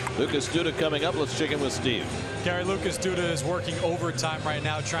 Lucas Duda coming up. Let's check in with Steve. Gary, Lucas Duda is working overtime right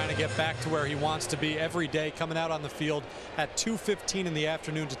now, trying to get back to where he wants to be every day, coming out on the field at 2:15 in the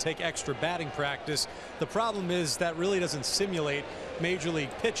afternoon to take extra batting practice. The problem is that really doesn't simulate major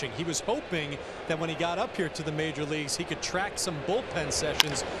league pitching. He was hoping that when he got up here to the major leagues, he could track some bullpen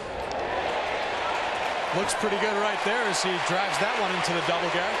sessions. Looks pretty good right there as he drives that one into the double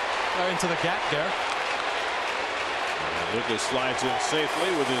gap, into the gap there. Lucas slides in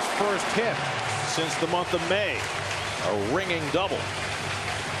safely with his first hit since the month of May. A ringing double.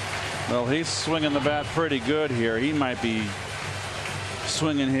 Well, he's swinging the bat pretty good here. He might be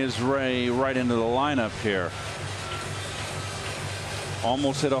swinging his ray right into the lineup here.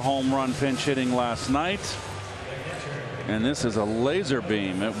 Almost hit a home run pinch hitting last night. And this is a laser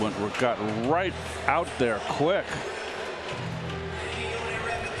beam. It got right out there quick.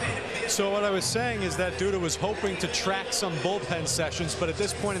 So what I was saying is that Duda was hoping to track some bullpen sessions, but at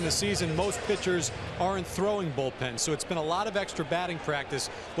this point in the season, most pitchers aren't throwing bullpens. So it's been a lot of extra batting practice.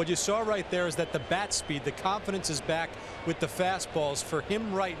 What you saw right there is that the bat speed, the confidence is back with the fastballs. For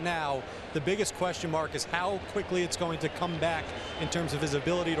him right now, the biggest question mark is how quickly it's going to come back in terms of his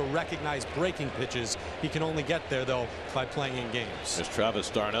ability to recognize breaking pitches. He can only get there, though, by playing in games. As Travis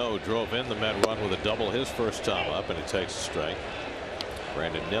d'Arnaud drove in the Met run with a double his first time up, and he takes a strike.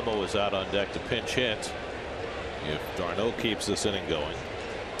 Brandon Nimmo is out on deck to pinch hit if d'Arnaud keeps this inning going.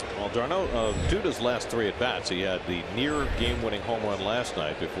 Well, Duda's last 3 at bats, he had the near game-winning home run last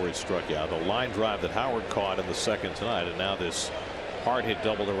night before he struck out, the line drive that Howard caught in the second tonight, and now this hard hit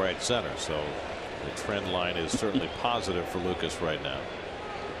double to right center. So the trend line is certainly positive for Lucas right now.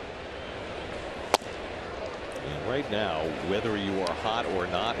 And right now, whether you are hot or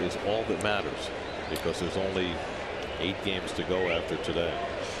not is all that matters, because there's only 8 games to go after today.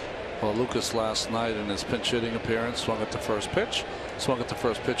 Well, Lucas last night in his pinch hitting appearance swung at the first pitch, swung at the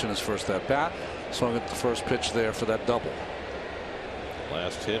first pitch in his first at bat, swung at the first pitch there for that double.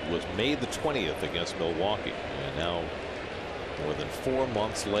 Last hit was May the 20th against Milwaukee, and now more than 4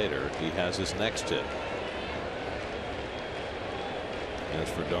 months later he has his next hit. As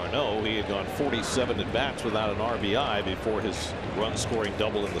for d'Arnaud, he had gone 47 at bats without an RBI before his run scoring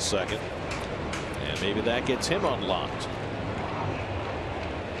double in the second. And maybe that gets him unlocked.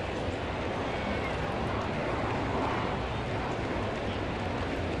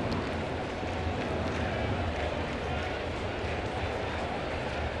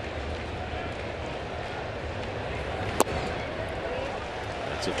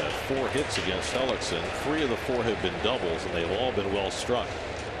 That's about 4 hits against Hellickson. 3 of the 4 have been doubles, and they've all been well struck.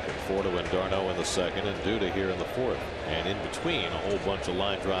 Conforto and d'Arnaud in the second, and Duda here in the fourth. And in between, a whole bunch of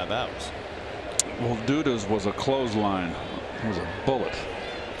line drive outs. Well, Duda's was a clothesline. It was a bullet.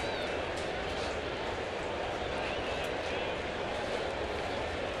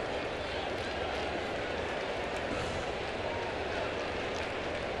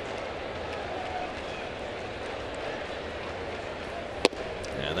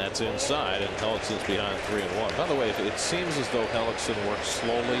 And that's inside, and Hellickson's behind 3-1. By the way, it seems as though Hellickson works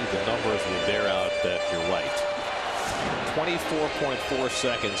slowly. The numbers will bear out that you're right. 24.4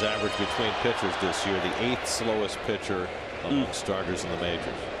 seconds average between pitchers this year, the 8th slowest pitcher among starters in the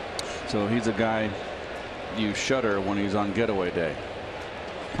majors. So he's a guy you shudder when he's on getaway day.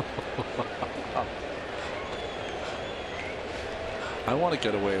 I want to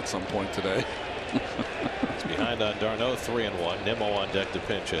get away at some point today. It's behind on d'Arnaud, 3-1. Nimmo on deck to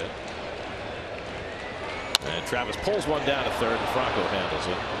pinch hit. And Travis pulls one down to third, and Franco handles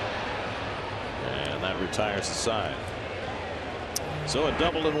it. And that retires the side. So a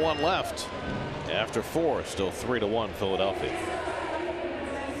double and one left after 4. Still 3-1 Philadelphia.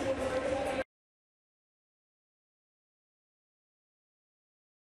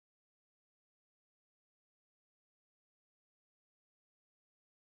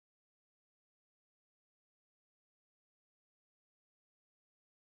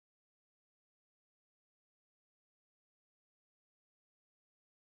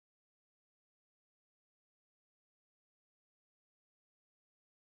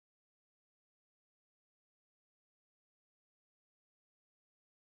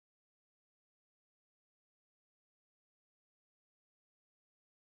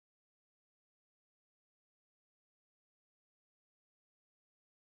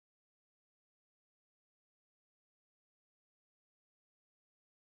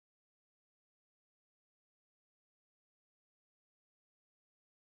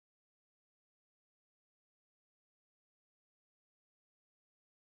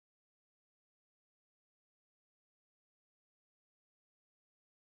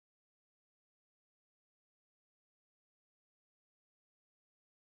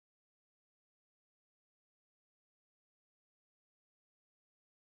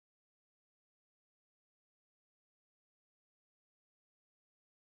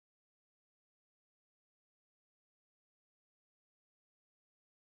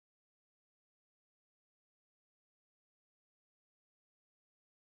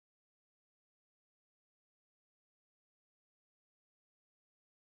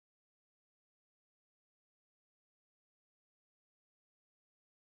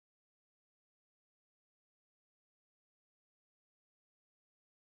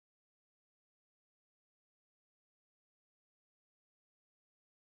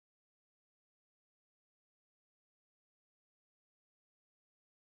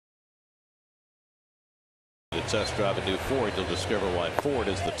 To test drive a new Ford, you'll discover why Ford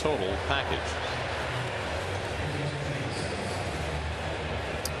is the total package.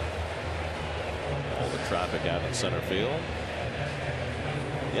 All the traffic out in center field.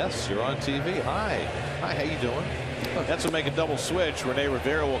 Yes, you're on TV. Hi, how you doing? That's to make a double switch. Rene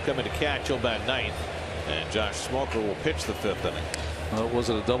Rivera will come in to catch. He'll bat 9th, and Josh Smoker will pitch the 5th inning. Was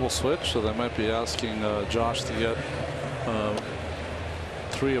it a double switch? So they might be asking Josh to get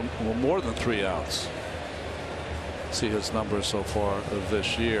more than 3 outs. See his numbers so far of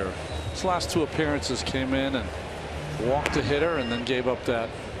this year. His last 2 appearances came in and walked a hitter and then gave up that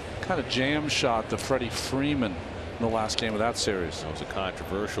kind of jam shot to Freddie Freeman in the last game of that series. That was a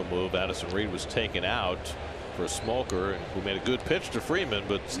controversial move. Addison Reed was taken out for Smoker, who made a good pitch to Freeman,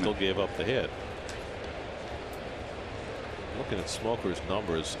 but still gave up the hit. Looking at Smoker's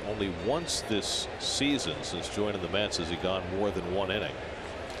numbers, only once this season since joining the Mets has he gone more than 1 inning.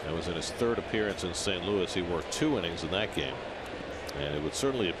 That was in his 3rd appearance in St. Louis. He worked 2 innings in that game. And it would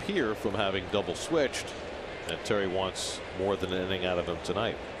certainly appear from having double switched that Terry wants more than an inning out of him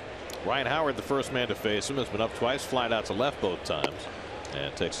tonight. Ryan Howard, the first man to face him, has been up twice, flied out to left both times,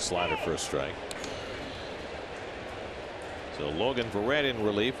 and takes a slider for a strike. So Logan Verrett in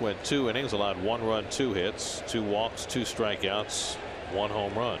relief, went 2 innings, allowed 1 run, 2 hits, 2 walks, 2 strikeouts, 1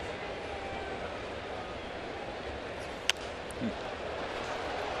 home run.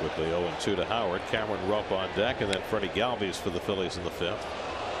 Quickly 0-2 to Howard. Cameron Rupp on deck, and then Freddie Galvis for the Phillies in the 5th.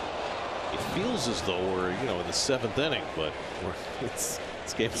 It feels as though we're, in the 7th inning, but this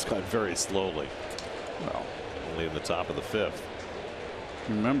game has gone very slowly. Well, only in the top of the 5th.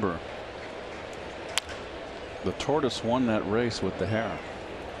 Remember, the tortoise won that race with the hare.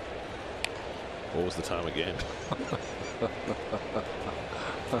 What was the time of game?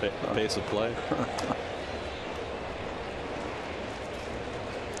 Pace of play.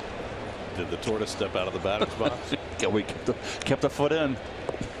 Did the tortoise step out of the batter's box? Yeah, we kept the foot in.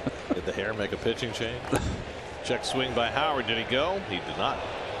 Did the hare make a pitching change? Check swing by Howard. Did he go? He did not.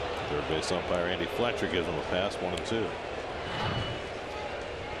 Third base umpire Andy Fletcher gives him a pass. 1-2.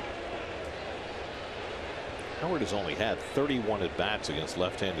 Howard has only had 31 at bats against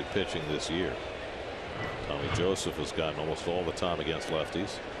left-handed pitching this year. Tommy Joseph has gotten almost all the time against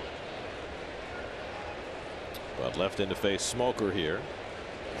lefties. But left in to face Smoker here.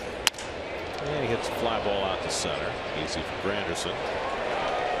 And he hits a fly ball out to center. Easy for Granderson.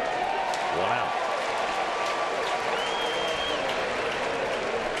 1 out.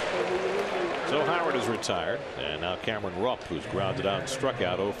 So Howard is retired, and now Cameron Rupp, who's grounded out and struck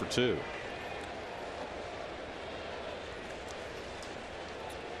out 0 for 2.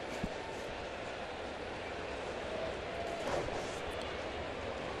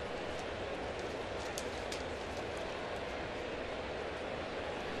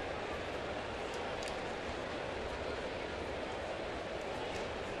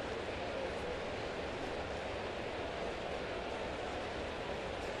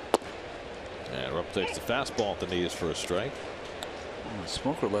 And Rupp takes the fastball at the knees for a strike.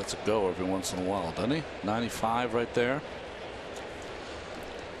 Smoker lets it go every once in a while, doesn't he? 95 right there.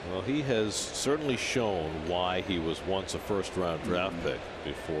 Well, he has certainly shown why he was once a first-round draft pick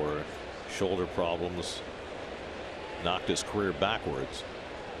before shoulder problems knocked his career backwards.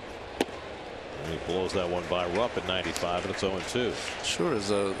 And he blows that one by Rupp at 95, and it's 0-2. Sure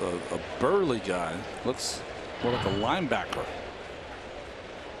is a burly guy. Looks more like a linebacker.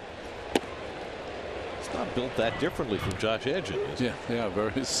 It's not built that differently from Josh Edgin, is it? Yeah,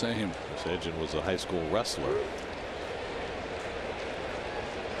 very same. Josh Edgin was a high school wrestler.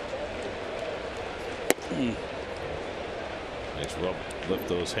 Makes Rupp lift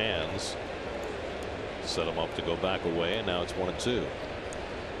those hands, set him up to go back away, and now it's 1-2.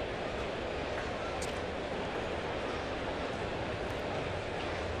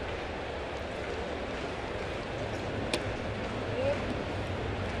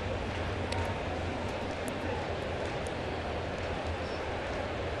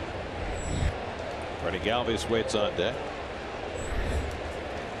 Freddie Galvis waits on deck.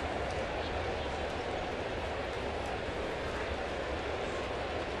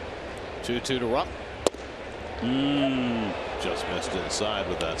 Two to Rupp. Just missed inside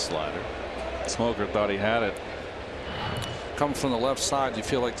with that slider. Smoker thought he had it. Coming from the left side, you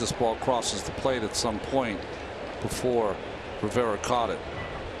feel like this ball crosses the plate at some point before Rivera caught it.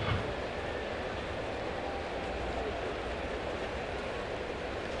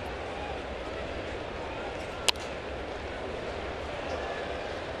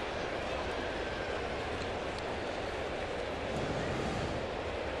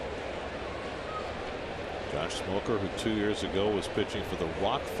 Smoker, who 2 years ago was pitching for the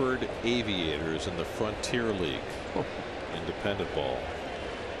Rockford Aviators in the Frontier League. Independent ball.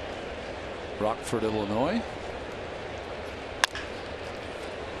 Rockford, Illinois.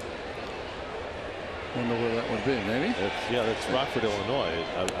 Wonder where that would be. Maybe. Yeah, that's Rockford, Illinois.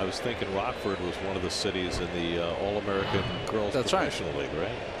 I was thinking Rockford was one of the cities in the All-American Girls Professional League,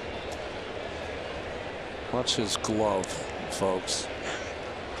 right? Watch his glove, folks.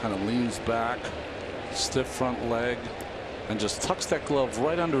 Kind of leans back. Stiff front leg, and just tucks that glove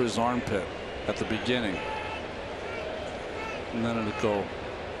right under his armpit at the beginning, and then it'll go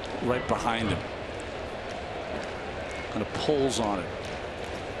right behind him. Kind of pulls on it.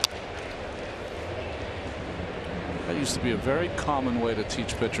 That used to be a very common way to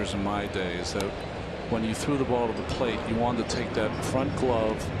teach pitchers in my days, that when you threw the ball to the plate, you wanted to take that front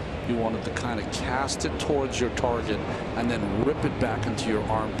glove, you wanted to kind of cast it towards your target and then rip it back into your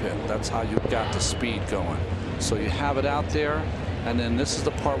armpit. That's how you got the speed going. So you have it out there, and then this is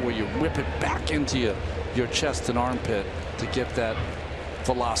the part where you whip it back into your chest and armpit to get that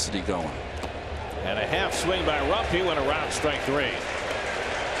velocity going. And a half swing by Rupp. He went around strike 3.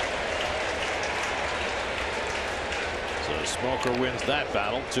 So Smoker wins that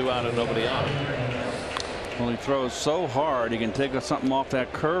battle. 2 out and nobody on. Well, he throws so hard he can take something off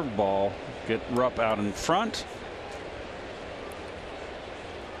that curved ball, get Rupp out in front.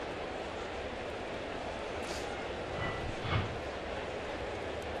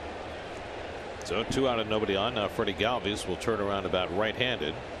 So 2 out and nobody on. Now Freddie Galvis will turn around about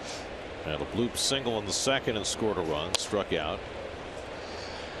right-handed. And a bloop single in the second and scored a run, struck out.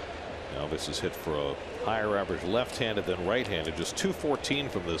 Galvis is hit for a higher average left-handed than right-handed, just 214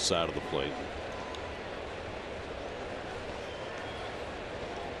 from this side of the plate.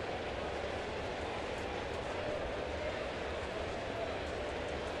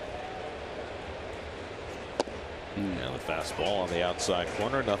 And the fastball on the outside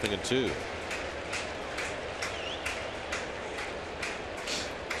corner, 0-2.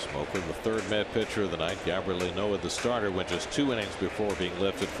 Smoker, the third Met pitcher of the night. Gabriel Lenoa, the starter, went just 2 innings before being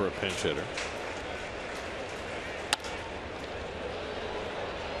lifted for a pinch hitter.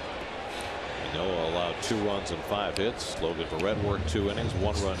 Lenoa allowed 2 runs and 5 hits. Logan Barrett worked 2 innings,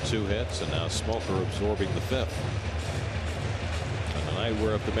 1 run, 2 hits, and now Smoker absorbing the 5th.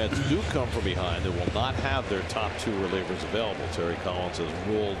 Where if the Mets do come from behind, they will not have their top 2 relievers available. Terry Collins has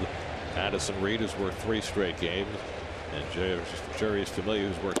ruled Addison Reed, who's worked 3 straight games, and Jerry's Familia,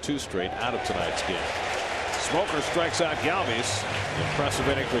 who's worked 2 straight, out of tonight's game. Smoker strikes out Galvis. Impressive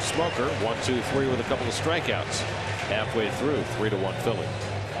inning for Smoker. 1-2-3 with a couple of strikeouts. Halfway through, 3-1 Phillies.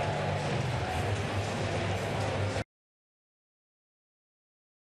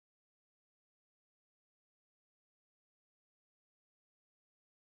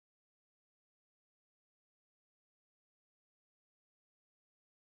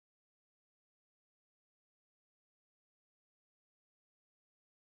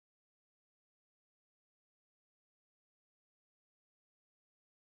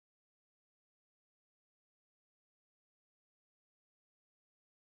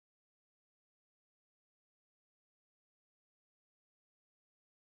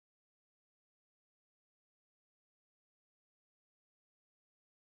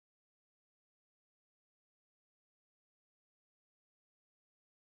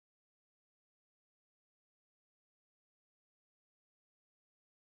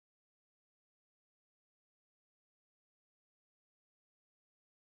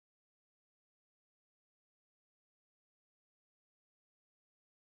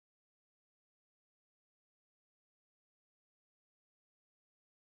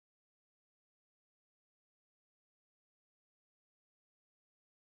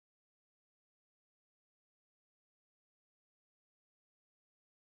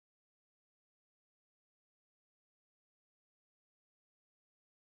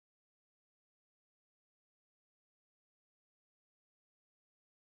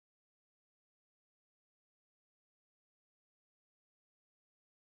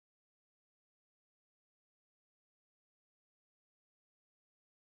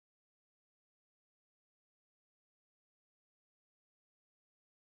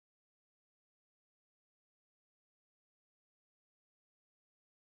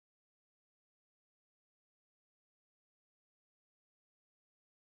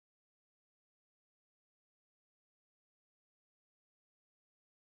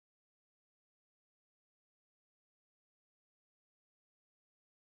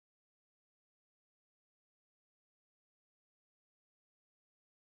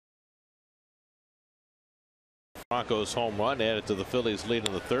 Broncos home run added to the Phillies lead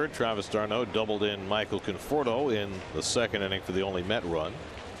in the third. Travis d'Arnaud doubled in Michael Conforto in the second inning for the only Met run.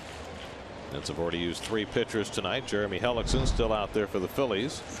 Mets have already used 3 pitchers tonight. Jeremy Hellickson still out there for the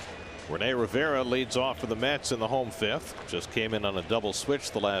Phillies. Rene Rivera leads off for the Mets in the home 5th. Just came in on a double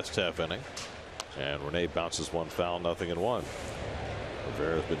switch the last half inning. And Rene bounces one foul, 0-1.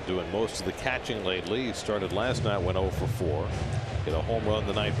 Rivera's been doing most of the catching lately. He started last night, went 0 for 4. Hit a home run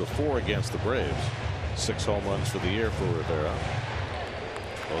the night before against the Braves. 6 home runs for the year for Rivera.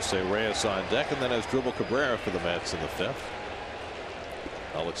 Jose Reyes on deck, and then Asdrubal Cabrera for the Mets in the 5th.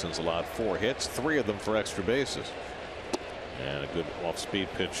 Hellickson's allowed 4 hits, 3 of them for extra bases. And a good off-speed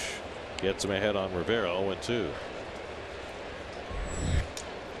pitch gets him ahead on Rivera, 0-2.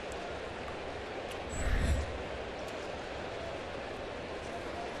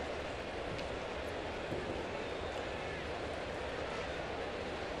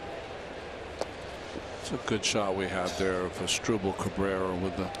 It's a good shot we had there of Asdrubal Cabrera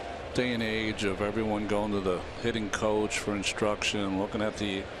with the day and age of everyone going to the hitting coach for instruction, looking at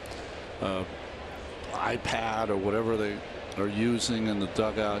the iPad or whatever they are using in the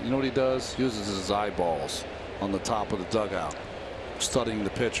dugout. You know what he does? He uses his eyeballs on the top of the dugout, studying the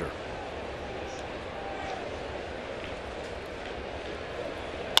pitcher.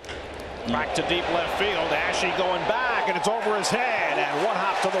 Back to deep left field. Ashe going back, and it's over his head, and one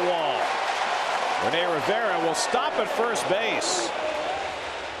hop to the wall. Rene Rivera will stop at first base.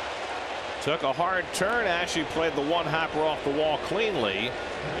 Took a hard turn. Ashe played the one-hopper off the wall cleanly,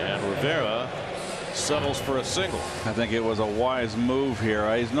 and Rivera settles for a single. I think it was a wise move here.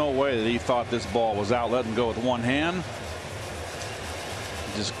 There's no way that he thought this ball was out. Let him go with one hand.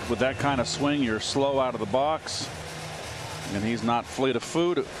 Just with that kind of swing, you're slow out of the box, and he's not fleet of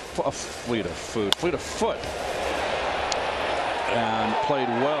foot, and played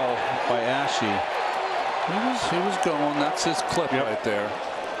well by Ashe. He was going. That's his clip right there.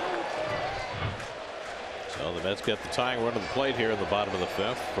 So the Mets get the tying run to the plate here in the bottom of the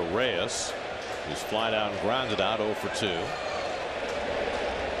 5th for Reyes, who's fly down and grounded out 0 for 2.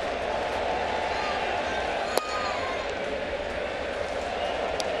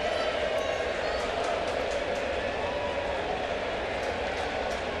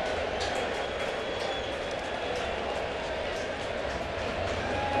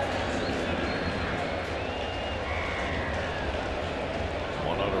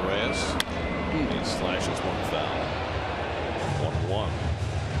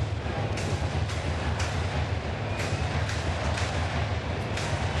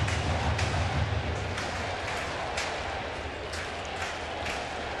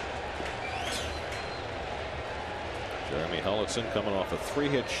 Coming off a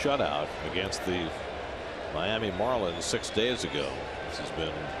 3-hit shutout against the Miami Marlins 6 days ago. This has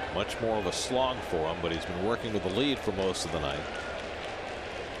been much more of a slog for him, but he's been working with the lead for most of the night.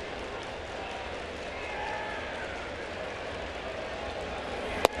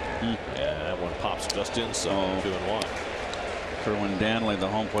 Yeah, that one pops just inside. 2-1. Kerwin Danley, the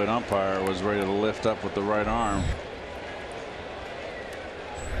home plate umpire, was ready to lift up with the right arm.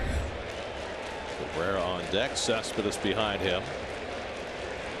 Cabrera on deck, Cespedes behind him.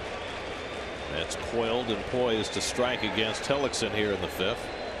 That's coiled and poised to strike against Hellickson here in the 5th.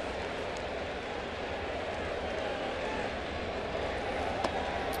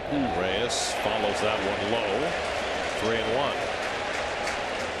 Reyes follows that one low. 3-1.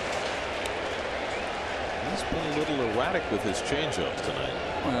 He's been a little erratic with his changeup tonight.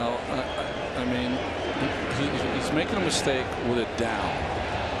 Well, I mean, he's making a mistake with it down.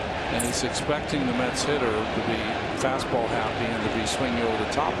 And he's expecting the Mets hitter to be fastball happy and to be swinging over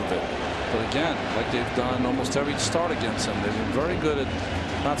the top of it. But again, like they've done almost every start against him, they've been very good at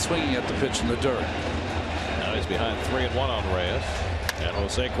not swinging at the pitch in the dirt. Now he's behind 3-1 on Reyes. And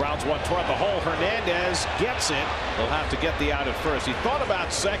Jose grounds one toward the hole. Hernandez gets it. They'll have to get the out at first. He thought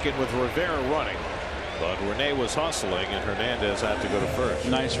about second with Rivera running, but Rene was hustling, and Hernandez had to go to first.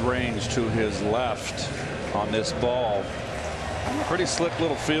 Nice range to his left on this ball. Pretty slick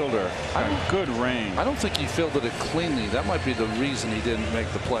little fielder. Good range. I don't think he fielded it cleanly. That might be the reason he didn't make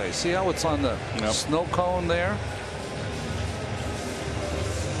the play. See how it's on the snow cone there?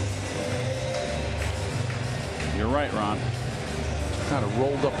 You're right, Ron. Kind of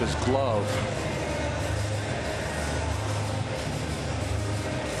rolled up his glove.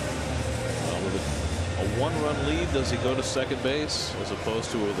 Well, with a 1-run lead, does he go to second base as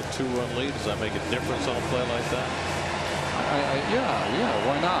opposed to with a 2-run lead? Does that make a difference on a play like that? Yeah,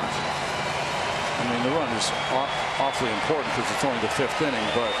 why not? I mean, the run is awfully important because it's only the 5th inning,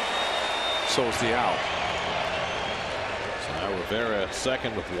 but so is the out. So now Rivera at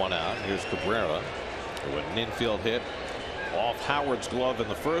second with 1 out. Here's Cabrera. With an infield hit off Howard's glove in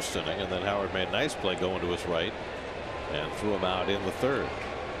the first inning, and then Howard made a nice play going to his right and threw him out in the third.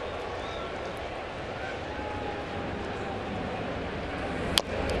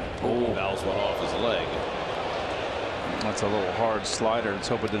 Oh, fouls one off his leg. That's a little hard slider. Let's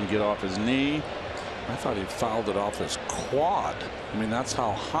hope it didn't get off his knee. I thought he fouled it off his quad. I mean, that's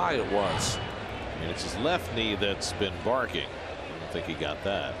how high it was. And it's his left knee that's been barking. I don't think he got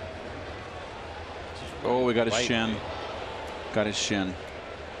that. Oh, we got his Right shin. knee. Got his shin.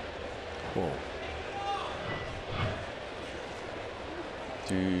 Whoa.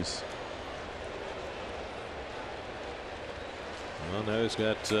 Jeez. Well, now he's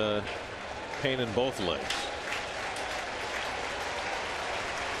got pain in both legs.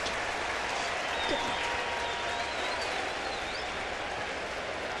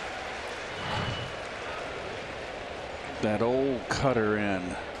 That old cutter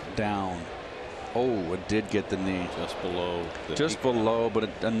in down. Oh, it did get the knee. Just below. Just below, but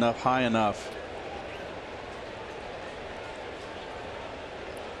high enough.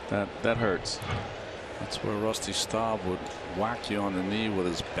 That hurts. That's where Rusty Staub would whack you on the knee with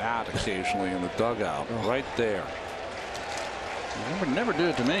his bat occasionally in the dugout. Right there. Never do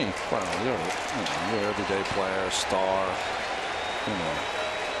it to me. Well, you're an everyday player, star. You know.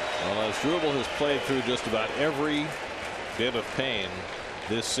 Well, as Struble has played through just about every bit of pain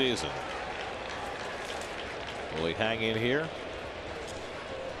this season. Will he hang in here?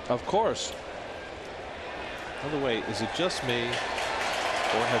 Of course. By the way, is it just me,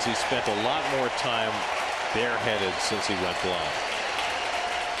 or has he spent a lot more time bareheaded since he went blind?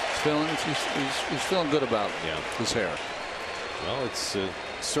 He's feeling good about his hair. Well, it's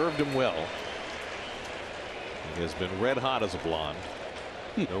served him well. He has been red hot as a blonde.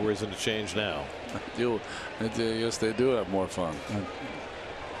 No reason to change now. Yes, they do have more fun.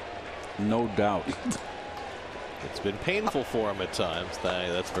 No doubt. It's been painful for him at times.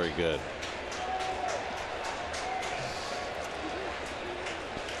 That's very good.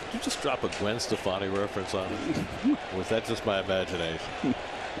 Did you just drop a Gwen Stefani reference on him? Or was that just my imagination?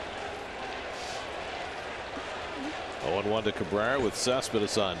 0-1 to Cabrera with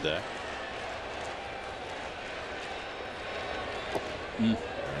Cespedes on deck. And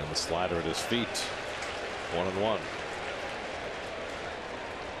the slider at his feet. 1-1.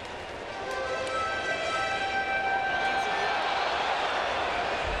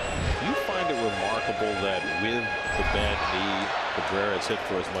 Do you find it remarkable that with the bad knee, Cabrera has hit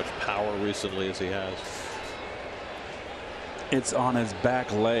for as much power recently as he has? It's on his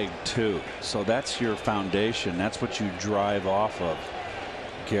back leg too, so that's your foundation. That's what you drive off of,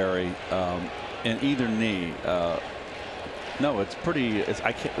 Gary. In either knee. No, it's pretty.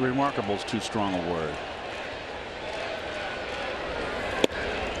 Remarkable is too strong a word.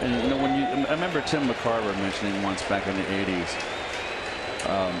 And you know, I remember Tim McCarver mentioning once back in the '80s.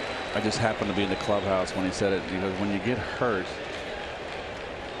 I just happened to be in the clubhouse when he said it. He goes, when you get hurt,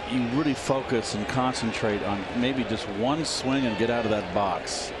 you really focus and concentrate on maybe just one swing and get out of that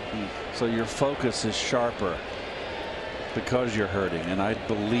box. So your focus is sharper because you're hurting, and I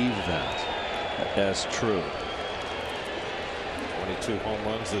believe that as true. 22 home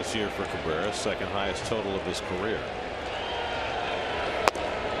runs this year for Cabrera, second highest total of his career.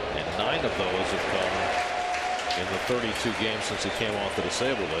 And 9 of those have come in the 32 games since he came off the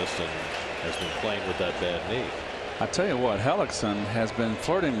disabled list and has been playing with that bad knee. I tell you what, Hellickson has been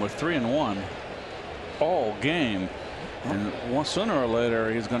flirting with 3-1 all game, and sooner or later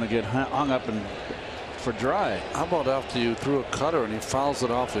he's going to get hung up for dry. How about after you threw a cutter and he fouls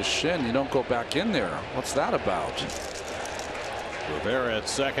it off his shin, you don't go back in there? What's that about? Rivera at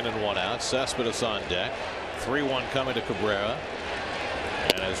second and 1 out. Cespedes on deck. 3-1 coming to Cabrera.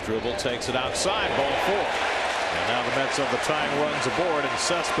 And as Struble takes it outside, ball 4. And now the Mets have the tying runs aboard, and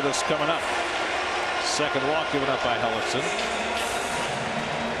Cespedes coming up. Second walk given up by Hellickson.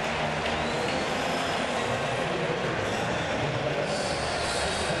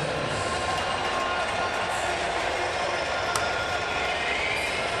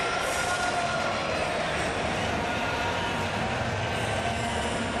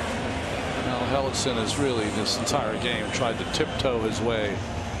 Hellickson has really this entire game tried to tiptoe his way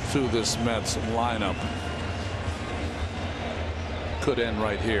through this Mets lineup. Could end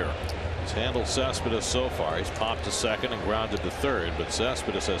right here. He's handled Cespedes so far. He's popped to second and grounded to third, but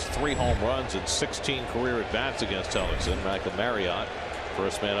Cespedes has 3 home runs and 16 career at bats against Hellickson. Michael Marriott,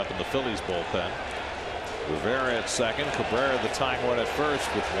 first man up in the Phillies bullpen. Rivera at second. Cabrera the tying run at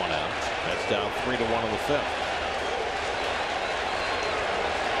first with 1 out. That's down 3-1 in the 5th.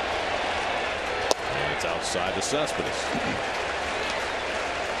 And it's outside to Cespedes.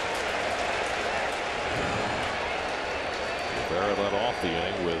 Cabrera led off the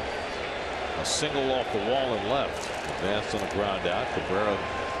inning with a single off the wall and left. Advanced on a ground out. Cabrera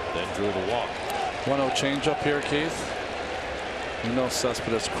then drew the walk. 1-0 change up here, Keith. You know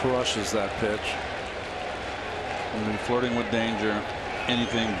Cespedes crushes that pitch. I mean, flirting with danger,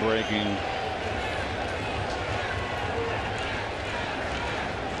 anything breaking.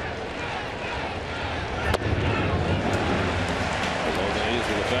 Below the knees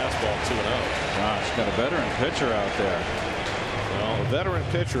with a fastball, 2-0. Gosh, got a veteran pitcher out there. Well, a veteran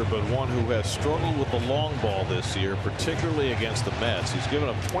pitcher, but one who has struggled with the long ball this year, particularly against the Mets. He's given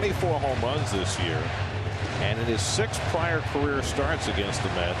up 24 home runs this year, and in his 6 prior career starts against the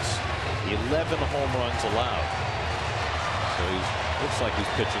Mets, 11 home runs allowed. So he looks like he's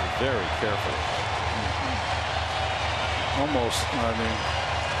pitching very carefully. Almost, I mean,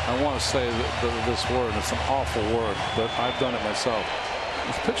 I want to say this word, it's an awful word, but I've done it myself.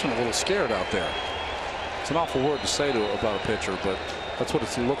 He's pitching a little scared out there. It's an awful word to say about a pitcher, but that's what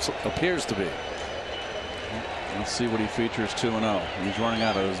it appears to be. Let's see what he features 2-0. He's running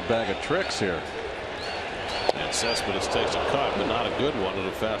out of his bag of tricks here. And Cespedes takes a cut, but not a good one, and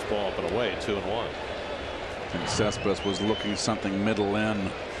a fastball up and away, 2-1. I think Cespedes was looking something middle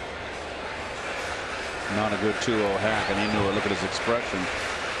in. Not a good 2-0 hack, and he knew it. Look at his expression.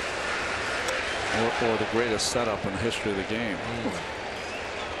 Or the greatest setup in the history of the game.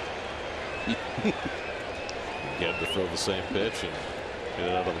 Get him to throw the same pitch and get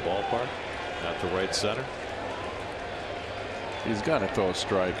it out of the ballpark. Out to right center. He's got to throw a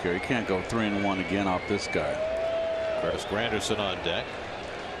strike here. He can't go 3-1 again off this guy. Curtis Granderson on deck.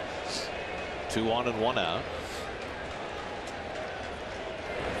 2 on and 1 out.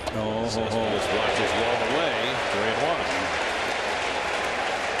 Cespedes watches long away. 3-1.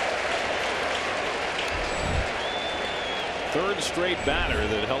 Third straight batter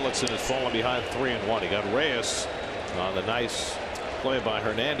that Hellickson has fallen behind 3-1. He got Reyes on the nice play by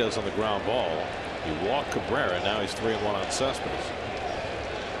Hernandez on the ground ball. He walked Cabrera. Now he's 3-1 on Cespedes.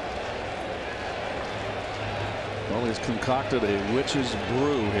 Well, he's concocted a witch's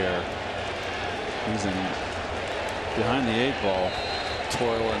brew here. He's in behind the 8 ball.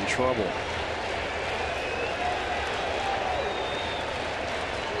 Toil and trouble.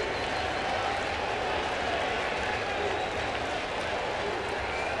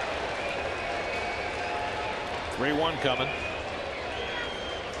 One coming.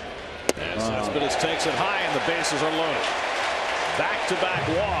 And Cespedes takes it high, and the bases are loaded. Back-to-back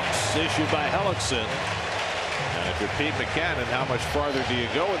walks issued by Hellickson. And if you're Pete Mackanin, how much farther do you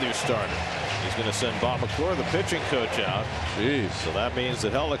go with your starter? He's going to send Bob McClure, the pitching coach, out. Jeez. So that means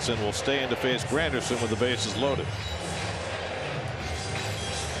that Hellickson will stay in to face Granderson with the bases loaded.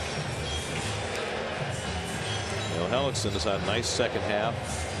 You know, Hellickson has had a nice second half.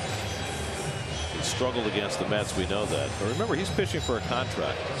 Struggled against the Mets, we know that. But remember, he's pitching for a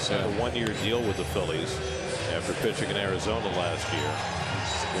contract. Signed a 1-year deal with the Phillies after pitching in Arizona last year.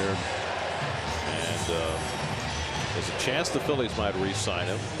 Scared. And there's a chance the Phillies might re-sign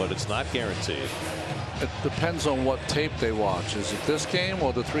him, but it's not guaranteed. It depends on what tape they watch. Is it this game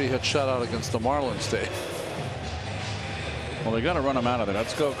or the 3-hit shutout against the Marlins tape? Well, they got to run him out of there.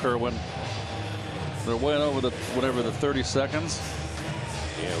 Let's go, Kerwin. They're way over the 30 seconds.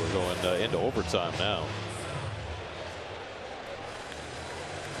 Yeah, we're going into overtime now.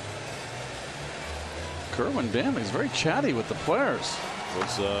 Kerwin, damn, he's very chatty with the players.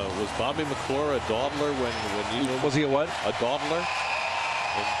 Was Bobby McClure a dawdler when you was he a what? A dawdler?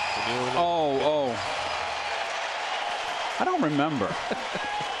 Oh. I don't remember.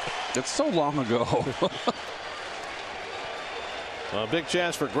 It's so long ago. A big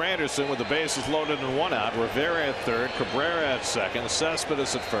chance for Granderson with the bases loaded and 1 out. Rivera at third, Cabrera at second,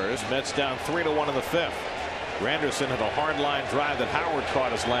 Cespedes at first. Mets down 3-1 in the 5th. Granderson had a hard line drive that Howard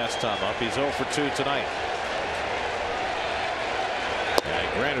caught his last time up. He's 0 for 2 tonight. And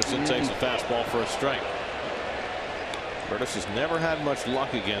Granderson takes a fastball for a strike. Curtis has never had much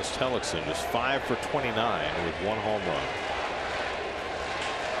luck against Hellickson. Just 5 for 29 with 1 home run.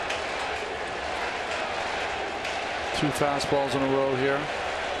 2 fastballs in a row here.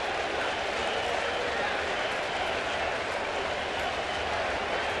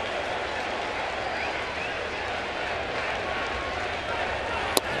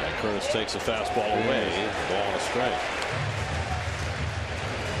 And Curtis takes a fastball away. Ball and a strike.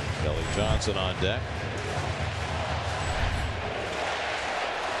 Kelly Johnson on deck.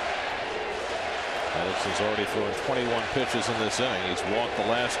 Hellickson's already thrown 21 pitches in this inning. He's walked the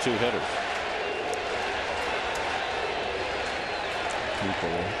last 2 hitters.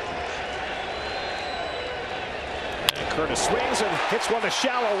 And Curtis swings and hits one to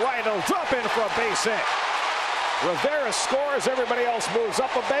shallow right. He'll drop in for a base hit. Rivera scores. Everybody else moves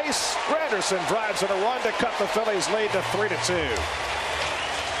up a base. Granderson drives in a run to cut the Phillies lead to 3-2.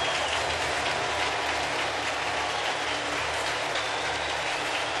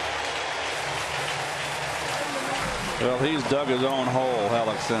 Well, he's dug his own hole,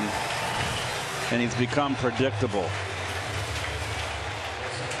 Hellickson, and he's become predictable.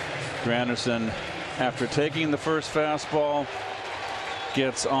 Granderson, after taking the first fastball,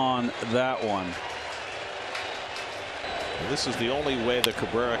 gets on that one. This is the only way that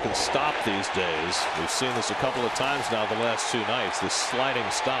Cabrera can stop these days. We've seen this a couple of times now the last 2 nights, this sliding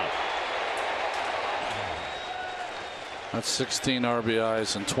stop. That's 16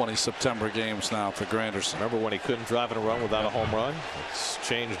 RBIs in 20 September games now for Granderson. Remember when he couldn't drive in a run without a home run? It's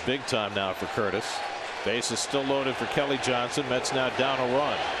changed big time now for Curtis. Base is still loaded for Kelly Johnson. Mets now down a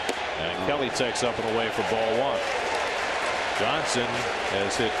run. And Kelly takes up and away for ball 1. Johnson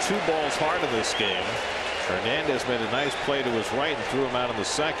has hit 2 balls hard in this game. Hernandez made a nice play to his right and threw him out in the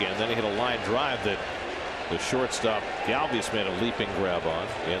second. Then he hit a line drive that the shortstop Galvis made a leaping grab on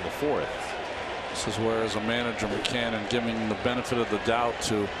in the 4th. This is where, as a manager, McCann giving the benefit of the doubt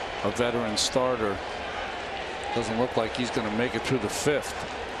to a veteran starter. Doesn't look like he's going to make it through the 5th.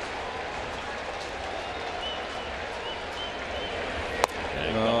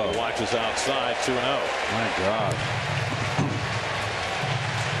 And watches outside 2-0. My God.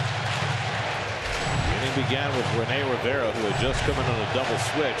 Began with Rene Rivera, who had just come in on a double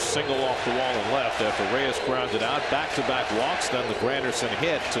switch, single off the wall and left after Reyes grounded out. Back-to-back walks, then the Granderson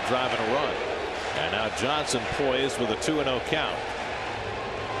hit to drive in a run. And now Johnson poised with a 2-0 count.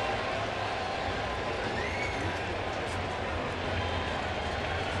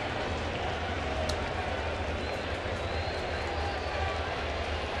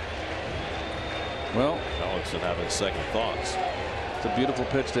 Well, Hellickson having second thoughts. It's a beautiful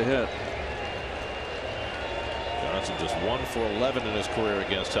pitch to hit. Johnson just 1 for 11 in his career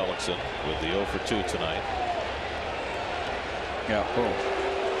against Hellickson with the 0 for 2 tonight. Yeah.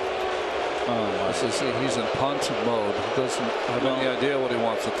 He's in punt mode. He doesn't have any idea what he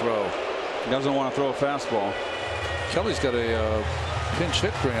wants to throw. He doesn't want to throw a fastball. Kelly's got a pinch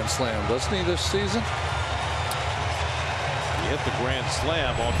hit grand slam, doesn't he, this season? He hit the grand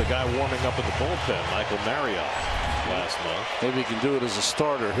slam off the guy warming up in the bullpen, Michael Marriott, last month. Maybe he can do it as a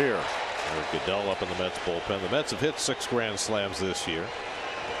starter here. Eric Goodell up in the Mets bullpen. The Mets have hit 6 grand slams this year.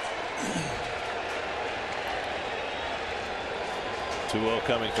 2-0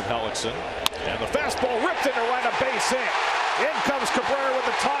 coming from Hellickson. And the fastball ripped into right, a base hit. In comes Cabrera with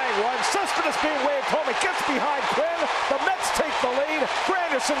the tying run. Cespedes being waved home. It gets behind Quinn. The Mets take the lead.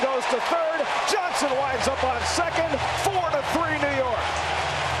 Granderson goes to 3rd. Johnson winds up on 2nd. 4-3 New York.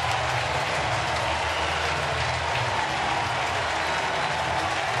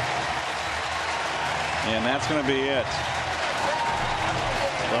 And that's going to be it.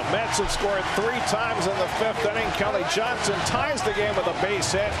 The Mets have scored 3 times in the 5th inning. Kelly Johnson ties the game with a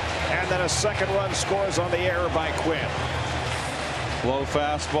base hit, and then a second run scores on the error by Quinn. Low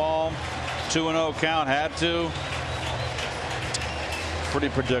fastball, 2-0 count, had to. Pretty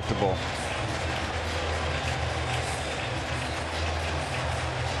predictable.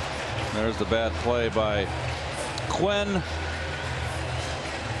 There's the bad play by Quinn.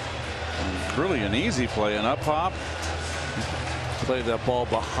 And really an easy play, an up hop. Played that ball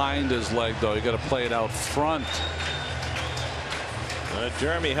behind his leg, though. You got to play it out front.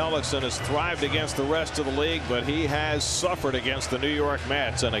 Jeremy Hellickson has thrived against the rest of the league, but he has suffered against the New York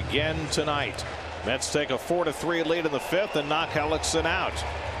Mets, and again tonight. Mets take a 4-3 lead in the 5th and knock Hellickson out.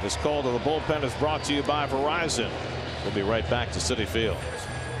 This call to the bullpen is brought to you by Verizon. We'll be right back to Citi Field.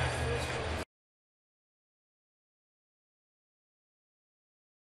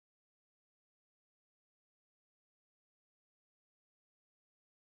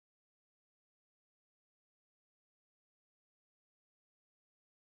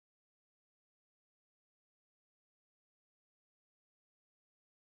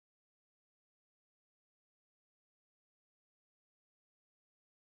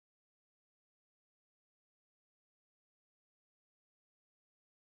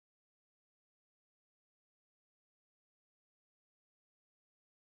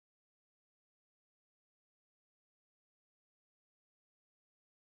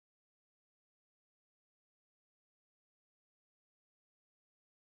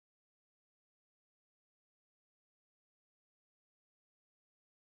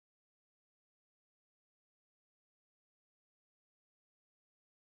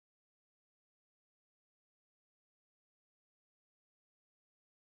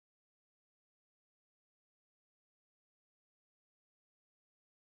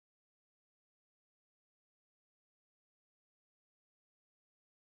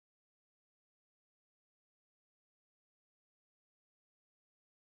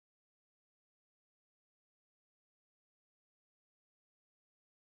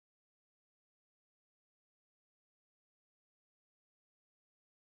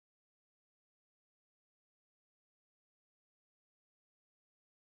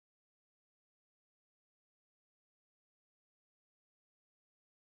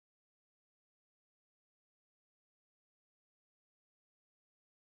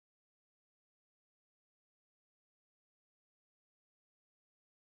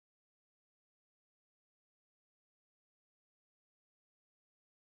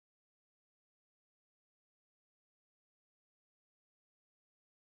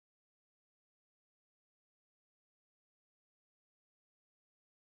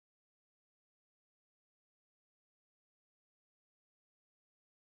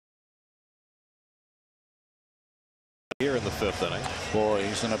 here in the 5th inning. Boy,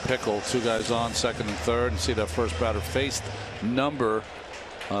 he's in a pickle. 2 guys on, second and third, and see that first batter faced number.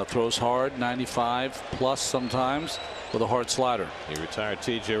 Throws hard, 95 plus sometimes, with a hard slider. He retired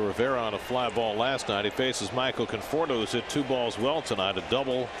T.J. Rivera on a fly ball last night. He faces Michael Conforto, who's hit 2 balls well tonight. A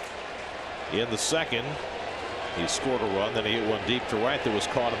double in the second. He scored a run, then he hit one deep to right that was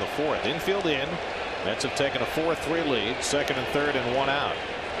caught in the 4th. Infield in. Mets have taken a 4-3 lead, second and third and 1 out.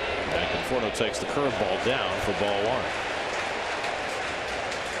 And Conforto takes the curveball down for ball 1.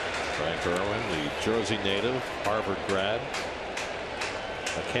 Frank Irwin, the Jersey native, Harvard grad.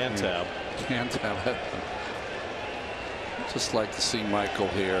 A Cantab. Cantab. Just like to see Michael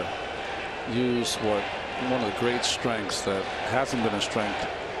here use one of the great strengths that hasn't been a strength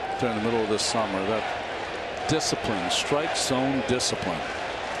during the middle of this summer. That discipline, strike zone discipline.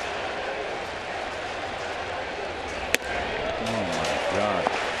 Oh my God.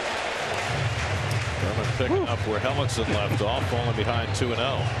 Irwin picking up where Hellickson left off, falling behind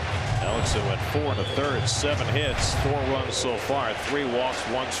 2-0. Hellickson went 4 1/3, 7 hits, 4 runs so far, 3 walks,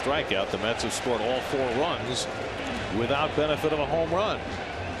 1 strikeout. The Mets have scored all 4 runs without benefit of a home run.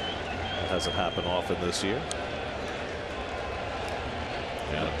 That hasn't happened often this year.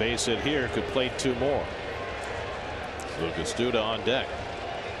 And a base hit here could plate 2 more. Lucas Duda on deck.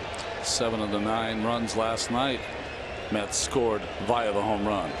 7 of the 9 runs last night, Mets scored via the home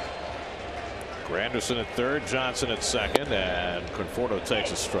run. Granderson at third, Johnson at second, and Conforto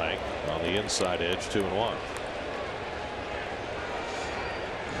takes a strike on the inside edge, 2-1.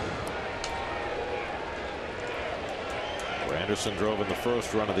 Granderson drove in the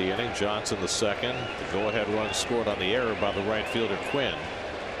first run of the inning, Johnson the second. The go-ahead run scored on the error by the right fielder Quinn.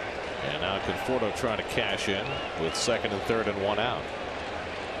 And now Conforto trying to cash in with second and third and 1 out.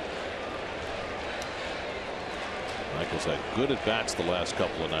 Michael's had good at bats the last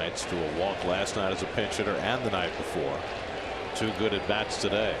couple of nights. Drew a walk last night as a pinch hitter and the night before. 2 good at bats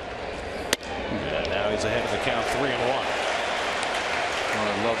today. And now he's ahead of the count, 3-1. Oh,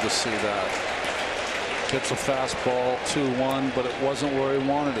 I'd love to see that. Hits a fastball, 2-1, but it wasn't where he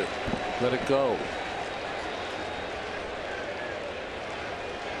wanted it. Let it go.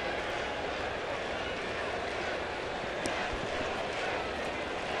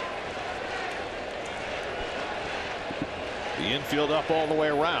 The infield up all the way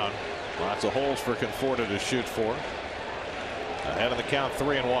around. Lots of holes for Conforto to shoot for. Ahead of the count,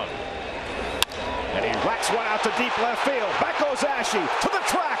 3-1. And he whacks one out to deep left field. Back goes Ashe to the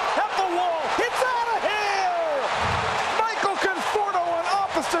track, at the wall. It's out of here! Michael Conforto in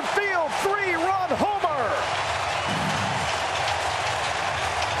opposite field, 3-run homer.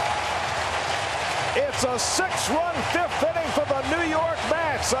 It's a 6-run 5th inning for the New York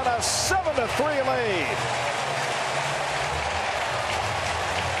Mets on a 7-3 lead.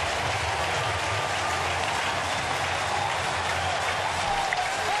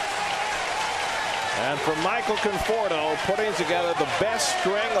 And for Michael Conforto, putting together the best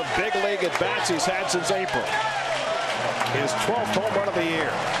string of big league at bats he's had since April. His 12th home run of the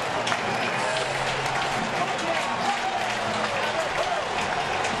year.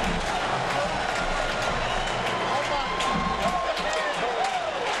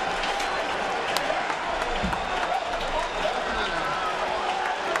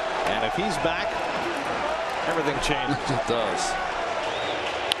 And if he's back, everything changes. It does.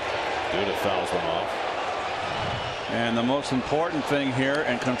 Duda fouls one off. And the most important thing here,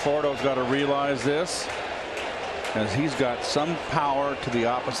 and Conforto's got to realize this, is he's got some power to the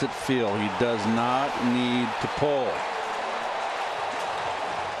opposite field. He does not need to pull.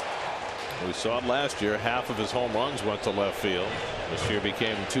 We saw it last year. Half of his home runs went to left field. This year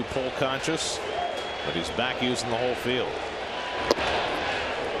became too pull conscious, but he's back using the whole field.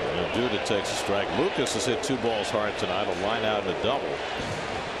 And Duda takes a strike. Lucas has hit 2 balls hard tonight, a line out and a double.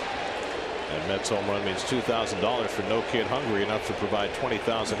 And Mets home run means $2,000 for No Kid Hungry, enough to provide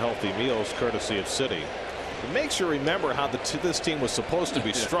 20,000 healthy meals courtesy of Citi. It makes you remember how this team was supposed to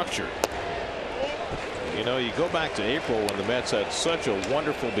be structured. You know, you go back to April when the Mets had such a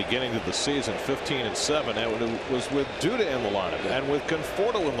wonderful beginning to the season, 15-7, and it was with Duda in the lineup and with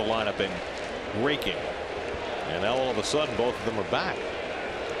Conforto in the lineup and raking. And now all of a sudden both of them are back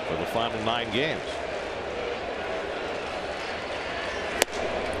for the final 9 games.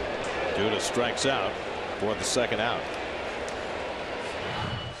 Duda strikes out for the second out.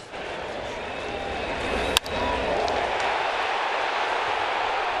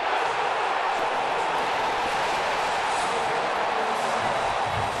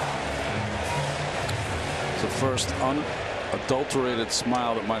 It's the first unadulterated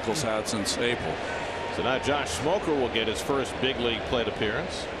smile that Michael's had since April. So now Josh Smoker will get his first big league plate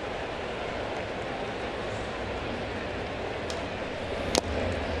appearance.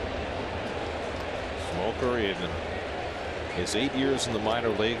 Smoker in his 8 years in the minor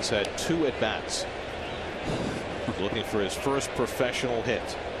leagues had 2 at-bats. Looking for his first professional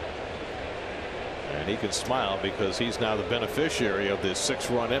hit. And he can smile because he's now the beneficiary of this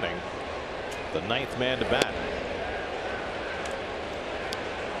 6-run inning. The 9th man to bat.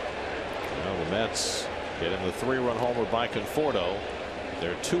 Well, the Mets getting the 3-run homer by Conforto.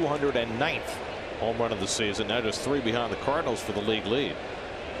 Their 209th home run of the season. Now just 3 behind the Cardinals for the league lead.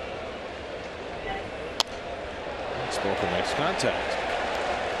 Smoker makes contact.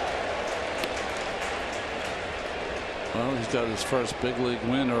 Well, he's got his first big league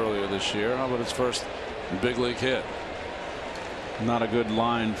win earlier this year. How about his first big league hit? Not a good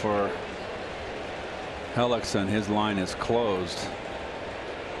line for Hellickson. His line is closed.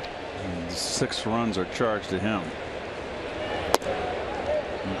 And 6 runs are charged to him.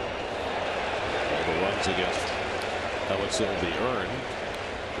 All the runs against Hellickson will be earned,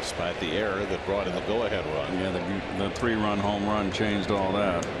 despite the error that brought in the go-ahead run. Yeah, the 3-run home run changed all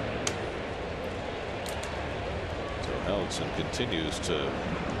that. Hellickson continues to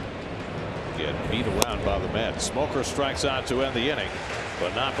get beat around by the Mets. Smoker strikes out to end the inning,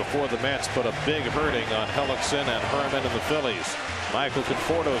 but not before the Mets put a big hurting on Hellickson and Herman and the Phillies. Michael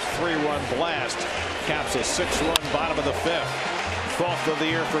Conforto's 3-run blast caps a 6-run bottom of the 5th. 12th of the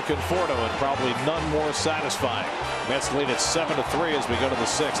year for Conforto, and probably none more satisfying. Mets lead at 7-3 as we go to the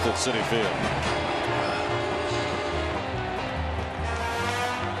 6th at Citi Field.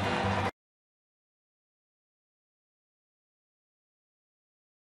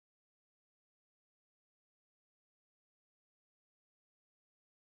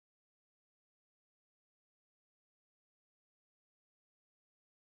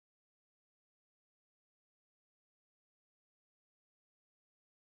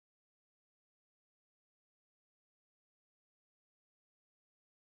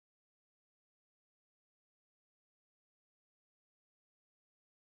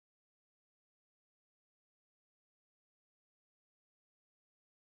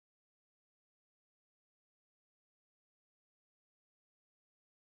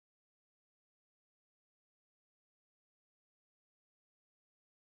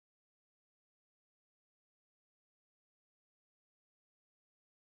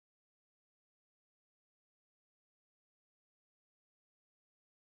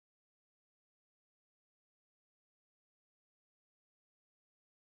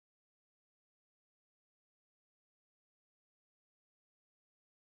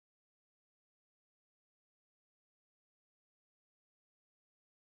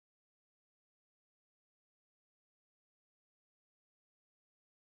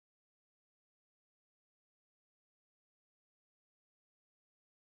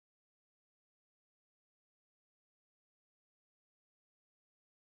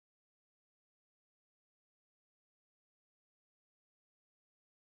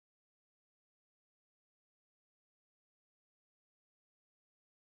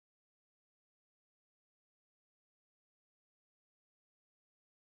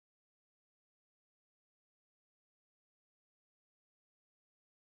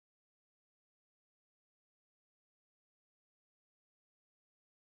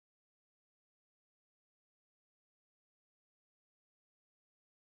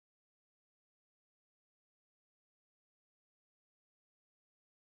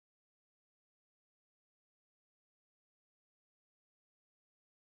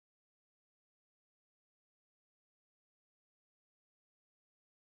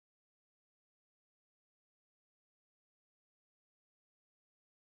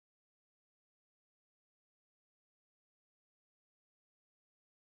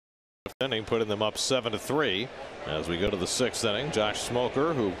 Inning, putting them up 7-3 as we go to the 6th inning. Josh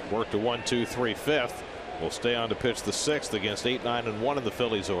Smoker, who worked a 1-2-3 5th, will stay on to pitch the 6th against 8, 9, and 1 in the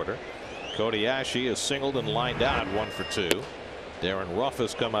Phillies order. Cody Ashe is singled and lined out 1 for 2. Darren Ruff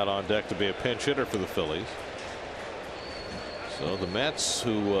has come out on deck to be a pinch hitter for the Phillies. So the Mets,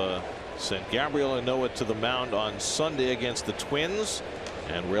 who sent Gabriel Ynoa to the mound on Sunday against the Twins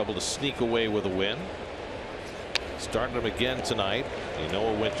and were able to sneak away with a win. Started him again tonight.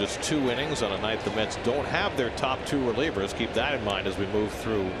 Ynoa went just 2 innings on a night the Mets don't have their top 2 relievers. Keep that in mind as we move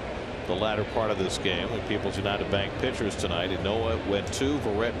through the latter part of this game. With People's United Bank pitchers tonight, Ynoa went 2,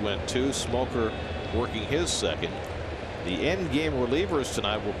 Verrett went 2, Smoker working his 2nd. The end game relievers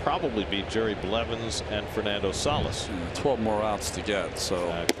tonight will probably be Jerry Blevins and Fernando Salas. 12 more outs to get,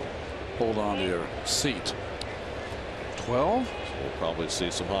 so hold on to your seat. 12? So we'll probably see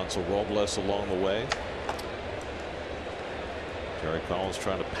some Hansel Robles along the way. Terry Collins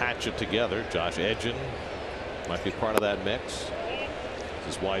trying to patch it together. Josh Edgin might be part of that mix.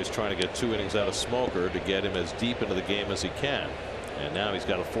 This is why he's trying to get 2 innings out of Smoker to get him as deep into the game as he can. And now he's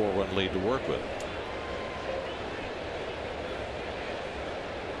got a 4-run lead to work with.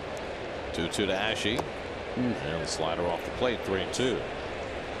 2-2 to Ashe. And the slider off the plate, 3-2.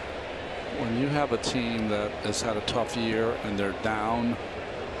 When you have a team that has had a tough year and they're down,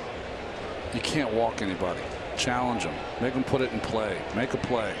 you can't walk anybody. Challenge them. Make them put it in play. Make a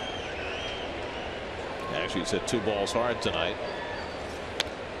play. Ashe's hit 2 balls hard tonight.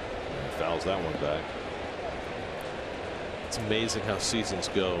 And fouls that one back. It's amazing how seasons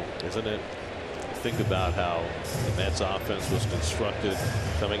go, isn't it? Think about how the Mets offense was constructed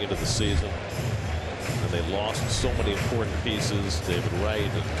coming into the season. And they lost so many important pieces. David Wright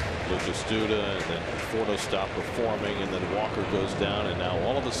and Lucas Duda, and then Conforto stopped performing, and then Walker goes down, and now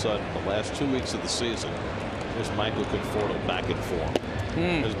all of a sudden, the last 2 weeks of the season, here's Michael Conforto back in form.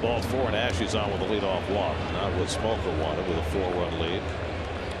 His ball 4 and Ashe's on with a leadoff walk. Not what Smoker wanted with a 4-run lead.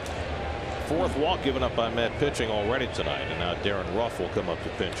 4th walk given up by Met pitching already tonight, and now Darren Ruff will come up to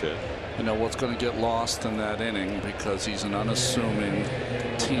pinch hit. You know what's going to get lost in that inning because he's an unassuming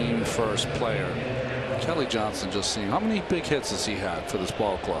team first player. Kelly Johnson just seeing how many big hits has he had for this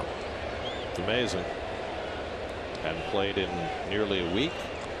ball club? It's amazing. Hadn't played in nearly a week.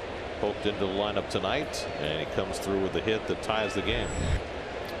 Poked into the lineup tonight, and he comes through with the hit that ties the game.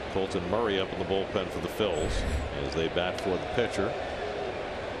 Colton Murray up in the bullpen for the Phils as they bat for the pitcher.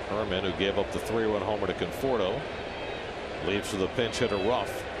 Herman, who gave up the 3-run homer to Conforto, leaves for the pinch hitter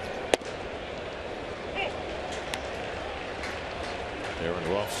Ruff.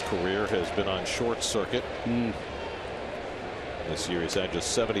 Aaron Ruff's career has been on short circuit. This year he's had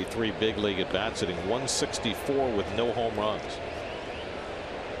just 73 big league at bats, hitting 164 with no home runs.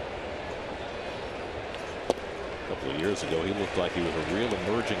 A couple of years ago he looked like he was a real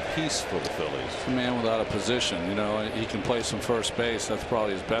emerging piece for the Phillies. A man without a position. You know, he can play some first base. That's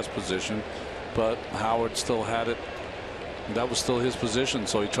probably his best position. But Howard still had it. That was still his position,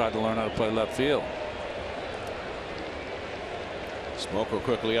 so he tried to learn how to play left field. Smoker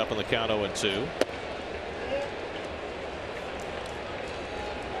quickly up on the count, 0-2.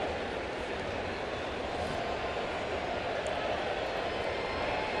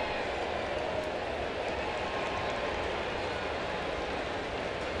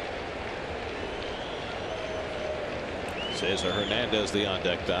 Cesar Hernandez, the on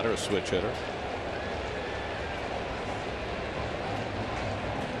deck batter, a switch hitter.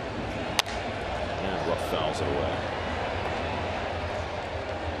 And Ruff fouls it away.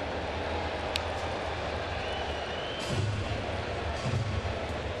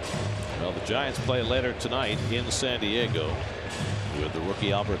 Well, the Giants play later tonight in San Diego with the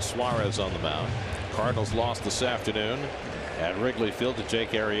rookie Albert Suarez on the mound. Cardinals lost this afternoon at Wrigley Field to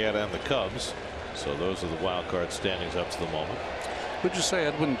Jake Arrieta and the Cubs. So those are the wild card standings up to the moment. Would you say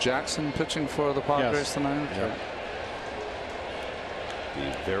Edwin Jackson pitching for the Padres tonight? Yeah.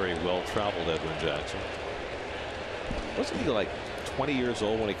 The very well traveled Edwin Jackson. Wasn't he like 20 years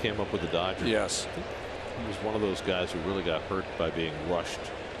old when he came up with the Dodgers? Yes. He was one of those guys who really got hurt by being rushed.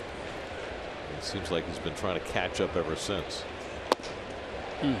 It seems like he's been trying to catch up ever since.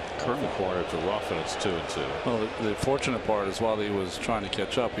 Turn the corner to Ruff, and it's 2-2. Well, the fortunate part is while he was trying to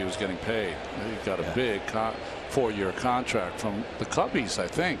catch up, he was getting paid. He got a big 4-year contract from the Cubbies, I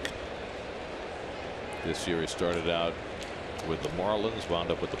think. This year he started out with the Marlins, wound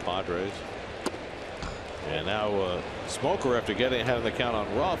up with the Padres. And now Smoker, after getting ahead of the count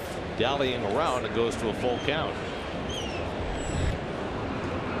on Ruff, dallying around and goes to a full count.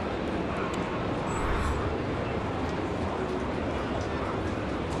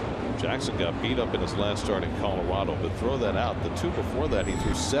 Jackson got beat up in his last start in Colorado, but throw that out. The 2 before that, he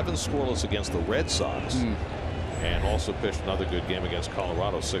threw 7 scoreless against the Red Sox, and also pitched another good game against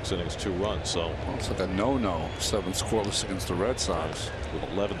Colorado, 6 innings, 2 runs. So it's like a no-no, 7 scoreless against the Red Sox with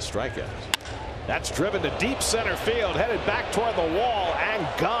 11 strikeouts. That's driven to deep center field, headed back toward the wall and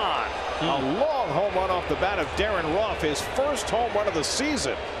gone. A long home run off the bat of Darren Ruff, his first home run of the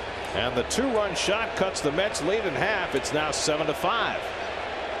season, and the 2-run shot cuts the Mets lead in half. It's now 7-5.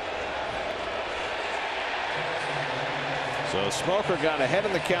 So Smoker got ahead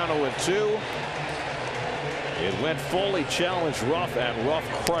in the count, 0-2. It went full. He challenged Ruff, and Ruff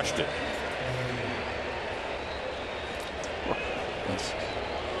crushed it.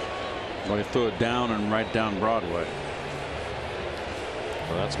 Well, he threw it down and right down Broadway.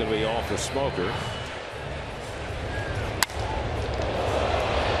 Well, that's going to be all for Smoker.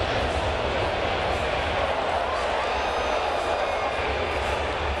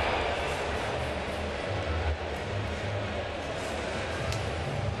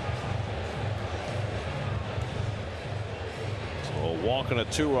 walk and a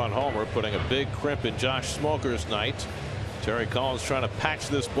 2-run homer, putting a big crimp in Josh Smoker's night. Terry Collins trying to patch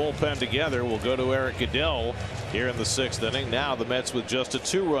this bullpen together. We'll go to Eric Goodell here in the 6th inning. Now the Mets with just a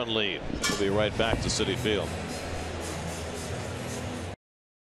 2-run lead. We'll be right back to Citi Field.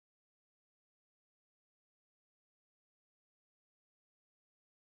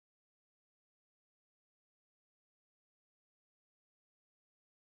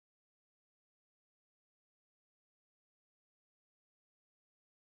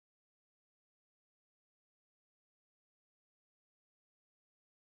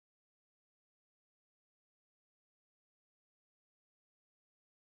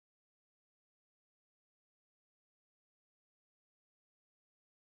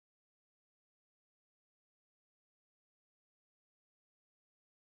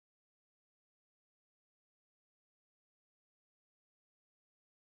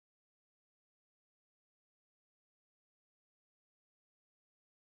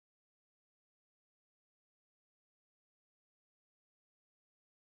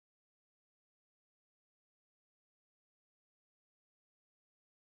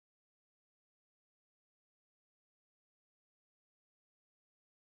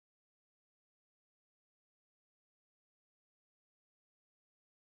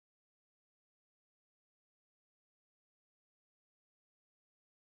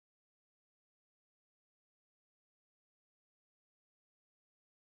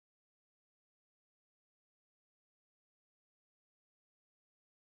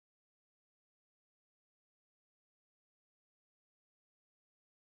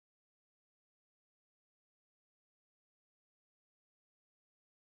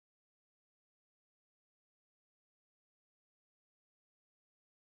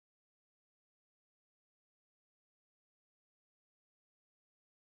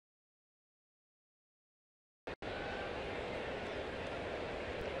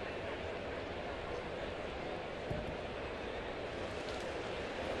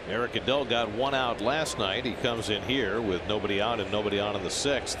 Eric Goodell got 1 out last night. He comes in here with nobody out and nobody on in the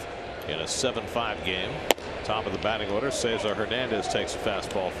 6th in a 7-5 game. Top of the batting order, Cesar Hernandez takes a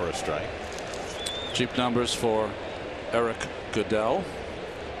fastball for a strike. Cheap numbers for Eric Goodell.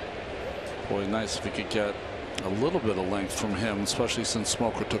 Boy, nice if he could get a little bit of length from him, especially since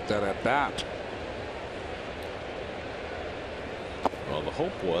Smoker took that at bat. Well, the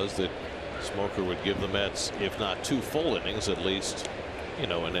hope was that Smoker would give the Mets, if not 2 full innings, at least, you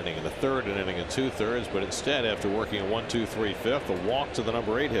know, an inning in the 3rd, an inning in 2/3. But instead, after working a 1-2, 3/5, a walk to the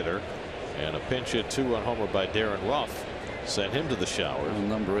number 8 hitter and a pinch hit 2-run homer by Darren Ruff sent him to the shower. The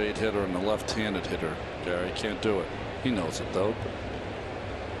number 8 hitter and the left-handed hitter. Gary can't do it. He knows it, though.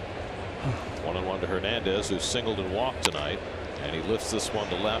 1-1 to Hernandez, who singled and walked tonight, and he lifts this one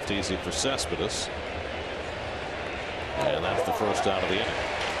to left, easy for Cespedes. And that's the first out of the inning.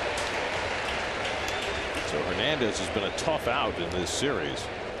 So Hernandez has been a tough out in this series.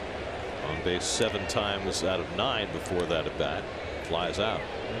 On base 7 times out of 9 before that at bat. Flies out.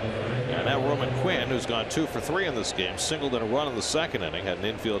 And now Roman Quinn, who's gone 2 for 3 in this game, singled in a run in the 2nd inning, had an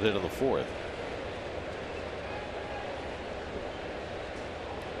infield hit in the 4th.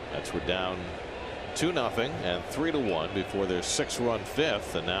 Mets were down 2-0 and 3-1 before their 6-run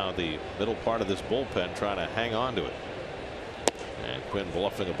 5th, and now the middle part of this bullpen trying to hang on to it. And Quinn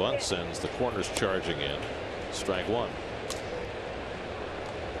bluffing a bunt sends the corners charging in. Strike 1.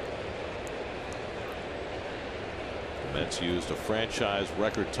 The Mets used a franchise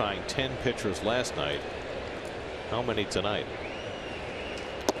record tying 10 pitchers last night. How many tonight?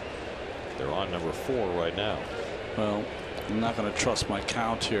 They're on number 4 right now. Well, I'm not going to trust my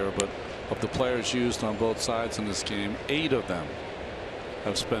count here, but of the players used on both sides in this game, 8 of them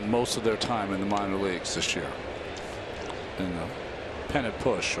have spent most of their time in the minor leagues this year in the pennant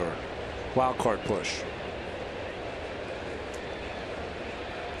push or wild card push.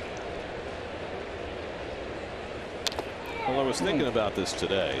 Well, I was thinking about this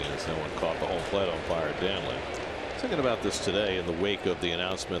today, as no one caught the home plate umpire Danley. Thinking about this today in the wake of the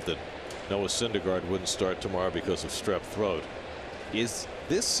announcement that Noah Syndergaard wouldn't start tomorrow because of strep throat. Is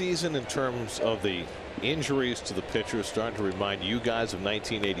this season, in terms of the injuries to the pitchers, starting to remind you guys of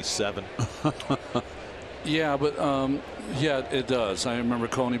 1987? Yeah, but yeah, it does. I remember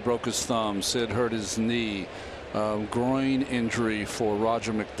Coney broke his thumb. Sid hurt his knee. Groin injury for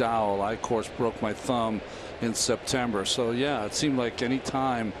Roger McDowell. I, of course, broke my thumb in September. So yeah, it seemed like any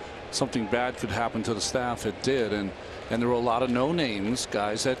time something bad could happen to the staff, it did. And there were a lot of no names,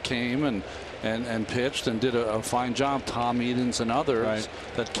 guys that came and pitched and did a fine job. Tom Edens and others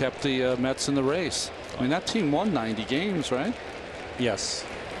that kept the Mets in the race. I mean, that team won 90 games, right? Yes.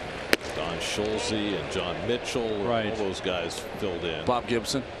 Don Schulze and John Mitchell, Right. all those guys filled in. Bob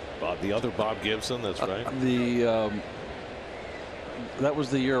Gibson. The other Bob Gibson, that's right. That was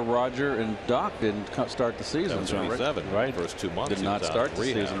the year Roger and Doc didn't start the season. That was 27, right? First 2 months. Did not start the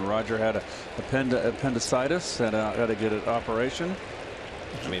season. Roger had appendicitis and had to get an operation.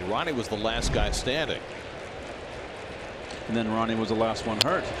 I mean, Ronnie was the last guy standing. And then Ronnie was the last one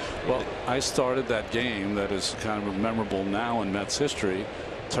hurt. Well, I started that game that is kind of memorable now in Mets history.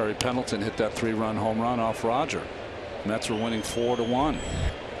 Terry Pendleton hit that 3-run home run off Roger. Mets were winning 4-1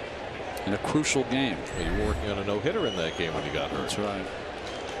 in a crucial game. Well, you were working on a no-hitter in that game when you got hurt. That's right.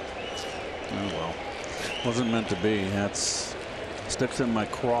 Oh, well. Wasn't meant to be. That's sticks in my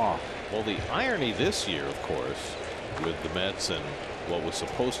craw. Well, the irony this year, of course, with the Mets and what was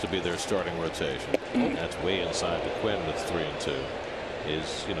supposed to be their starting rotation, that's way inside the Quinn that's 3-2,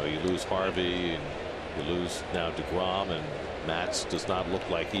 is, you know, you lose Harvey and you lose now DeGrom, and Matz does not look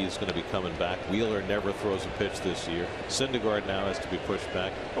like he's going to be coming back. Wheeler never throws a pitch this year. Syndergaard now has to be pushed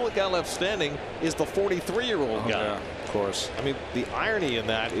back. The only guy left standing is the 43-year-old guy. Yeah, of course. I mean, the irony in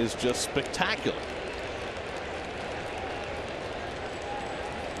that is just spectacular.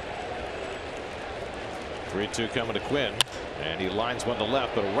 Three-two coming to Quinn, and he lines one to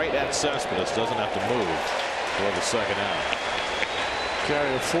left, but right at Cespedes, doesn't have to move for the second out.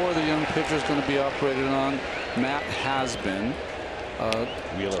 Gary, 4 of the young pitchers going to be operated on. Matt has been.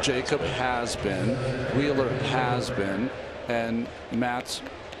 Wheeler Jacob has been. Wheeler has been. And Matt's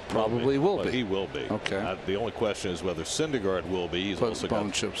probably will be. He will be. Okay. The only question is whether Syndergaard will be. He's also bone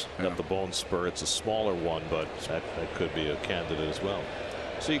got, chips. got the bone spur. It's a smaller one, but that could be a candidate as well.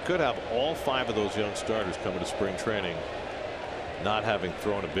 So you could have all 5 of those young starters coming to spring training not having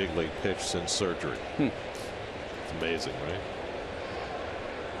thrown a big league pitch since surgery. It's amazing, right?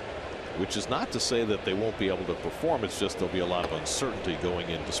 Which is not to say that they won't be able to perform. It's just there'll be a lot of uncertainty going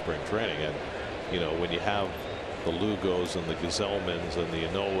into spring training. And, you know, when you have the Lugos and the Gazelmans and the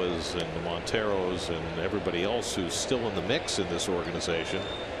Anoas and the Monteros and everybody else who's still in the mix in this organization,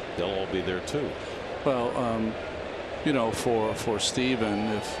 they'll all be there too. Well, you know, for Steven,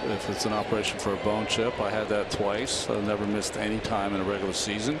 if it's an operation for a bone chip, I had that twice. I never missed any time in a regular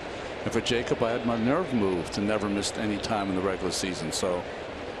season. And for Jacob, I had my nerve moved and never missed any time in the regular season. So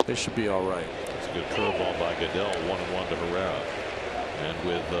they should be all right. It's a good curveball by Goodell, 1-1 to Herrera. And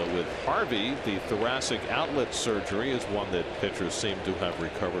with Harvey, the thoracic outlet surgery is one that pitchers seem to have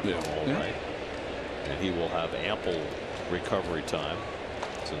recovered from all right. And he will have ample recovery time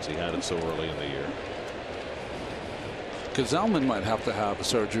since he had it so early in the year. Gazelman might have to have a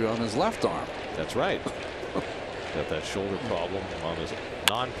surgery on his left arm. That's right. Got that shoulder problem on his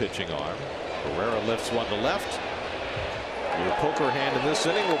non-pitching arm. Herrera lifts one to left. Your poker hand in this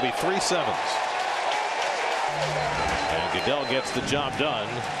inning will be 3 sevens. And Goodell gets the job done.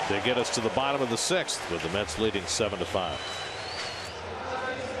 They get us to the bottom of the 6th with the Mets leading 7-5.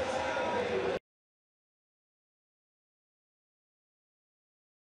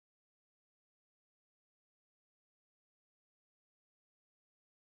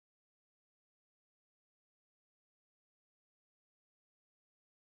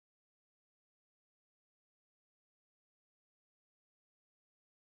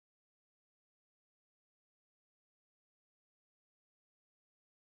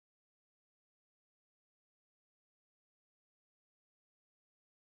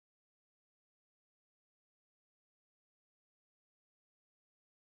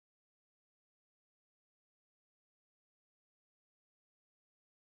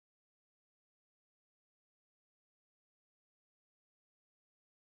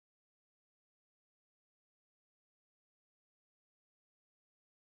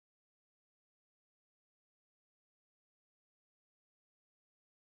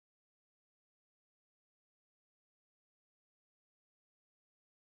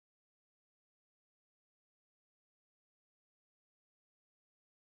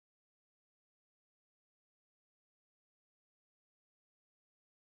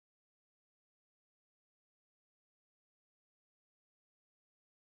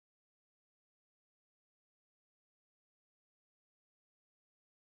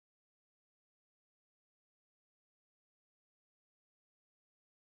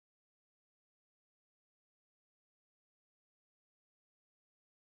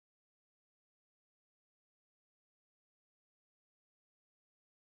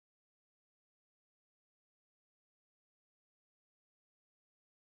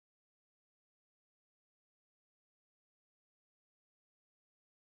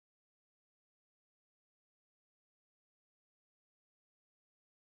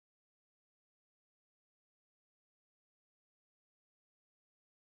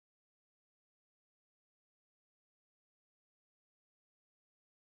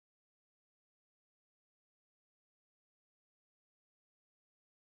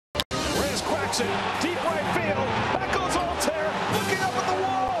 Hendrickson, deep right field. Back goes Altair, looking up at the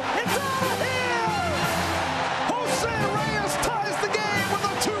wall. It's out of here! Jose Reyes ties the game with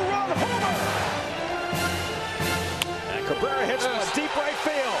a 2-run homer. And Cabrera hits from a deep right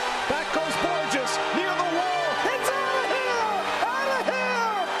field. Back goes Borges, near the wall. It's out of here! Out of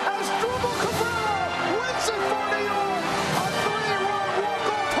here! As Asdrubal Cabrera wins it for New York. A 3-run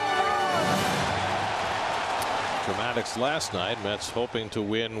walk-off home run. Dramatics last night. Mets hoping to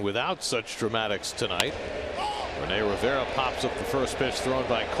win without such dramatics tonight. Rene Rivera pops up the first pitch thrown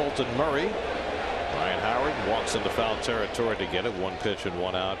by Colton Murray. Ryan Howard walks into foul territory to get it. 1 pitch and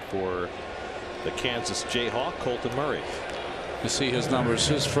 1 out for the Kansas Jayhawk, Colton Murray. You see his numbers.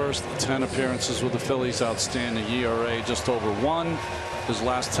 His first 10 appearances with the Phillies, outstanding. ERA just over 1. His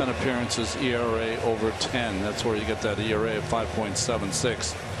last 10 appearances, ERA over 10. That's where you get that ERA of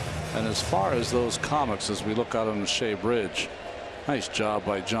 5.76. And as far as those comics, as we look out on the Shea Bridge, nice job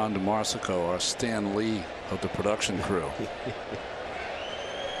by John DeMarsico, our Stan Lee of the production crew.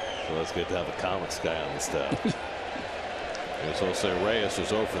 So that's good to have a comics guy on the staff. Here's Jose Reyes, is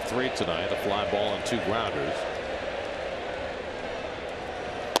 0 for 3 tonight. A fly ball and 2 grounders.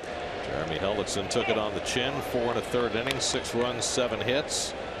 Jeremy Hellickson took it on the chin. 4 1/3 innings, 6 runs, 7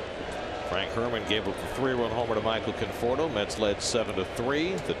 hits. Frank Herrmann gave up a 3-run homer to Michael Conforto. Mets led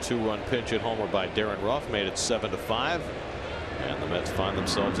 7-3. The 2-run pinch hit homer by Darren Ruff made it 7-5. And the Mets find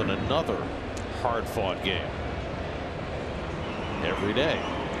themselves in another hard-fought game every day.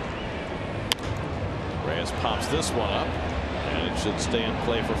 Reyes pops this one up, and it should stay in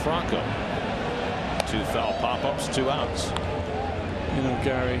play for Franco. 2 foul pop-ups, 2 outs. You know,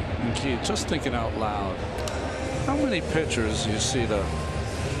 Gary and Keith, just thinking out loud, how many pitchers you see the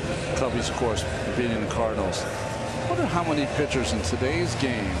Cubbies, of course, beating the Cardinals? I wonder how many pitchers in today's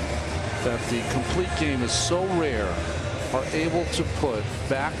game, that the complete game is so rare, are able to put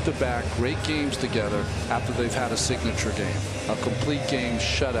back-to-back great games together after they've had a signature game. A complete game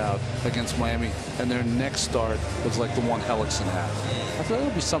shutout against Miami, and their next start was like the one Hellickson had. I thought that'll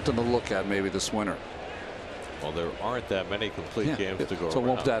be something to look at maybe this winter. Well, there aren't that many complete games to go so it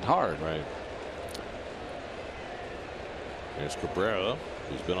won't be that hard. Right. Here's Cabrera,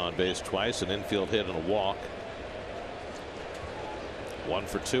 who's been on base twice, an infield hit and a walk. 1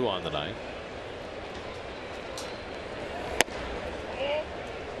 for 2 on the night.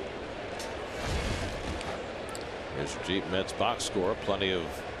 Here's your Jeep Mets box score. Plenty of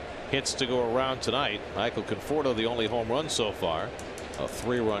hits to go around tonight. Michael Conforto, the only home run so far. A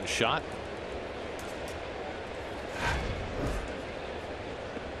 3-run shot.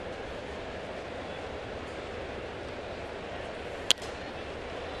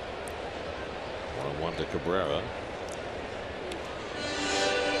 One to Cabrera. He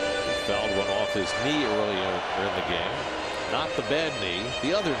fouled one off his knee earlier in the game. Not the bad knee,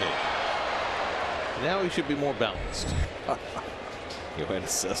 the other knee. Now he should be more balanced. Yoenis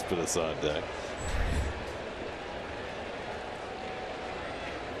Cespedes on deck.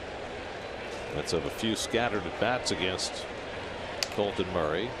 Let's have a few scattered at bats against Colton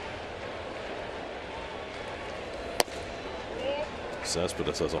Murray.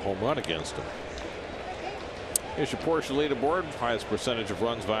 Cespedes has a home run against him. Here's your Porsche leaderboard. Highest percentage of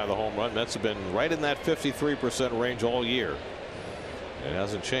runs via the home run. Mets have been right in that 53% range all year. It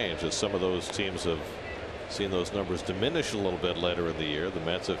hasn't changed as some of those teams have seen those numbers diminish a little bit later in the year. The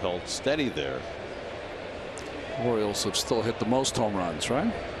Mets have held steady there. Orioles have still hit the most home runs,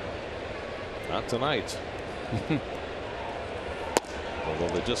 right? Not tonight. Although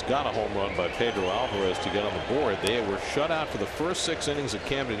they just got a home run by Pedro Alvarez to get on the board. They were shut out for the first 6 innings at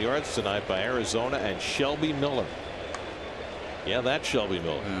Camden Yards tonight by Arizona and Shelby Miller. Yeah, that's Shelby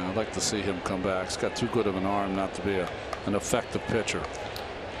Miller. Yeah, I'd like to see him come back. He's got too good of an arm not to be an effective pitcher.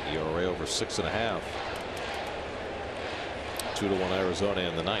 ERA over 6.5. 2-1 Arizona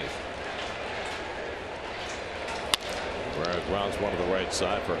in the 9th. Grounds one to the right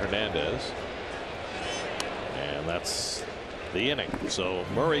side for Hernandez. And that's the inning. So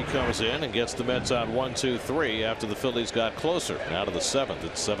Murray comes in and gets the Mets out 1-2-3 after the Phillies got closer. Now to the 7th.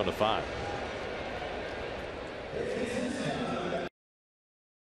 It's 7-5.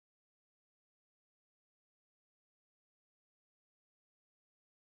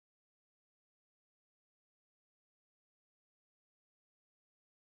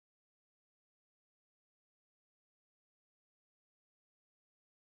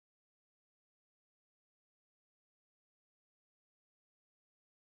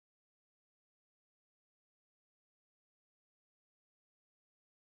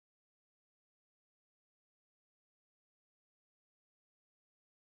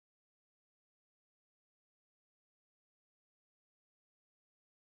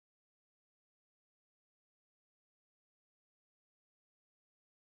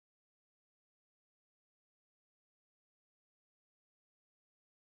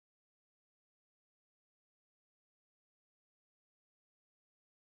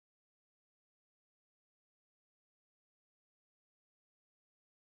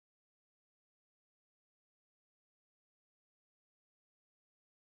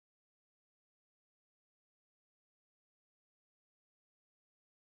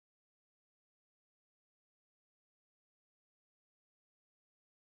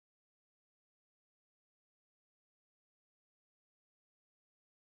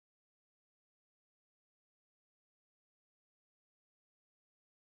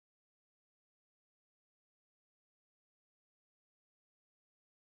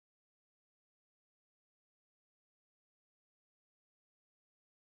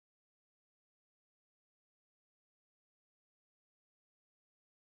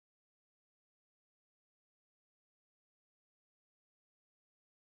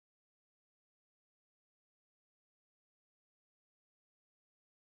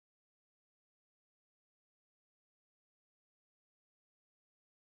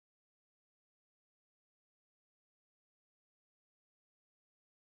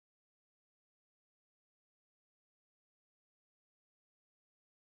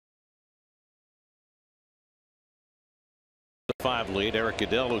 7-5 lead. Eric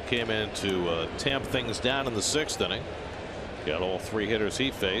Goodell, who came in to tamp things down in the 6th inning. Got all 3 hitters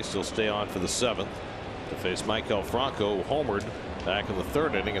he faced. He'll stay on for the 7th to face Maikel Franco, who homered back in the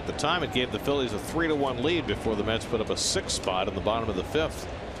 3rd inning. At the time, it gave the Phillies a 3-1 lead before the Mets put up a 6th spot in the bottom of the 5th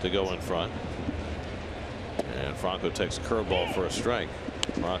to go in front. And Franco takes a curveball for a strike.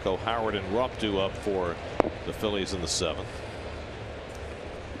 Franco, Howard, and Rupp due up for the Phillies in the 7th.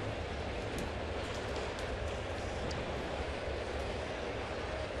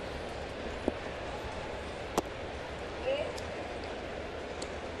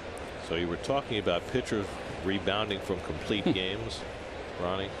 So you were talking about pitchers rebounding from complete games,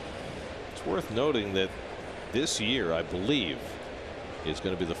 Ronnie. It's worth noting that this year, I believe, is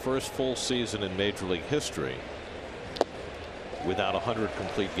going to be the first full season in Major League history without 100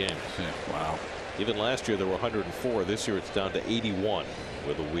 complete games. Yeah, wow. Even last year there were 104. This year it's down to 81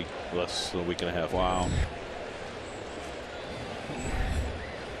 with a week, less than a week and a half. Wow.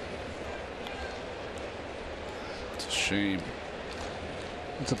 It's a shame.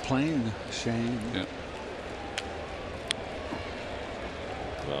 It's a plain shame. Yeah.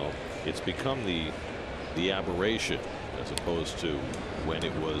 Well, it's become the aberration as opposed to when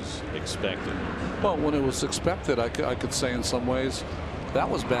it was expected. Well, when it was expected, I could say in some ways that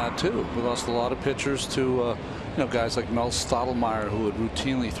was bad too. We lost a lot of pitchers to guys like Mel Stottlemyre, who would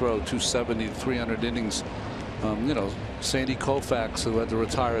routinely throw 270 to 300 innings. Sandy Koufax, who had to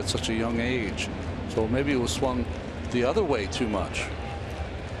retire at such a young age. So maybe it was swung the other way too much.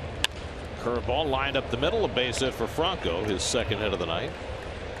 Curveball lined up the middle, a base hit for Franco, his 2nd hit of the night.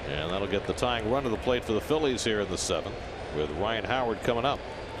 And that'll get the tying run to the plate for the Phillies here in the 7th, with Ryan Howard coming up.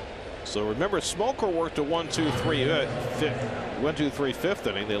 So remember, Smoker worked a 1-2-3 5th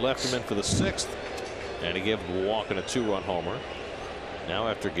inning. They left him in for the 6th, and he gave him a walk and a 2-run homer. Now,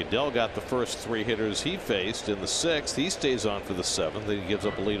 after Goodell got the first 3 hitters he faced in the 6th, he stays on for the 7th. Then he gives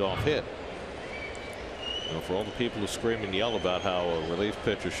up a leadoff hit. For all the people who scream and yell about how a relief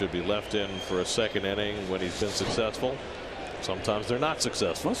pitcher should be left in for a 2nd inning when he's been successful, sometimes they're not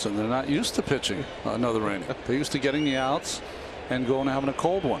successful. Listen, they're not used to pitching another inning. They're used to getting the outs and going and having a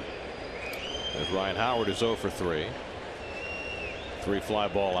cold one. As Ryan Howard is 0 for 3. 3 fly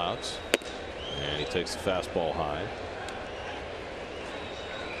ball outs. And he takes the fastball high.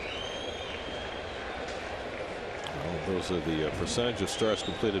 Well, those are the percentage of starts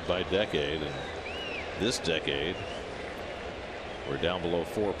completed by decade. And this decade, we're down below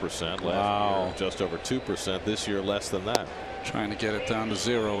 4%. Last year, just over 2%. This year, less than that. Trying to get it down to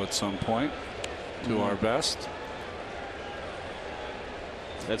 0 at some point. Do our best.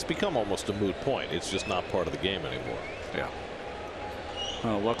 That's become almost a moot point. It's just not part of the game anymore. Yeah.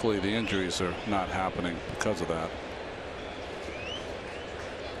 Well, luckily the injuries are not happening because of that.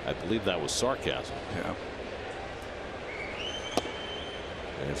 I believe that was sarcasm. Yeah.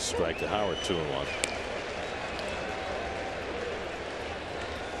 And strike to Howard, 2-1.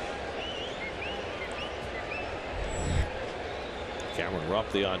 Cameron Rupp,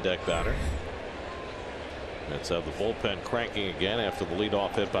 the on-deck batter. Let's have the bullpen cranking again after the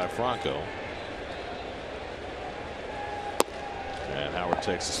leadoff hit by Franco. And Howard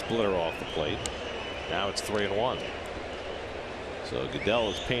takes a splitter off the plate. Now it's 3-1. So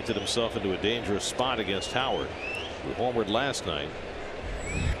Goodell has painted himself into a dangerous spot against Howard, who homered last night.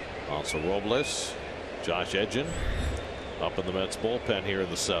 Also Robles, Josh Edgin up in the Mets bullpen here in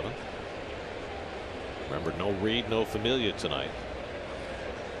the 7th. Remember, no Reed, no Familia tonight.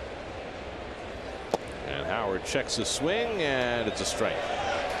 And Howard checks his swing, and it's a strike.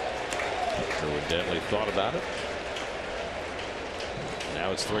 Sherwood Denley thought about it.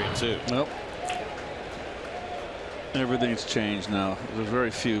 Now it's 3-2. Nope. Everything's changed now. There's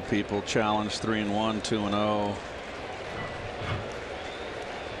very few people challenged 3-1, 2-0.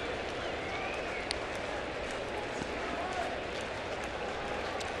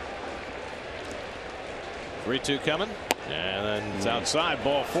 Three-2 coming, and then it's outside,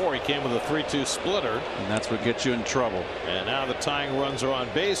 ball 4. He came with a 3-2 splitter, and that's what gets you in trouble. And now the tying runs are on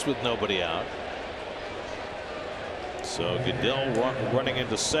base with nobody out. So Goodell running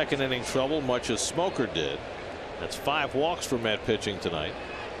into 2nd inning trouble, much as Smoker did. That's 5 walks for Met pitching tonight.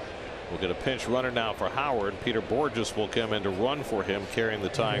 We'll get a pinch runner now for Howard. Peter Borges will come in to run for him, carrying the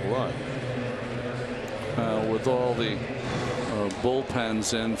tying run. With all the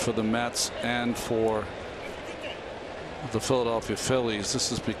bullpens in for the Mets and for the Philadelphia Phillies,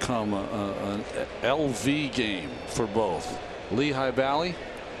 this has become an LV game for both. Lehigh Valley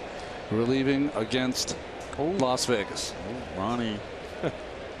relieving against Las Vegas. Ronnie.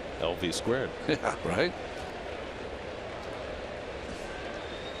 LV squared. Yeah, right.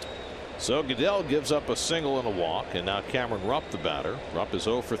 So Goodell gives up a single and a walk, and now Cameron Rupp, the batter. Rupp is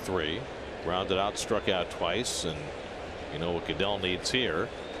 0 for 3. Grounded out, struck out twice, and you know what Goodell needs here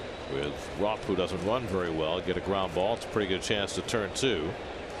with Rupp, who doesn't run very well, get a ground ball. It's a pretty good chance to turn 2.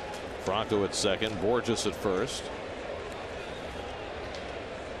 Franco at second, Borges at first.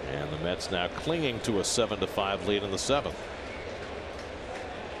 And the Mets now clinging to a 7-5 lead in the 7th.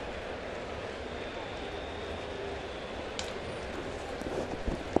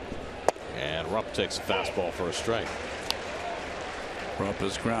 And Rupp takes a fastball for a strike. Rupp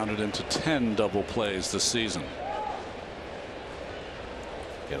has grounded into 10 double plays this season.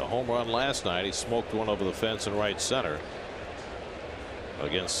 Hit a home run last night. He smoked one over the fence in right center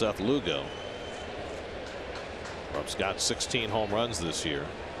against Seth Lugo. Rupp's got 16 home runs this year.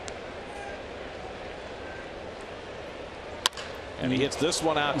 And he hits this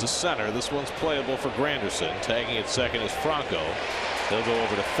one out to center. This one's playable for Granderson. Tagging at second is Franco. They'll go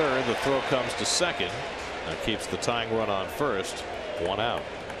over to third. The throw comes to second. That keeps the tying run on first. 1 out.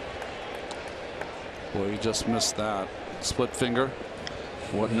 Boy, he just missed that. Split finger.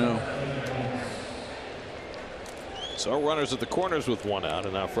 What new? So runners at the corners with 1 out,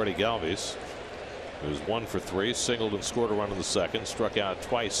 and now Freddie Galvis, who's 1 for 3, singled and scored a run in the second, struck out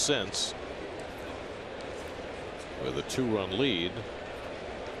twice since. With a 2-run lead,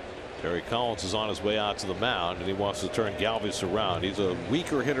 Terry Collins is on his way out to the mound, and he wants to turn Galvis around. He's a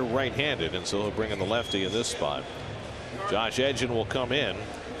weaker hitter right-handed, and so he'll bring in the lefty in this spot. Josh Edgin will come in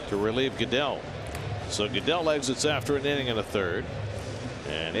to relieve Goodell. So Goodell exits after an inning and a third,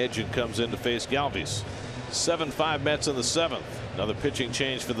 and Edgin comes in to face Galvis. 7-5 Mets in the 7th. Another pitching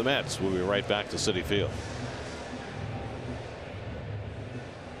change for the Mets. We'll be right back to Citi Field.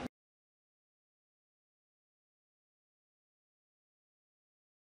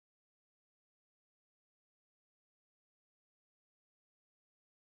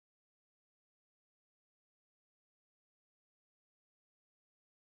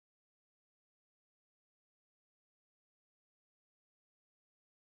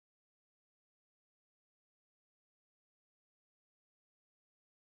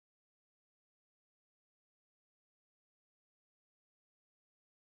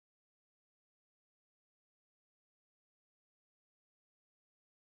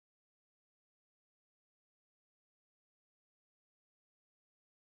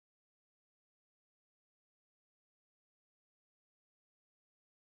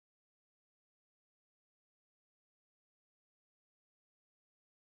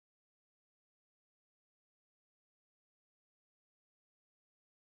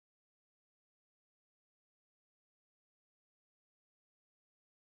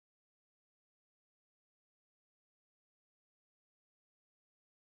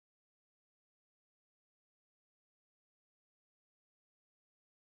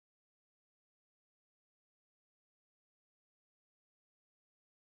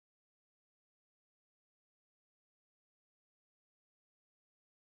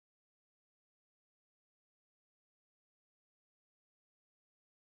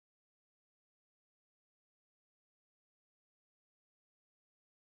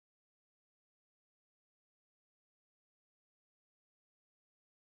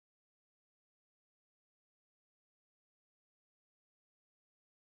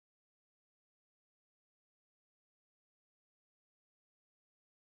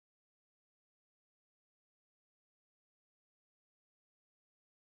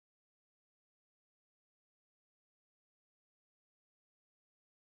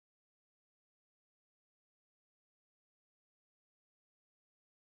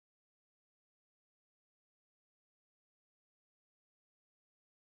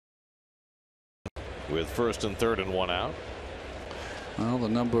 With first and third and 1 out. Well, the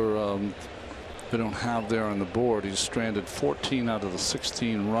number they don't have there on the board. He's stranded 14 out of the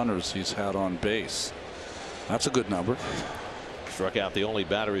 16 runners he's had on base. That's a good number. Struck out the only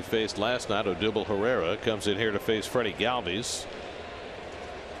batter he faced last night. Odubel Herrera comes in here to face Freddie Galvis.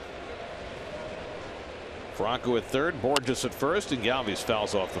 Franco at third, Borges at first, and Galvis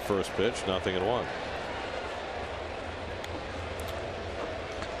fouls off the first pitch. 0-1.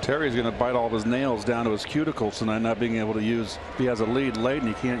 Terry's going to bite all of his nails down to his cuticles tonight, not being able to use. If he has a lead late and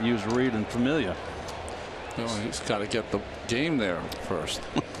he can't use Reed and Familia. Well, he's got to get the game there first.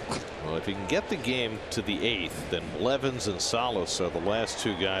 Well, if he can get the game to the 8th, then Blevins and Salas are the last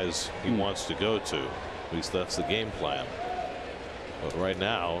 2 guys he wants to go to. At least that's the game plan. But right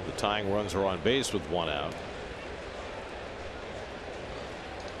now, the tying runs are on base with 1 out.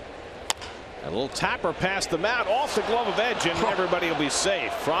 A little tapper past the mound, off the glove of Edgin, and everybody will be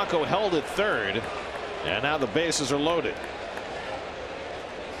safe. Franco held at third, and now the bases are loaded.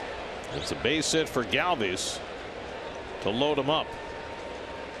 It's a base hit for Galvis to load him up.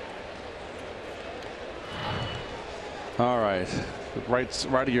 All right.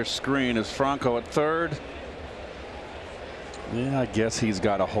 Right of your screen is Franco at third. Yeah, I guess he's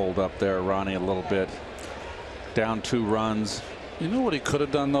got to hold up there, Ronnie, a little bit. Down 2 runs. You know what he could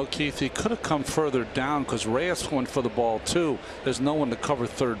have done, though, Keith? He could have come further down because Reyes went for the ball, too. There's no one to cover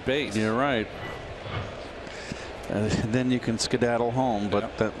third base. You're right. Then you can skedaddle home,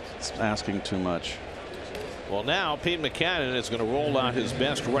 but that's asking too much. Well, now Pete Mackanin is going to roll out his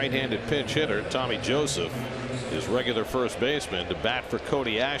best right-handed pinch hitter, Tommy Joseph, his regular first baseman, to bat for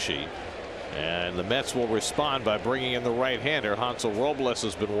Cody Ashe. And the Mets will respond by bringing in the right-hander. Hansel Robles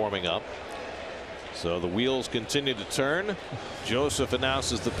has been warming up. So the wheels continue to turn. Joseph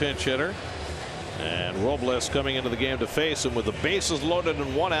announces the pinch hitter. And Robles coming into the game to face him with the bases loaded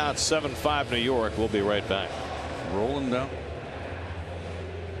and 1 out, 7-5 New York. We'll be right back. Rolling down.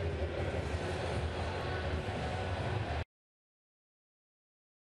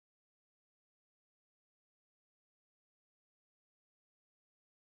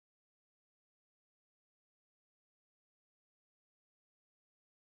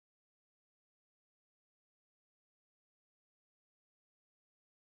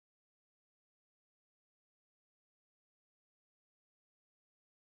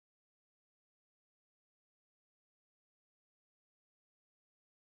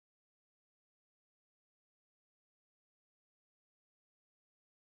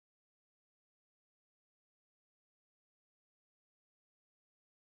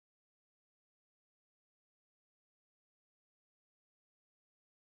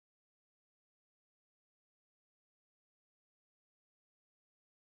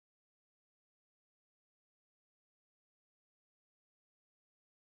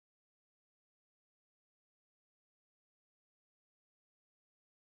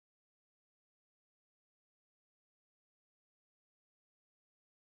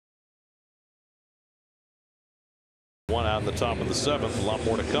 One out in the top of the 7th. A lot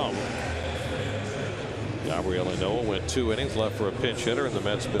more to come. Gabriel Ynoa went 2 innings, left for a pinch hitter, and the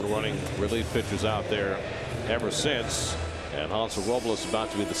Mets have been running relief pitchers out there ever since. And Hansel Robles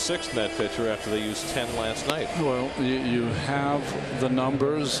about to be the 6th Met pitcher after they used 10 last night. Well, you have the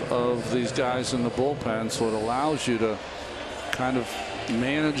numbers of these guys in the bullpen, so it allows you to kind of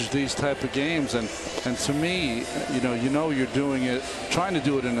manage these type of games. And to me, you know you're doing it, trying to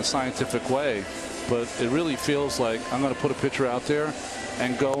do it in a scientific way. But it really feels like I'm going to put a pitcher out there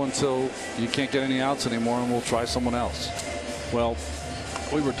and go until you can't get any outs anymore, and we'll try someone else. Well,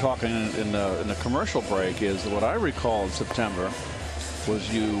 we were talking in the commercial break is what I recall in September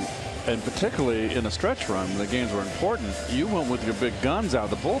was you, and particularly in a stretch run when the games were important, you went with your big guns out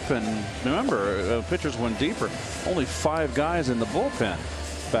of the bullpen. Remember, pitchers went deeper. Only 5 guys in the bullpen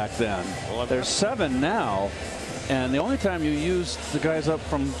back then. Well, there's 7 now. And the only time you used the guys up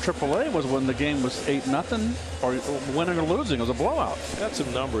from AAA was when the game was 8-0 or winning or losing. It was a blowout. Got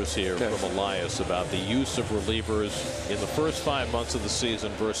some numbers here from Elias about the use of relievers in the first 5 months of the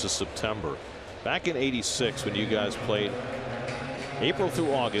season versus September. Back in '86, when you guys played April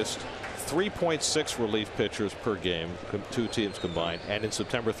through August, 3.6 relief pitchers per game, 2 teams combined, and in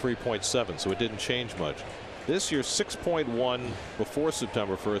September 3.7, so it didn't change much. This year 6.1 before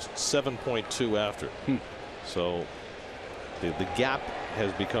September 1st, 7.2 after. So the gap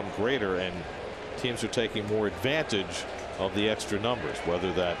has become greater, and teams are taking more advantage of the extra numbers.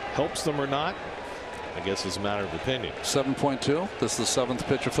 Whether that helps them or not, I guess is a matter of opinion. 7.2. This is the 7th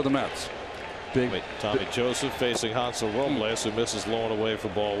pitcher for the Mets. Tommy Joseph facing Hansel Robles, who misses low and away for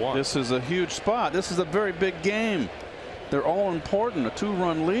ball 1. This is a huge spot. This is a very big game. They're all important. A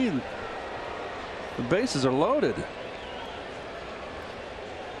 2-run lead. The bases are loaded.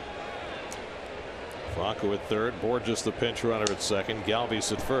 Franco at third, Borges the pinch runner at second,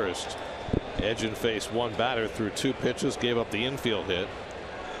 Galvis at first. Edgin faced 1 batter through 2 pitches, gave up the infield hit.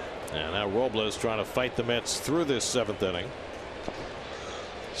 And now Robles trying to fight the Mets through this 7th inning.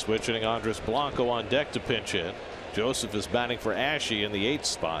 Switching Andres Blanco on deck to pinch hit. Joseph is batting for Ashe in the 8th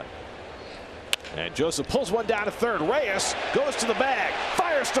spot. And Joseph pulls one down to third. Reyes goes to the bag,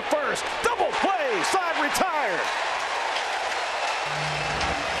 fires to first, double play, side retired.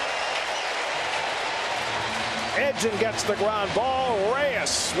 Edgin gets the ground ball.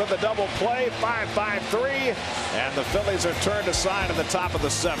 Reyes with a double play. 5-5-3. And the Phillies are turned aside in the top of the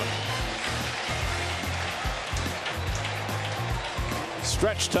 7th.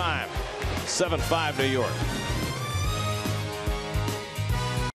 Stretch time. 7-5 New York.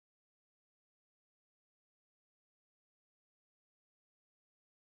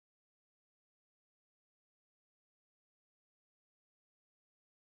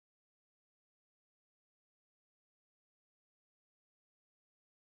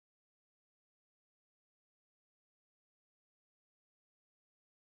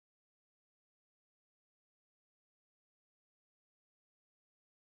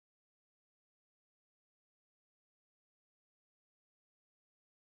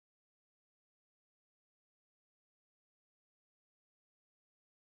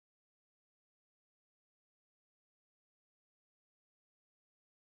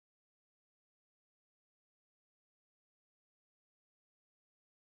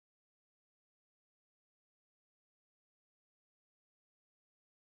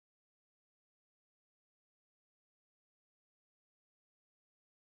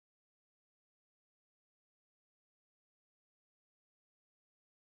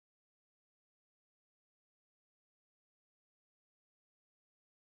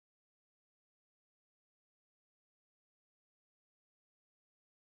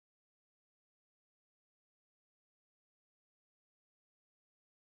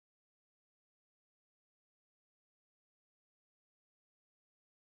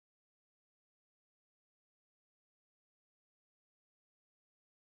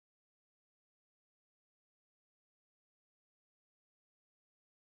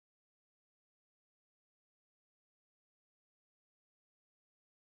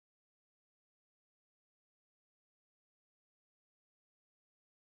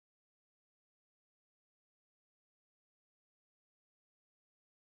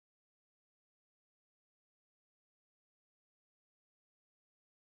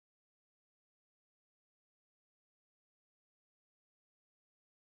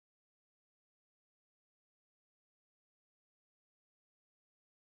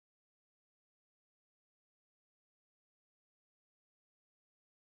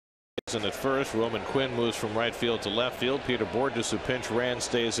 And at first, Roman Quinn moves from right field to left field. Peter Borges, who pinch ran,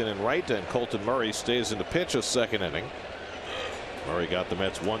 stays in right, and Colton Murray stays in to pitch a second inning. Murray got the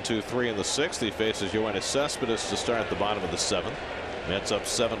Mets 1-2-3 in the 6th. He faces Yoenis Cespedes to start the bottom of the 7th. Mets up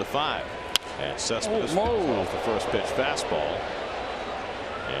 7-5. And Cespedes off the first pitch fastball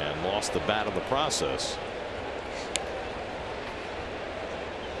and lost the bat in the process.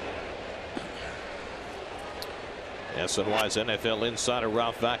 SNY's NFL insider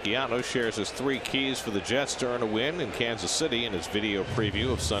Ralph Vacchiano shares his 3 keys for the Jets to earn a win in Kansas City in his video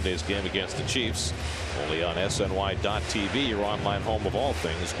preview of Sunday's game against the Chiefs. Only on SNY.TV, your online home of all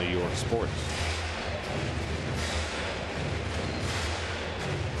things New York sports.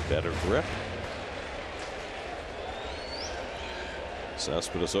 Better grip.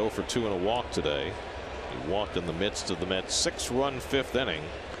 Cespedes 0 for 2 in a walk today. He walked in the midst of the Mets' 6-run 5th inning.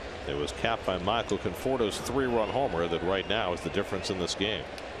 It was capped by Michael Conforto's 3-run homer that right now is the difference in this game.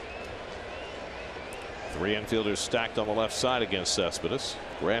 3 infielders stacked on the left side against Cespedes.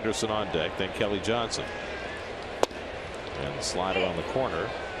 Granderson on deck, then Kelly Johnson. And the slider on the corner.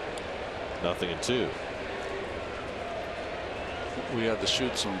 0-2. We had to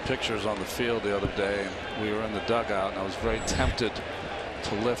shoot some pictures on the field the other day, and we were in the dugout, and I was very tempted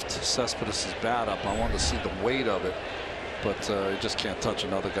to lift Cespedes' bat up. I wanted to see the weight of it. But you just can't touch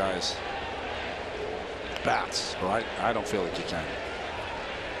another guy's bats, right? I don't feel like you can.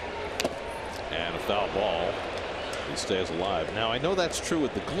 And a foul ball. He stays alive. Now I know that's true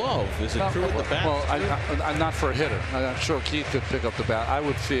with the glove. Is it true with the bat? Well, I'm not for a hitter. I'm sure Keith could pick up the bat. I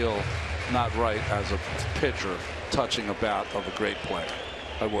would feel not right as a pitcher touching a bat of a great player.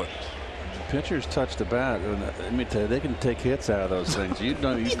 I would. Pitchers touch the bat, and let me tell you, they can take hits out of those things.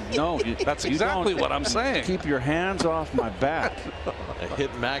 That's exactly what I'm saying. Keep your hands off my bat. A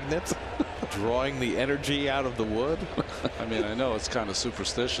hit magnet, drawing the energy out of the wood. I mean, I know it's kind of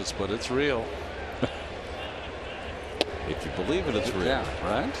superstitious, but it's real. If you believe it, it's real. Yeah,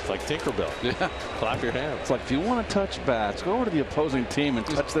 right. It's like Tinkerbell. Yeah. Clap your hands. It's like, if you want to touch bats, go over to the opposing team and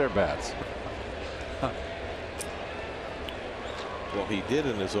touch their bats. Well, he did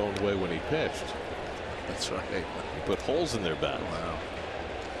in his own way when he pitched. That's right. He put holes in their bat. Wow.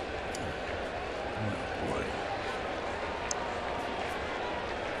 Oh, boy.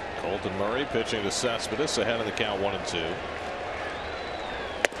 Colton Murray pitching to Cespedes, ahead of the count 1-2.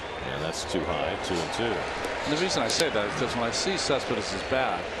 And that's too high, 2-2. And the reason I say that is because when I see Cespedes'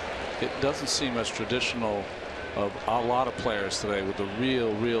 bat, it doesn't seem as traditional of a lot of players today with the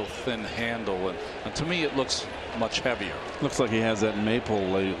real thin handle, and to me it looks much heavier. Looks like he has that maple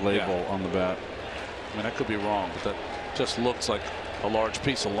label on the bat. I mean, I could be wrong, but that just looks like a large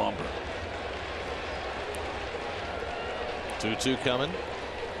piece of lumber. 2-2 coming,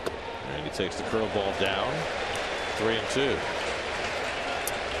 and he takes the curveball down. 3-2.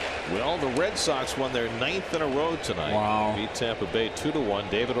 Well, the Red Sox won their 9th in a row tonight. Wow. Beat Tampa Bay 2-1.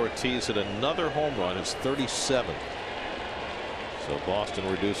 David Ortiz hit another home run, his 37th. So Boston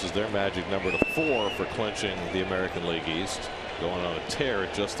reduces their magic number to 4 for clinching the American League East. Going on a tear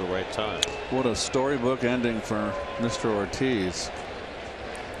at just the right time. What a storybook ending for Mr. Ortiz.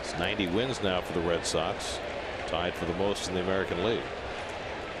 It's 90 wins now for the Red Sox, tied for the most in the American League.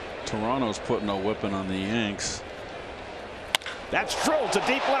 Toronto's putting a whipping on the Yanks. That's drilled to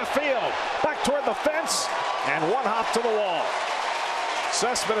deep left field. Back toward the fence, and one hop to the wall.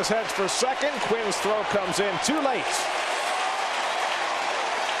 Cespedes heads for second. Quinn's throw comes in too late.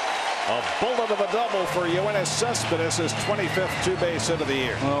 A bullet of a double for Yoenis Cespedes, his 25th two-base hit of the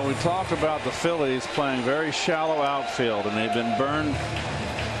year. Well, we talked about the Phillies playing very shallow outfield, and they've been burned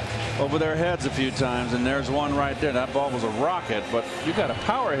over their heads a few times, and there's one right there. That ball was a rocket, but you got a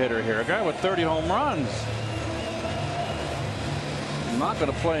power hitter here, a guy with 30 home runs. I'm not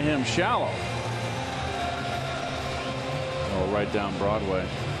going to play him shallow. Oh, right down Broadway.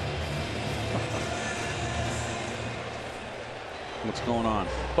 What's going on?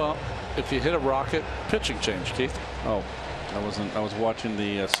 Well, if you hit a rocket, pitching change, Keith. Oh, I was watching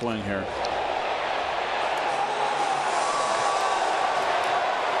the swing here.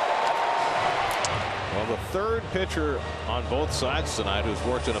 Well, the third pitcher on both sides tonight who's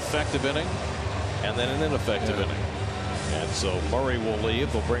worked an effective inning and then an ineffective inning. And so Murray will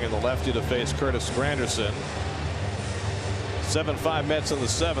leave. They'll bring in the lefty to face Curtis Granderson. 7-5 Mets in the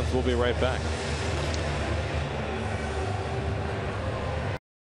 7th. We'll be right back.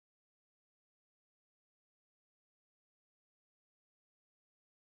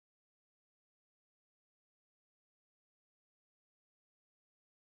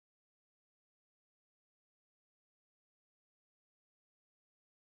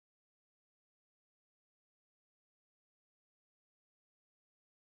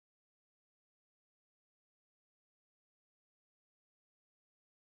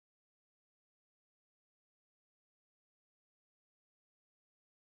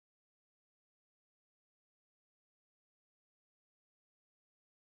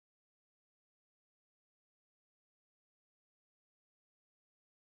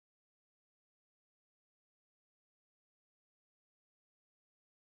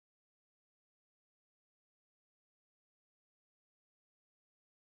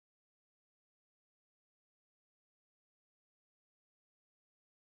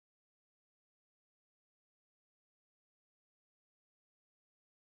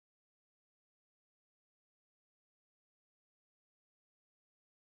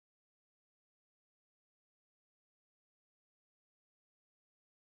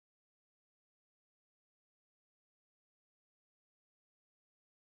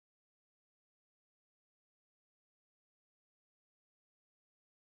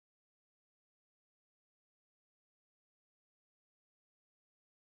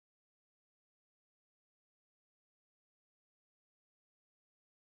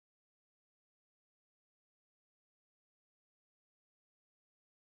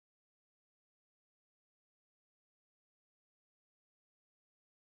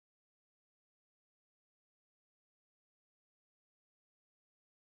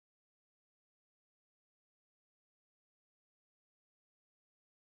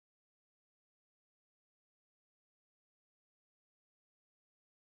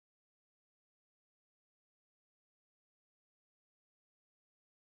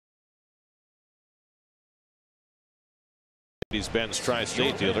 Mercedes-Benz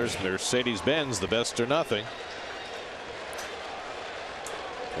Tri-State dealers. Mercedes-Benz, the best or nothing.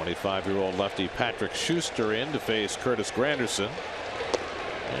 25-year-old lefty Patrick Schuster in to face Curtis Granderson.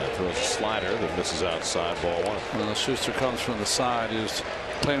 And throws a slider that misses outside, ball one. Well, Schuster comes from the side. He was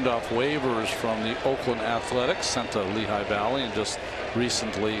claimed off waivers from the Oakland Athletics, sent to Lehigh Valley, and just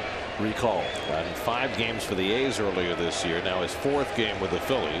recently recalled. In 5 games for the A's earlier this year. Now his 4th game with the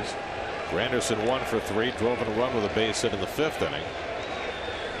Phillies. Granderson 1 for 3, drove in a run with a base hit in the 5th inning.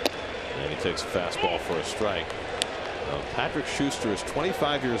 And he takes a fastball for a strike. Patrick Schuster is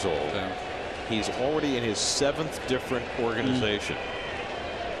 25 years old. Yeah. He's already in his 7th different organization.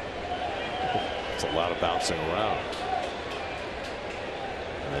 It's a lot of bouncing around.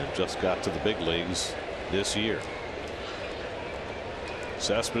 And just got to the big leagues this year.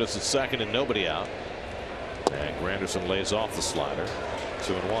 Cespedes at second and nobody out. And Granderson lays off the slider.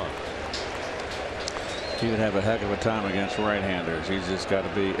 2-1. He would have a heck of a time against right-handers. He's just got to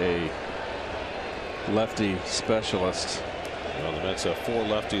be a lefty specialist. Well, the Mets have 4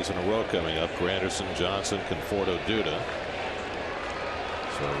 lefties in a row coming up. Granderson, Johnson, Conforto, Duda.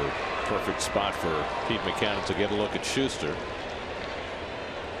 So the perfect spot for Pete McCann to get a look at Schuster.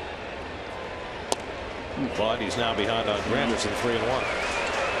 But he's now behind on Granderson, 3-1.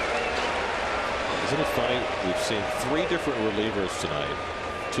 Isn't it funny? We've seen 3 different relievers tonight.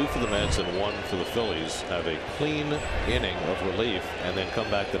 2 for the Mets and 1 for the Phillies have a clean inning of relief and then come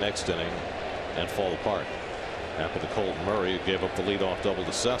back the next inning and fall apart. Happened to Colton Murray, who gave up the leadoff double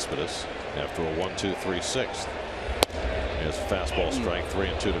to Cespedes after a 1-2-3 6th. Here's a fastball strike,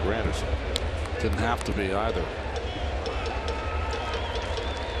 3-2 to Granderson. Didn't have to be either.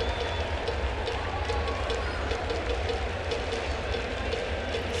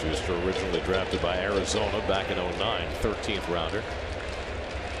 Schuster originally drafted by Arizona back in 09, 13th rounder.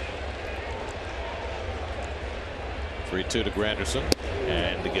 3-2 to Granderson,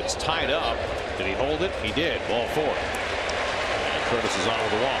 and it gets tied up. Did he hold it? He did. Ball 4. And Curtis is on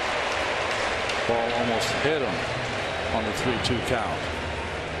with the walk. Ball almost hit him on the 3-2 count.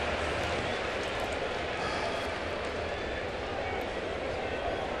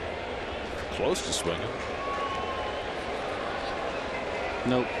 Close to swinging.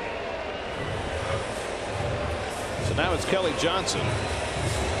 Nope. So now it's Kelly Johnson.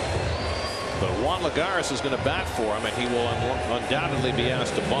 But Juan Lagares is going to bat for him, and he will undoubtedly be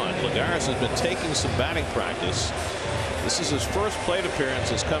asked to bunt. Lagares has been taking some batting practice. This is his first plate appearance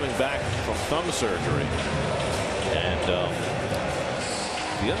since coming back from thumb surgery. And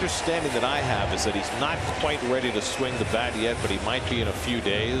the understanding that I have is that he's not quite ready to swing the bat yet, but he might be in a few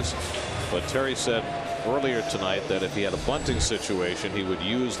days. But Terry said earlier tonight that if he had a bunting situation, he would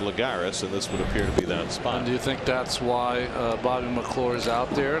use Lagares, and this would appear to be that spot. And do you think that's why Bobby McClure is out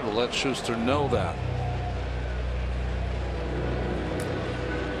there, to let Schuster know that?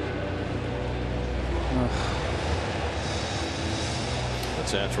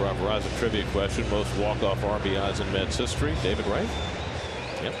 Let's answer our Verizon trivia question. Most walk-off RBIs in Mets history. David Wright?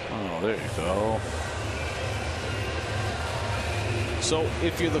 Yep. Oh, there you go. So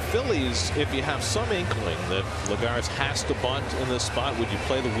if you're the Phillies, if you have some inkling that Lagares has to bunt in this spot, would you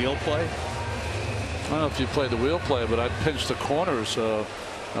play the wheel play? I don't know if you play the wheel play, but I'd pinch the corners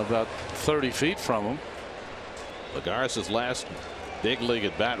about 30 feet from him. Lagares' last big league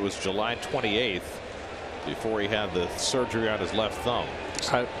at bat was July 28th, before he had the surgery on his left thumb.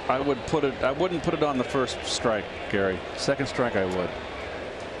 I would put it. I wouldn't put it on the first strike, Gary. Second strike, I would.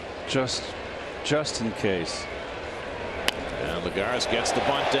 Just in case. And Lagares gets the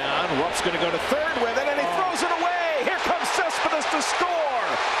bunt down. Rupp's going to go to third with it, and he throws it away. Here comes Cespedes to score.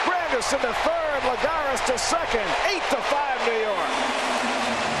 Granderson to third. Lagares to second. 8-5 New York.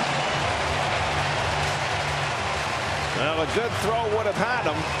 Well, a good throw would have had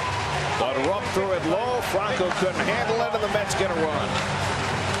him, but Rupp threw it low. Franco couldn't handle it, and the Mets get a run.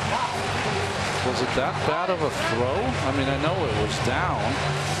 Was it that bad of a throw? I mean, I know it was down.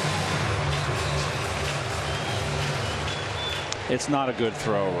 It's not a good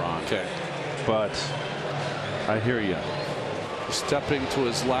throw, Ron. Okay. But I hear you. Stepping to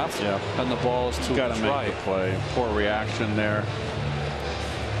his left, yeah, and the ball is to his Gotta make right. the play. Poor reaction there.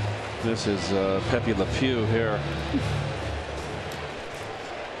 This is Pepe Le Pew here.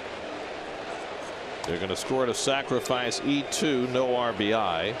 They're going to score to sacrifice E2, no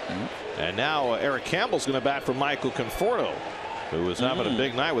RBI. And now Eric Campbell's going to bat for Michael Conforto, who is having a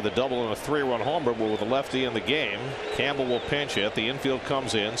big night with a double and a 3-run homer, but with a lefty in the game. Campbell will pinch hit. The infield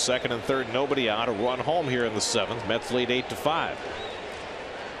comes in. Second and third, nobody out. A run home here in the 7th. Mets lead 8-5.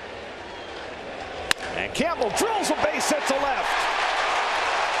 And Campbell drills a base hit to left.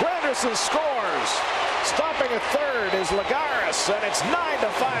 Granderson scores. Stopping at third is Lagares, and it's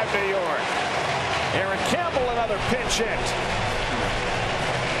 9-5 New York. Aaron Campbell another pinch hit.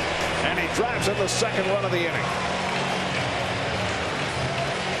 And he drives in the second run of the inning.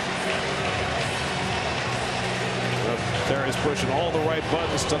 Terry's pushing all the right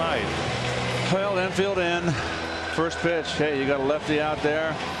buttons tonight. Well, infield in. First pitch. Hey, you got a lefty out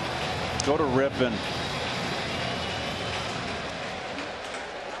there. Go to ripping.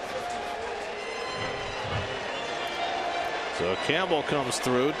 So Campbell comes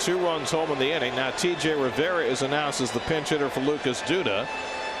through, 2 runs home in the inning. Now T.J. Rivera is announced as the pinch hitter for Lucas Duda.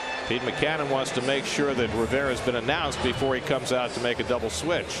 Pete Mackanin wants to make sure that Rivera's been announced before he comes out to make a double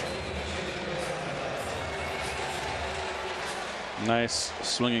switch. Nice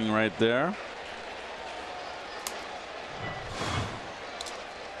swinging right there.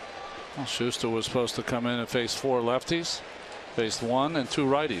 Well, Schuster was supposed to come in and face 4 lefties. Faced 1 and 2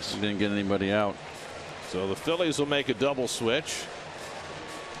 righties. Didn't get anybody out. So the Phillies will make a double switch.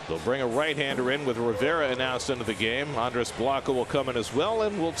 They'll bring a right-hander in with Rivera announced into the game. Andres Blanco will come in as well,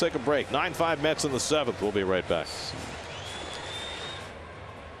 and we'll take a break. 9-5 Mets in the 7th. We'll be right back.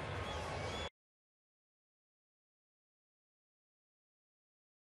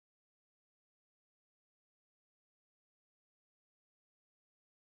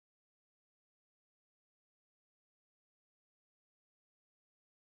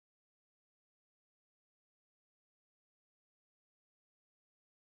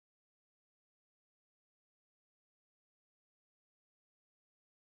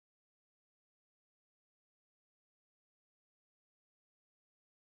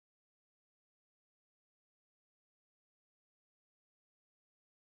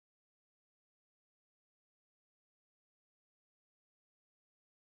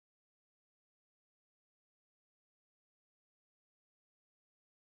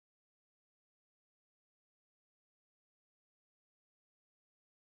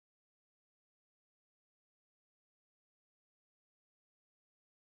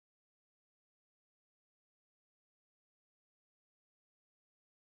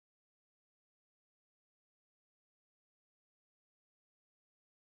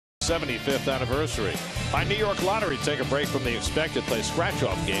 '75th anniversary. By New York Lottery, take a break from the expected. Play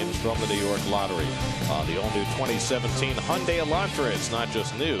scratch-off games from the New York Lottery. The all-new 2017 Hyundai Elantra. It's not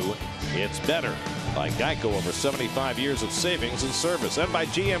just new, it's better. By Geico, over 75 years of savings and service. And by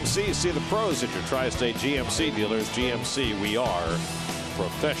GMC, see the pros at your Tri-State GMC dealers. GMC, we are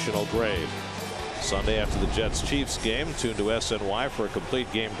professional grade. Sunday after the Jets-Chiefs game, tune to SNY for a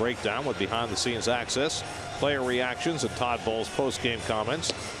complete game breakdown with behind-the-scenes access, player reactions, and Todd Bowles' post-game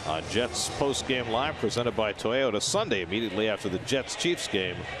comments. Jets post-game live presented by Toyota Sunday immediately after the Jets-Chiefs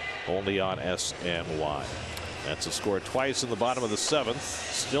game, only on SNY. That's a score twice in the bottom of the 7th.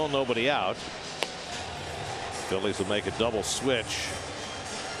 Still nobody out. Phillies will make a double switch.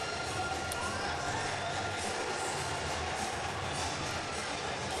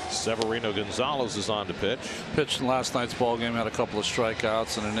 Severino Gonzalez is on to pitch. Pitched in last night's ball game, had a couple of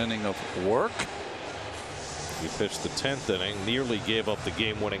strikeouts and an inning of work. He pitched the 10th inning, nearly gave up the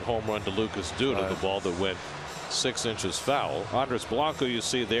game-winning home run to Lucas Duda, the ball that went 6 inches foul. Andres Blanco, you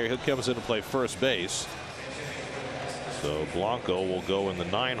see there, he comes in to play first base. So Blanco will go in the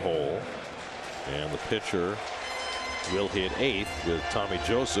 9-hole, and the pitcher will hit 8th with Tommy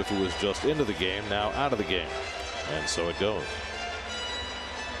Joseph, who was just into the game, now out of the game. And so it goes.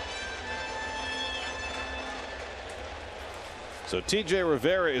 So T.J.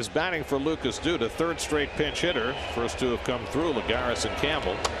 Rivera is batting for Lucas Duda, 3rd straight pinch hitter. First 2 have come through, Lagares and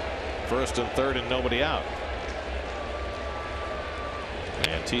Campbell. 1st and 3rd and nobody out.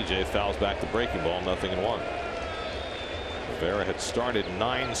 And T.J. fouls back the breaking ball, 0-1. Rivera had started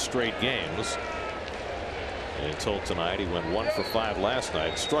 9 straight games. And until tonight, he went 1 for 5 last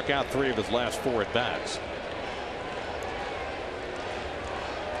night. Struck out 3 of his last 4 at bats.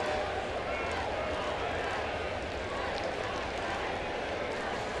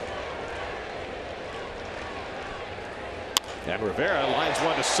 And Rivera lines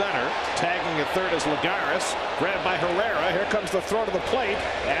one to center. Tagging at third is Lagares. Grabbed by Herrera. Here comes the throw to the plate.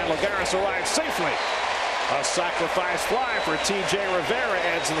 And Lagares arrives safely. A sacrifice fly for T.J. Rivera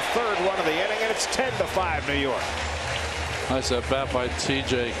adds the third run of the inning, and it's 10-5 New York. Nice at bat by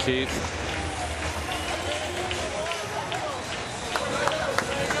T.J. Keith.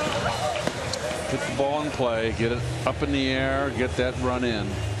 Get the ball in play, get it up in the air, get that run in.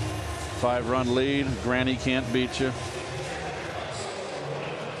 5-run lead. Granny can't beat you.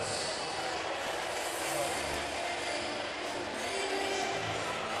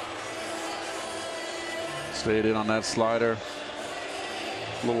 Stayed in on that slider.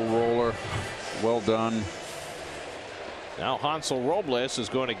 Little roller. Well done. Now Hansel Robles is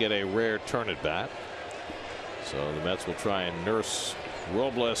going to get a rare turn at bat. So the Mets will try and nurse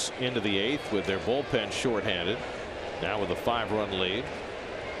Robles into the 8th with their bullpen shorthanded. Now with a 5-run lead.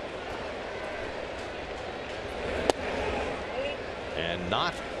 And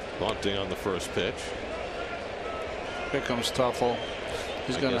not bunting on the first pitch. Here comes Tuffle.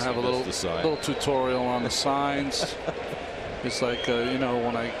 He's going to have a little tutorial on the signs. It's like you know,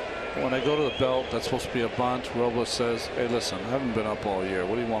 when I go to the belt, that's supposed to be a bunt. Robles says, "Hey, listen, I haven't been up all year.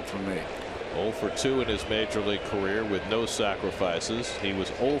 What do you want from me?" 0 for 2 in his major league career with no sacrifices. He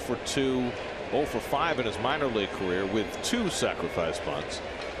was 0 for 5 in his minor league career with 2 sacrifice bunts.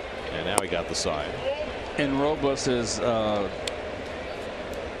 And now he got the sign. In Robles's, well,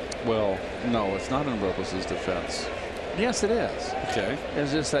 no, it's not in Robles's defense. Yes, it is. Okay.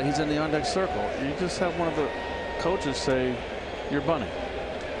 It's just that he's in the on-deck circle. You just have one of the coaches say, "You're bunting,"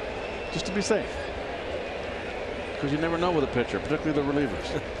 just to be safe, because you never know with a pitcher, particularly the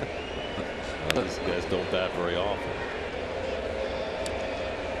relievers. Well, these guys don't bat very often.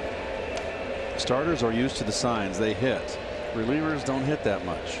 Starters are used to the signs. They hit. Relievers don't hit that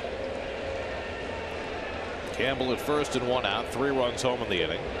much. Campbell at first and 1 out. 3 runs home in the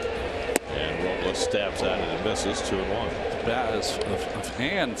inning. And Robles stabs at it and misses. 2-1. The bat is, the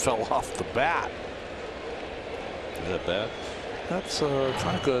hand fell off the bat. Is that bad? That's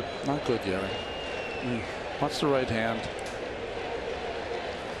not good. Not good, Gary. Watch the right hand.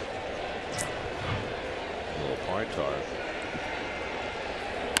 A little hard card.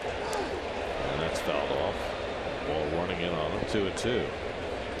 And that's fouled off. Ball running in on him. 2-2.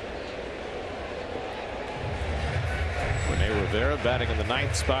 Rene Rivera batting in the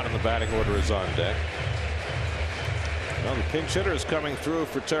 9th spot in the batting order is on deck. Well, the pinch hitter is coming through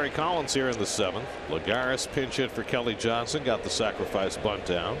for Terry Collins here in the 7th. Lagares pinch hit for Kelly Johnson, got the sacrifice bunt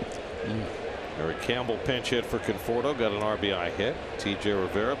down. Eric Campbell pinch hit for Conforto, got an RBI hit. T.J.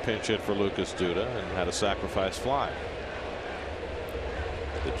 Rivera pinch hit for Lucas Duda and had a sacrifice fly.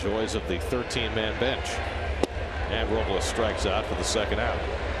 The joys of the 13-man bench. And Robles strikes out for the 2nd out.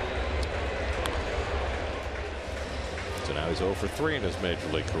 So now he's 0 for 3 in his major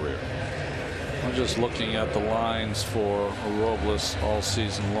league career. I'm just looking at the lines for Robles all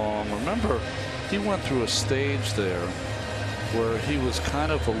season long. Remember, he went through a stage there where he was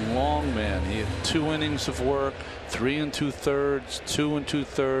kind of a long man. He had 2 innings of work, 3 2/3, 2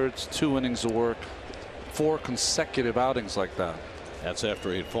 2/3, 2 innings of work, 4 consecutive outings like that. That's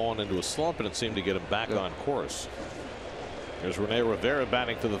after he'd fallen into a slump, and it seemed to get him back on course. Here's Rene Rivera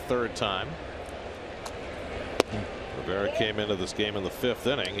batting for the 3rd time. Rivera came into this game in the 5th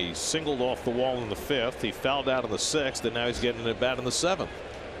inning. He singled off the wall in the 5th. He fouled out in the 6th, and now he's getting it bat in the 7th.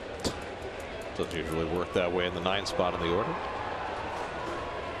 Doesn't usually work that way in the 9th spot in the order.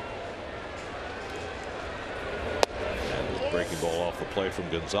 And the breaking ball off the plate from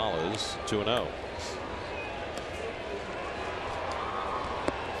Gonzalez. 2-0.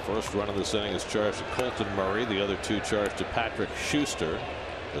 First run of this inning is charged to Colton Murray. The other 2 charged to Patrick Schuster.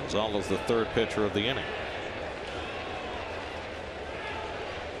 Gonzalez, the 3rd pitcher of the inning.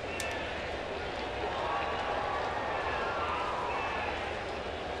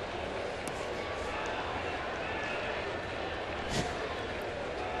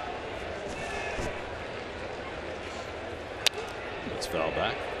 It's foul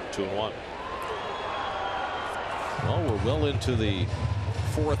back. 2-1. Well, we're well into the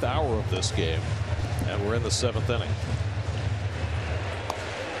 4th hour of this game, and we're in the 7th inning.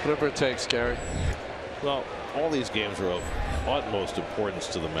 Whatever it takes, Gary. Well, all these games are of utmost importance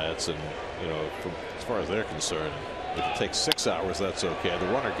to the Mets, and you know, as far as they're concerned, if it takes 6 hours, that's okay. The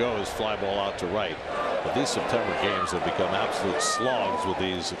runner goes, fly ball out to right. But these September games have become absolute slogs with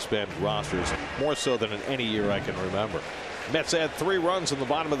these expanded rosters, more so than in any year I can remember. Mets add 3 runs in the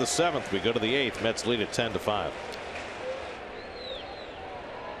bottom of the 7th. We go to the 8th. Mets lead at 10-5.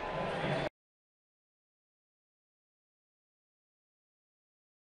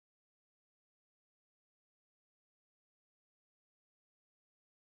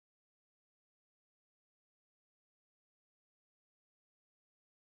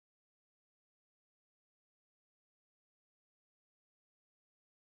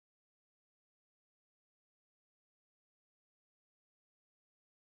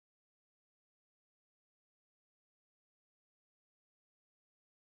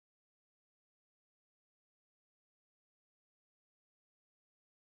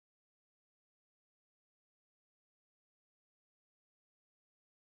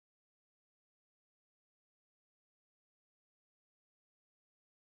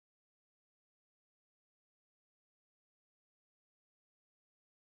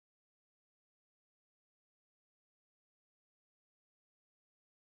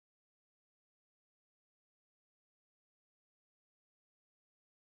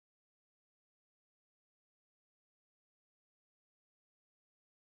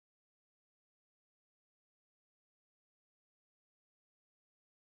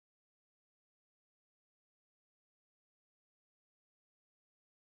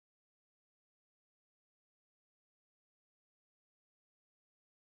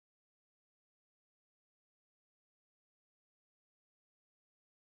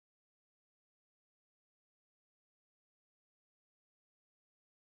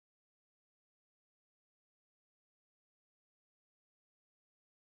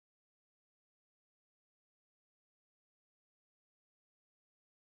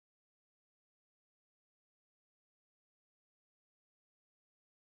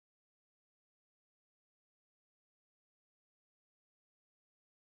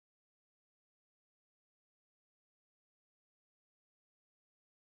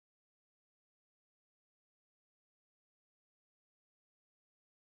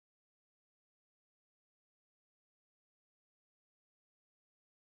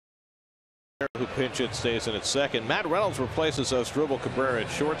 who pinch hit, stays in at second. Matt Reynolds replaces Asdrubal Cabrera at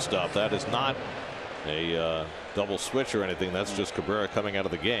shortstop. That is not a double switch or anything. That's just Cabrera coming out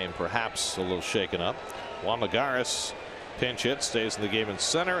of the game, perhaps a little shaken up. Juan Lagares pinch hit, stays in the game in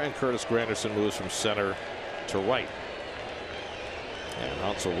center, and Curtis Granderson moves from center to right. And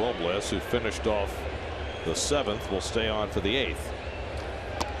Hansel Robles, who finished off the 7th, will stay on for the 8th.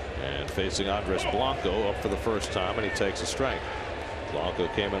 And facing Andres Blanco up for the first time, and he takes a strike. Blanco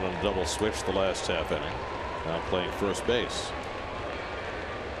came in on a double switch the last half inning. Now playing first base.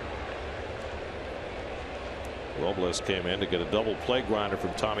 Robles came in to get a double play grinder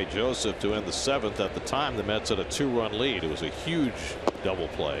from Tommy Joseph to end the 7th. At the time, the Mets had a 2-run lead. It was a huge double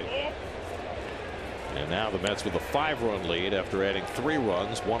play. And now the Mets with a 5-run lead after adding 3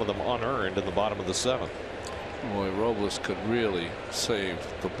 runs, one of them unearned in the bottom of the 7th. Boy, Robles could really save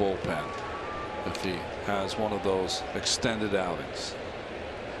the bullpen if he has one of those extended outings.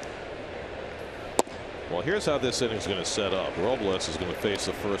 Well, here's how this inning's going to set up. Robles is going to face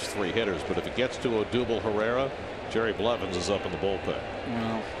the first 3 hitters, but if it gets to Odubel Herrera, Jerry Blevins is up in the bullpen.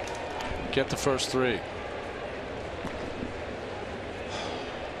 Well, get the first 3.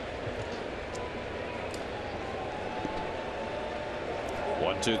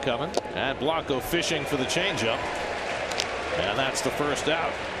 One-two coming, and Blanco fishing for the changeup, and that's the first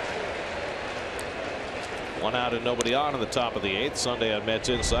out. 1 out and nobody on in the top of the 8th. Sunday on Mets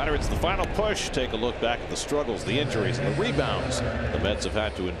Insider. It's the final push. Take a look back at the struggles, the injuries, and the rebounds the Mets have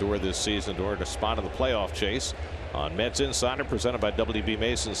had to endure this season in order to spot in the playoff chase. On Mets Insider, presented by WB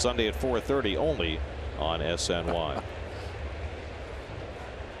Mason, Sunday at 4:30, only on SNY.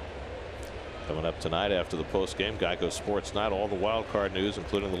 Coming up tonight after the post-game Geico Sports Night, all the wild card news,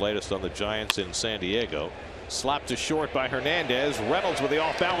 including the latest on the Giants in San Diego. Slapped to short by Hernandez. Reynolds with the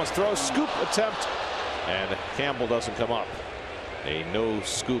off-balance throw, scoop attempt, and Campbell doesn't come up. A no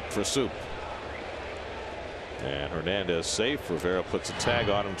scoop for Soup. And Hernandez safe. Rivera puts a tag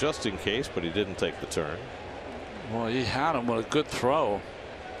on him just in case, but he didn't take the turn. Well, he had him with a good throw.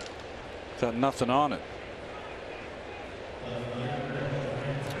 Got nothing on it.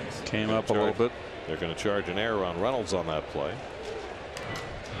 Came up a little bit. They're going to charge an error on Reynolds on that play.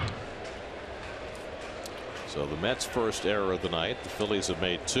 So the Mets' first error of the night. The Phillies have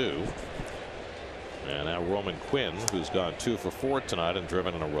made 2. And now Roman Quinn, who's gone 2 for 4 tonight and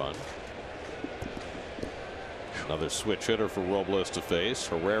driven in a run. Another switch hitter for Robles to face.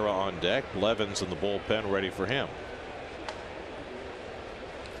 Herrera on deck. Blevins in the bullpen ready for him.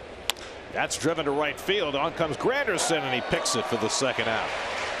 That's driven to right field. On comes Granderson, and he picks it for the 2nd out.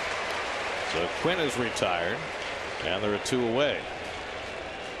 So Quinn is retired, and there are 2 away.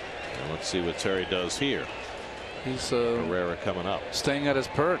 And let's see what Terry does here. He's Herrera coming up, staying at his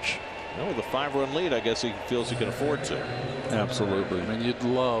perch. No, with a 5-run lead, I guess he feels he can afford to. Absolutely. I mean, you'd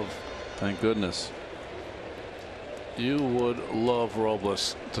love, thank goodness, you would love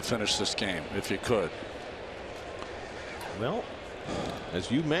Robles to finish this game if you could. Well, as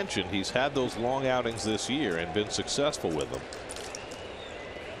you mentioned, he's had those long outings this year and been successful with them.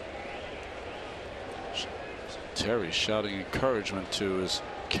 Terry shouting encouragement to his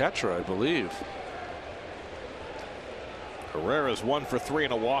catcher, I believe. Herrera's 1 for 3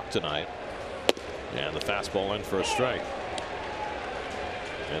 and a walk tonight, and the fastball in for a strike.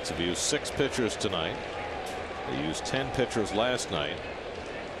 Mets have used 6 pitchers tonight. They used 10 pitchers last night,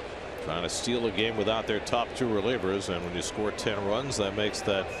 trying to steal a game without their top 2 relievers, and when you score 10 runs, that makes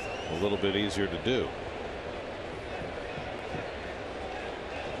that a little bit easier to do.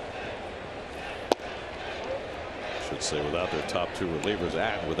 Should say without their top 2 relievers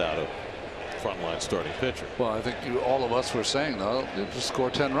and without a frontline starting pitcher. Well, I think all of us were saying, though, just score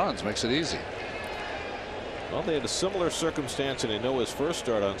 10 runs makes it easy. Well, they had a similar circumstance in Inoa's first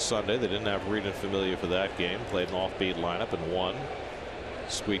start on Sunday. They didn't have Reed and Familia for that game. Played an offbeat lineup and won.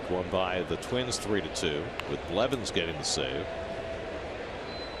 Squeaked one by the Twins 3-2, with Blevins getting the save.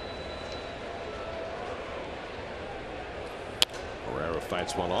 Herrera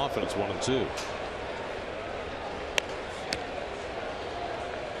fights one off, and it's 1-2.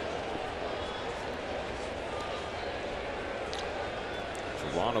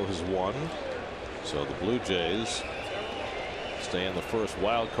 Toronto has won, so the Blue Jays stay in the first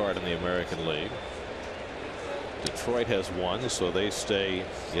wild card in the American League. Detroit has won, so they stay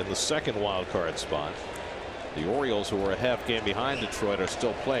in the 2nd wild card spot. The Orioles, who are a half game behind Detroit, are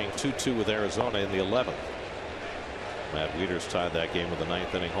still playing 2-2 with Arizona in the 11th. Matt Wieters tied that game with a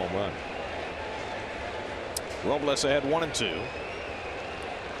 9th inning home run. Robles ahead 1-2.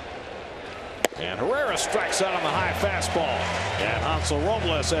 And Herrera strikes out on the high fastball. And Hansel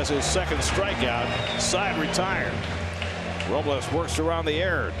Robles has his 2nd strikeout. Side retired. Robles works around the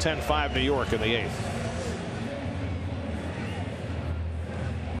air. 10-5 New York in the 8th.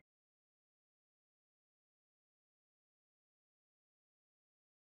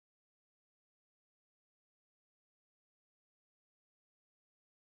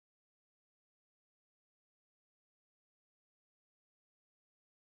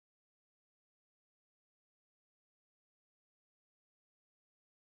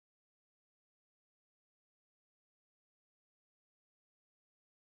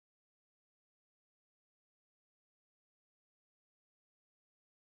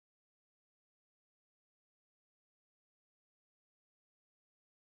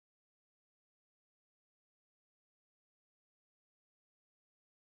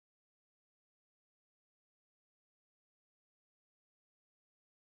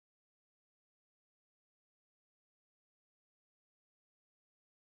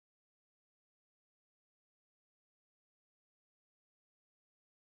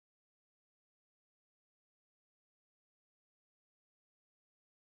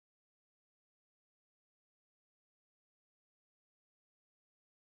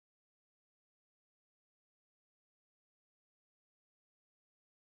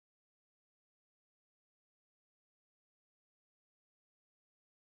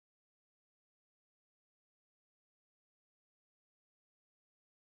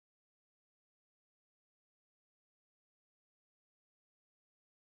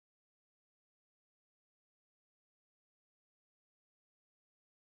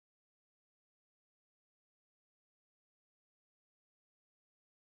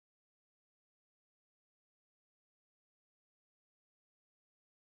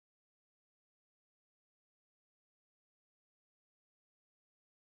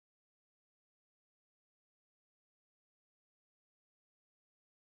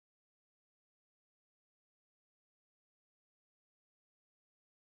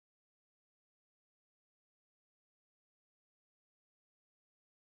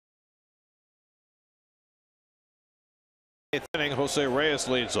 Eighth inning, Jose Reyes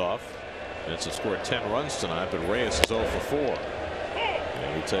leads off. Mets have scored 10 runs tonight, but Reyes is 0 for 4.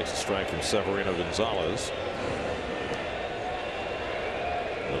 And he takes a strike from Severino Gonzalez.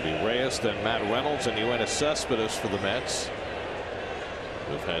 It'll be Reyes, then Matt Reynolds, and Eugenio Cespedes for the Mets.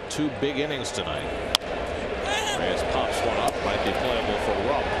 We've had 2 big innings tonight. Reyes pops one up, might be playable for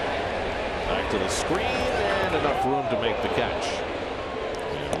Rupp. Back to the screen, and enough room to make the catch.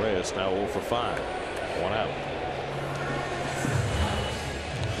 And Reyes now 0 for 5. 1 out.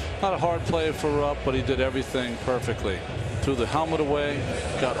 Not a hard play for Rupp, but he did everything perfectly. Threw the helmet away,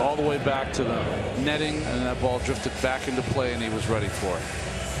 got all the way back to the netting, and that ball drifted back into play, and he was ready for it.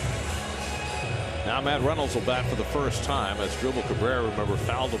 Now Matt Reynolds will bat for the first time as Dribble Cabrera, remember,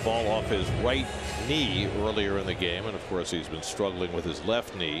 fouled the ball off his right knee earlier in the game, and of course he's been struggling with his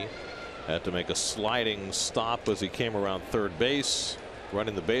left knee. Had to make a sliding stop as he came around third base,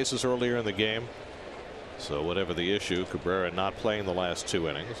 running the bases earlier in the game. So whatever the issue, Cabrera not playing the last 2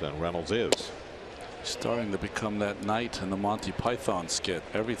 innings, and Reynolds is. Starting to become that knight in the Monty Python skit.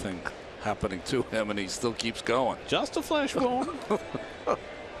 Everything happening to him, and he still keeps going. Just a flash bone.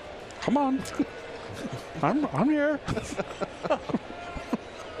 Come on. I'm here.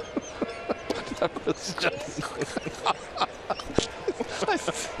 That was just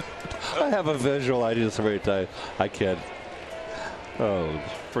I have a visual. I do this every time. I can't. Oh,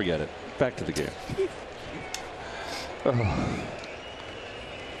 forget it. Back to the game.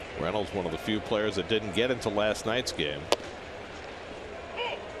 Reynolds, one of the few players that didn't get into last night's game.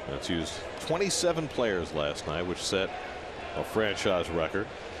 That's used 27 players last night, which set a franchise record.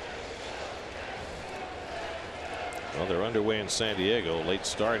 Well, they're underway in San Diego. Late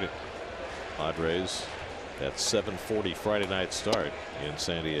start at Padres at 7:40 Friday night start in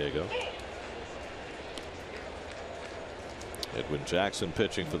San Diego. Edwin Jackson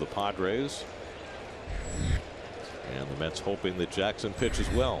pitching for the Padres. And the Mets hoping that Jackson pitches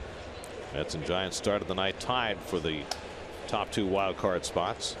well. Mets and Giants started the night tied for the top 2 wild card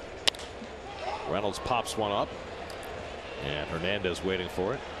spots. Reynolds pops one up, and Hernandez waiting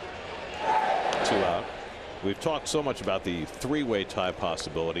for it. 2 out. We've talked so much about the 3-way tie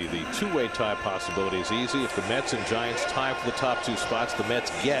possibility. The 2-way tie possibility is easy. If the Mets and Giants tie for the top 2 spots, the Mets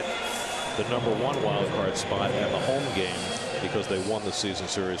get the #1 wild card spot and the home game because they won the season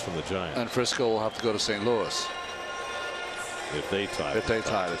series from the Giants. And Frisco will have to go to St. Louis. If they tie. If they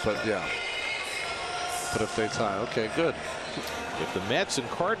tie it, but yeah. But if they tie, okay, good. If the Mets and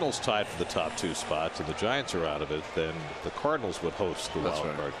Cardinals tied for the top 2 spots and the Giants are out of it, then the Cardinals would host the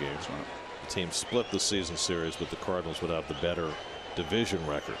wild card game. That's right. The team split the season series, but the Cardinals would have the better division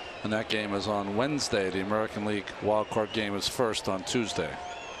record. And that game is on Wednesday. The American League wild card game is first on Tuesday.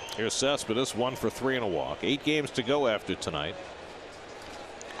 Here's Cespedes, 1 for 3 and a walk. 8 games to go after tonight.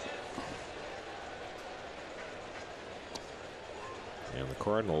 And the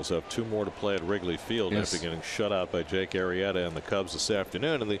Cardinals have 2 more to play at Wrigley Field after getting shut out by Jake Arrieta and the Cubs this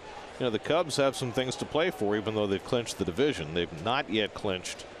afternoon. And the Cubs have some things to play for, even though they've clinched the division. They've not yet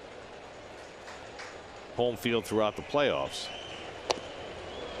clinched home field throughout the playoffs,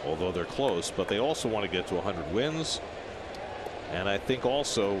 although they're close. But they also want to get to 100 wins. And I think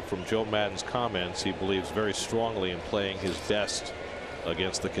also from Joe Maddon's comments, he believes very strongly in playing his best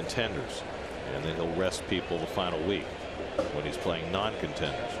against the contenders, and then he'll rest people the final week when he's playing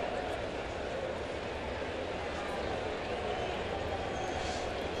non-contenders.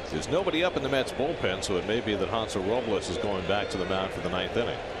 There's nobody up in the Mets bullpen, so it may be that Hansel Robles is going back to the mound for the 9th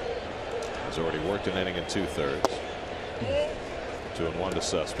inning. He's already worked an inning and 2/3. 2-1 to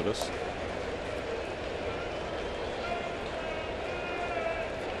Cespedes.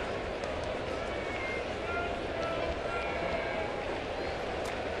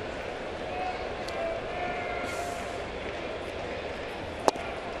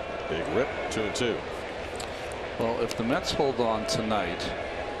 Big rip, 2-2. Well, if the Mets hold on tonight,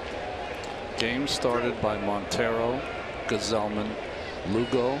 game started by Montero, Gazelman,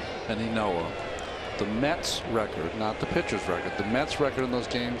 Lugo, and Inoa. The Mets record, not the pitcher's record, the Mets record in those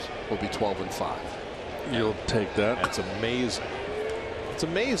games will be 12-5. You'll take that. That's amazing. It's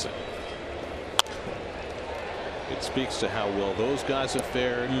amazing. It speaks to how well those guys have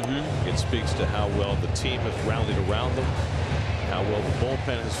fared. It speaks to how well the team has rallied around them, how well the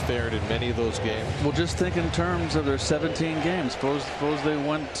bullpen has fared in many of those games. Well, just think in terms of their 17 games. Suppose they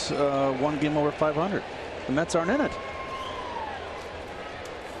went 1 game over 500. The Mets aren't in it.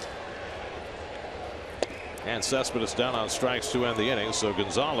 And Cespedes down on strikes to end the inning, so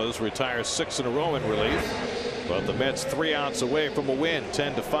Gonzalez retires 6 in a row in relief. But the Mets 3 outs away from a win,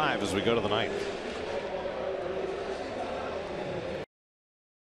 10-5 as we go to the 9th.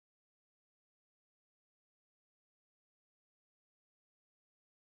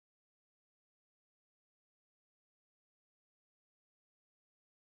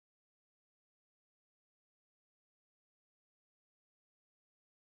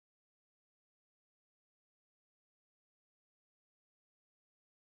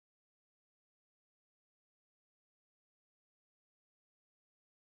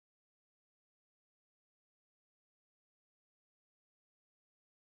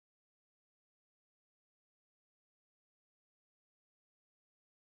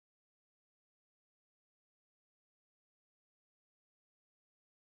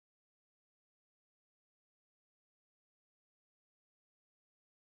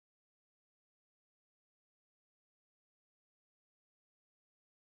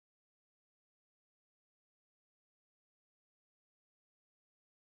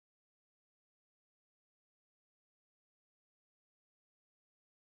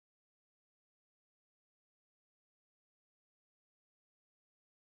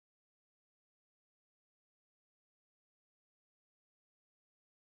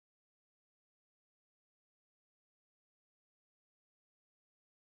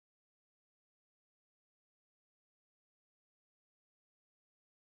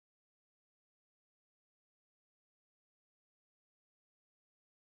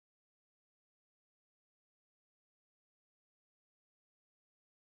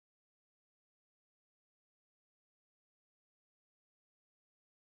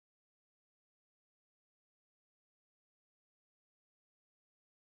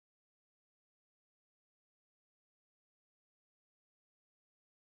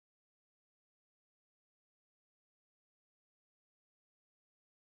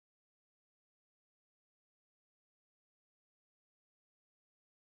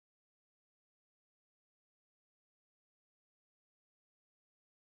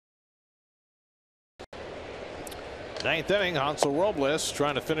 Ninth inning, Hansel Robles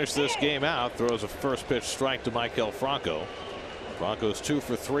trying to finish this game out, throws a first pitch strike to Maikel Franco. Franco's 2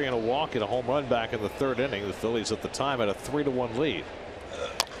 for 3 and a walk and a home run back in the 3rd inning. The Phillies at the time had a 3-1 lead.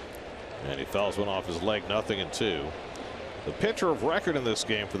 And he fouls one off his leg, 0-2. The pitcher of record in this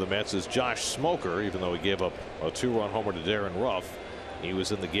game for the Mets is Josh Smoker, even though he gave up a 2-run homer to Darren Ruff. He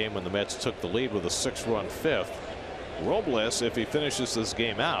was in the game when the Mets took the lead with a 6-run 5th. Robles, if he finishes this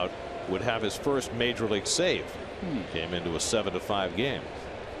game out, would have his first major league save. Came into a 7-5 game.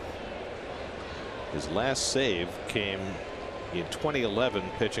 His last save came in 2011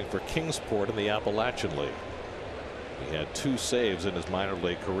 pitching for Kingsport in the Appalachian League. He had 2 saves in his minor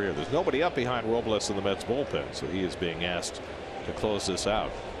league career. There's nobody up behind Robles in the Mets bullpen, so he is being asked to close this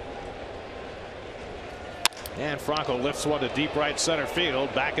out. And Franco lifts one to deep right center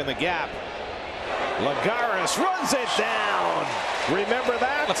field. Back in the gap. Lagares runs it down. Remember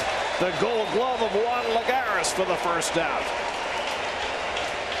that? The Gold Glove of Juan Lagares for the first out.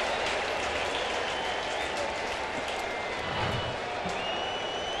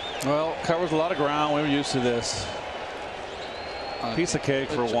 Well, covers a lot of ground. We were used to this. Piece of cake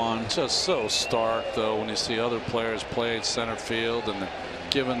for Juan. Just so stark, though, when you see other players play center field and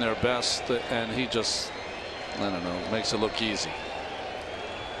giving their best, and he just, I don't know, makes it look easy.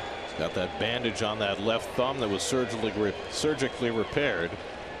 He's got that bandage on that left thumb that was surgically repaired,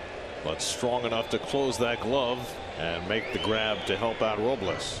 but strong enough to close that glove and make the grab to help out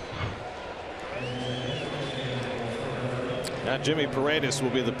Robles. Now Jimmy Paredes will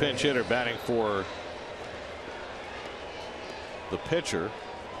be the pinch hitter, batting for the pitcher.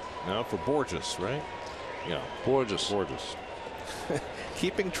 Now for Borges, right? Yeah, Borges.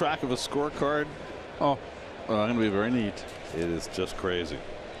 Keeping track of a scorecard. Oh, going to be very neat. It is just crazy.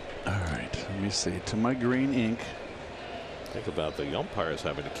 All right, let me see. To my green ink. Think about the umpires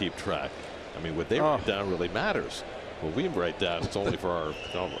having to keep track. I mean, what they write down really matters. What we write down, it's only for our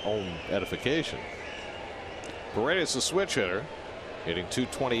own edification. Paredes, the switch hitter, hitting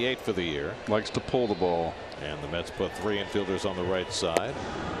 .228 for the year. Likes to pull the ball. And the Mets put 3 infielders on the right side.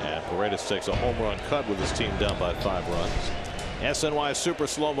 And Paredes takes a home run cut with his team down by 5 runs. SNY Super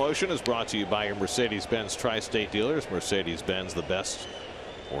Slow Motion is brought to you by your Mercedes-Benz Tri-State dealers. Mercedes-Benz, the best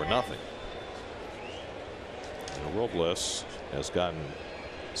or nothing. And Robles has gotten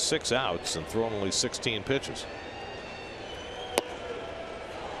 6 outs and thrown only 16 pitches.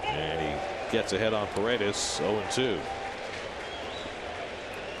 And he gets ahead on Paredes, 0-2.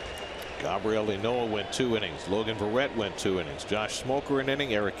 Gabriel Linoa went 2 innings. Logan Verrett went 2 innings. Josh Smoker an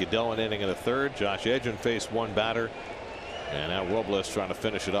inning. Eric Udell an inning and a third. Josh Edgen faced 1 batter. And now Robles trying to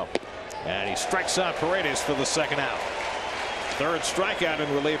finish it up. And he strikes out Paredes for the 2nd out. 3rd strikeout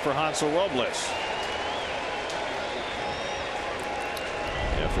in relief for Hansel Robles.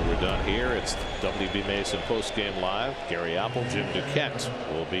 After we're done here, it's WB Mason postgame live. Gary Apple, Jim Duquette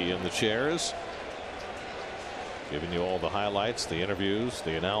will be in the chairs, giving you all the highlights, the interviews,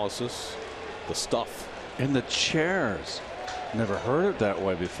 the analysis, the stuff. In the chairs. Never heard it that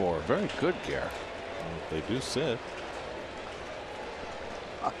way before. Very good, Gary. They do sit.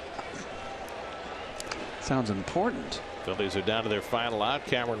 Sounds important. Phillies are down to their final out.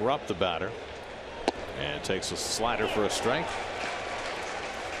 Cameron Rupp, the batter, and takes a slider for a strike.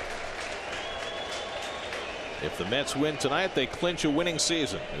 If the Mets win tonight, they clinch a winning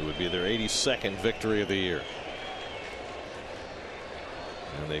season. It would be their 82nd victory of the year.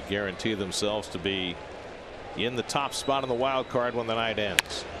 And they guarantee themselves to be in the top spot in the wild card when the night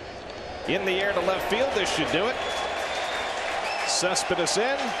ends. In the air to left field. This should do it. Cespedes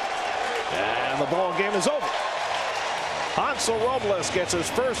in. And the ball game is over. Hansel Robles gets his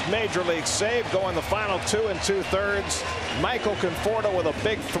first major league save, going the final 2 2/3. Michael Conforto with a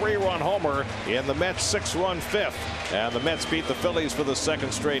big 3-run homer in the Mets' 6-run 5th. And the Mets beat the Phillies for the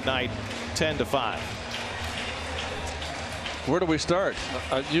 2nd straight night, 10-5. Where do we start?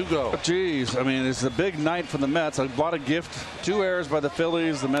 You go. Geez, I mean, it's a big night for the Mets. A lot of gift. 2 errors by the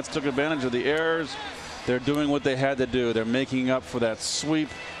Phillies. The Mets took advantage of the errors. They're doing what they had to do. They're making up for that sweep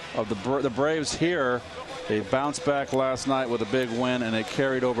of the Braves here. They bounced back last night with a big win, and they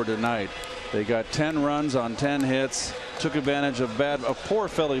carried over tonight. They got 10 runs on 10 hits, took advantage of poor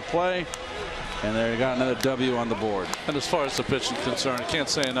Philly play, and they got another W on the board. And as far as the pitching is concerned, I can't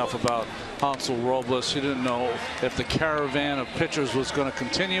say enough about Hansel Robles. He didn't know if the caravan of pitchers was going to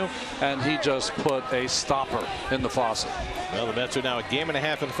continue, and he just put a stopper in the faucet. Well, the Mets are now a game and a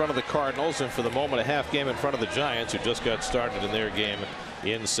half in front of the Cardinals, and for the moment a half game in front of the Giants, who just got started in their game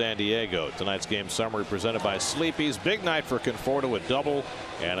in San Diego. Tonight's game summary presented by Sleepy's. Big night for Conforto, a double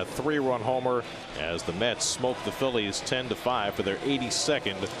and a 3-run homer as the Mets smoke the Phillies 10-5 for their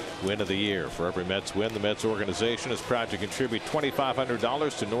 82nd win of the year. For every Mets win, the Mets organization is proud to contribute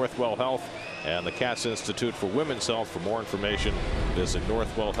 $2,500 to Northwell Health and the Katz Institute for Women's Health. For more information, visit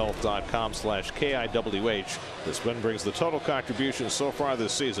northwellhealth.com/KIWH. This win brings the total contribution so far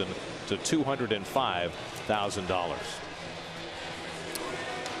this season to $205,000.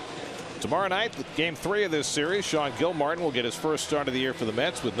 Tomorrow night, game 3 of this series, Sean Gilmartin will get his first start of the year for the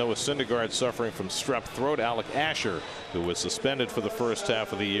Mets, with Noah Syndergaard suffering from strep throat. Alec Asher, who was suspended for the first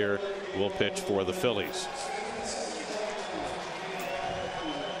half of the year, will pitch for the Phillies.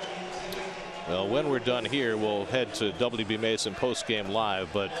 Well, when we're done here, we'll head to WB Mason postgame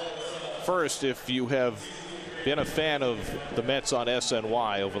live. But first, if you have been a fan of the Mets on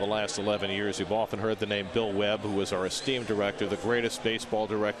SNY over the last 11 years, you've often heard the name Bill Webb, who was our esteemed director, the greatest baseball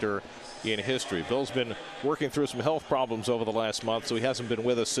director in history. Bill's been working through some health problems over the last month, so he hasn't been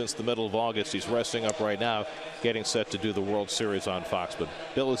with us since the middle of August. He's resting up right now, getting set to do the World Series on Fox. But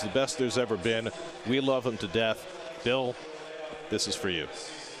Bill is the best there's ever been. We love him to death. Bill, this is for you.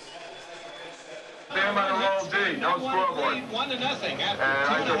 Stand by the roll D, no scoreboard. 1-0. And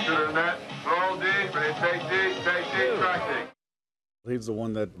I go to the net, roll D, but they take D, track D. He's the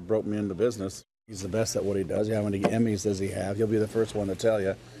one that broke me into business. He's the best at what he does. How many Emmys does he have? He'll be the first one to tell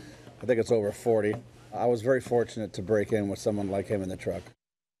you. I think it's over 40. I was very fortunate to break in with someone like him in the truck.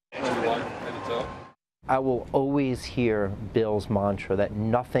 I will always hear Bill's mantra that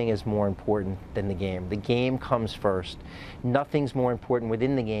nothing is more important than the game. The game comes first. Nothing's more important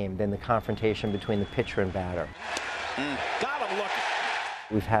within the game than the confrontation between the pitcher and batter. Got him looking.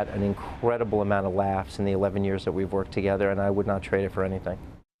 We've had an incredible amount of laughs in the 11 years that we've worked together, and I would not trade it for anything.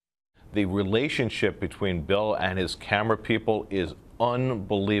 The relationship between Bill and his camera people is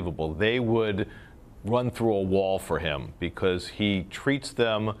unbelievable. They would run through a wall for him because he treats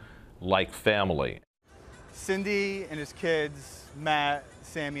them like family. Cindy and his kids, Matt,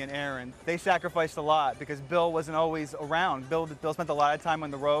 Sammy, and Aaron, they sacrificed a lot because Bill wasn't always around. Bill spent a lot of time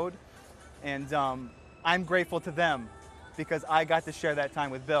on the road, and I'm grateful to them because I got to share that time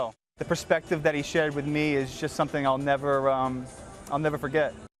with Bill. The perspective that he shared with me is just something I'll never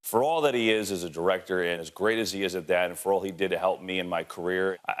forget. For all that he is as a director and as great as he is at that, and for all he did to help me in my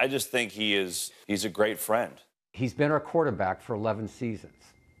career, I just think he's a great friend. He's been our quarterback for 11 seasons.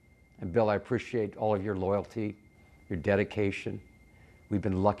 And Bill, I appreciate all of your loyalty, your dedication. We've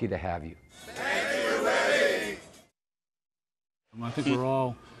been lucky to have you. Thank you, Eddie. I think we're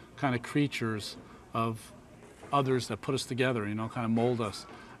all kind of creatures of others that put us together, you know, kind of mold us.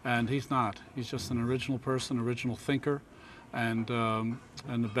 And he's not. He's just an original person, original thinker, and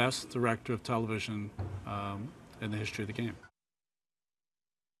the best director of television in the history of the game.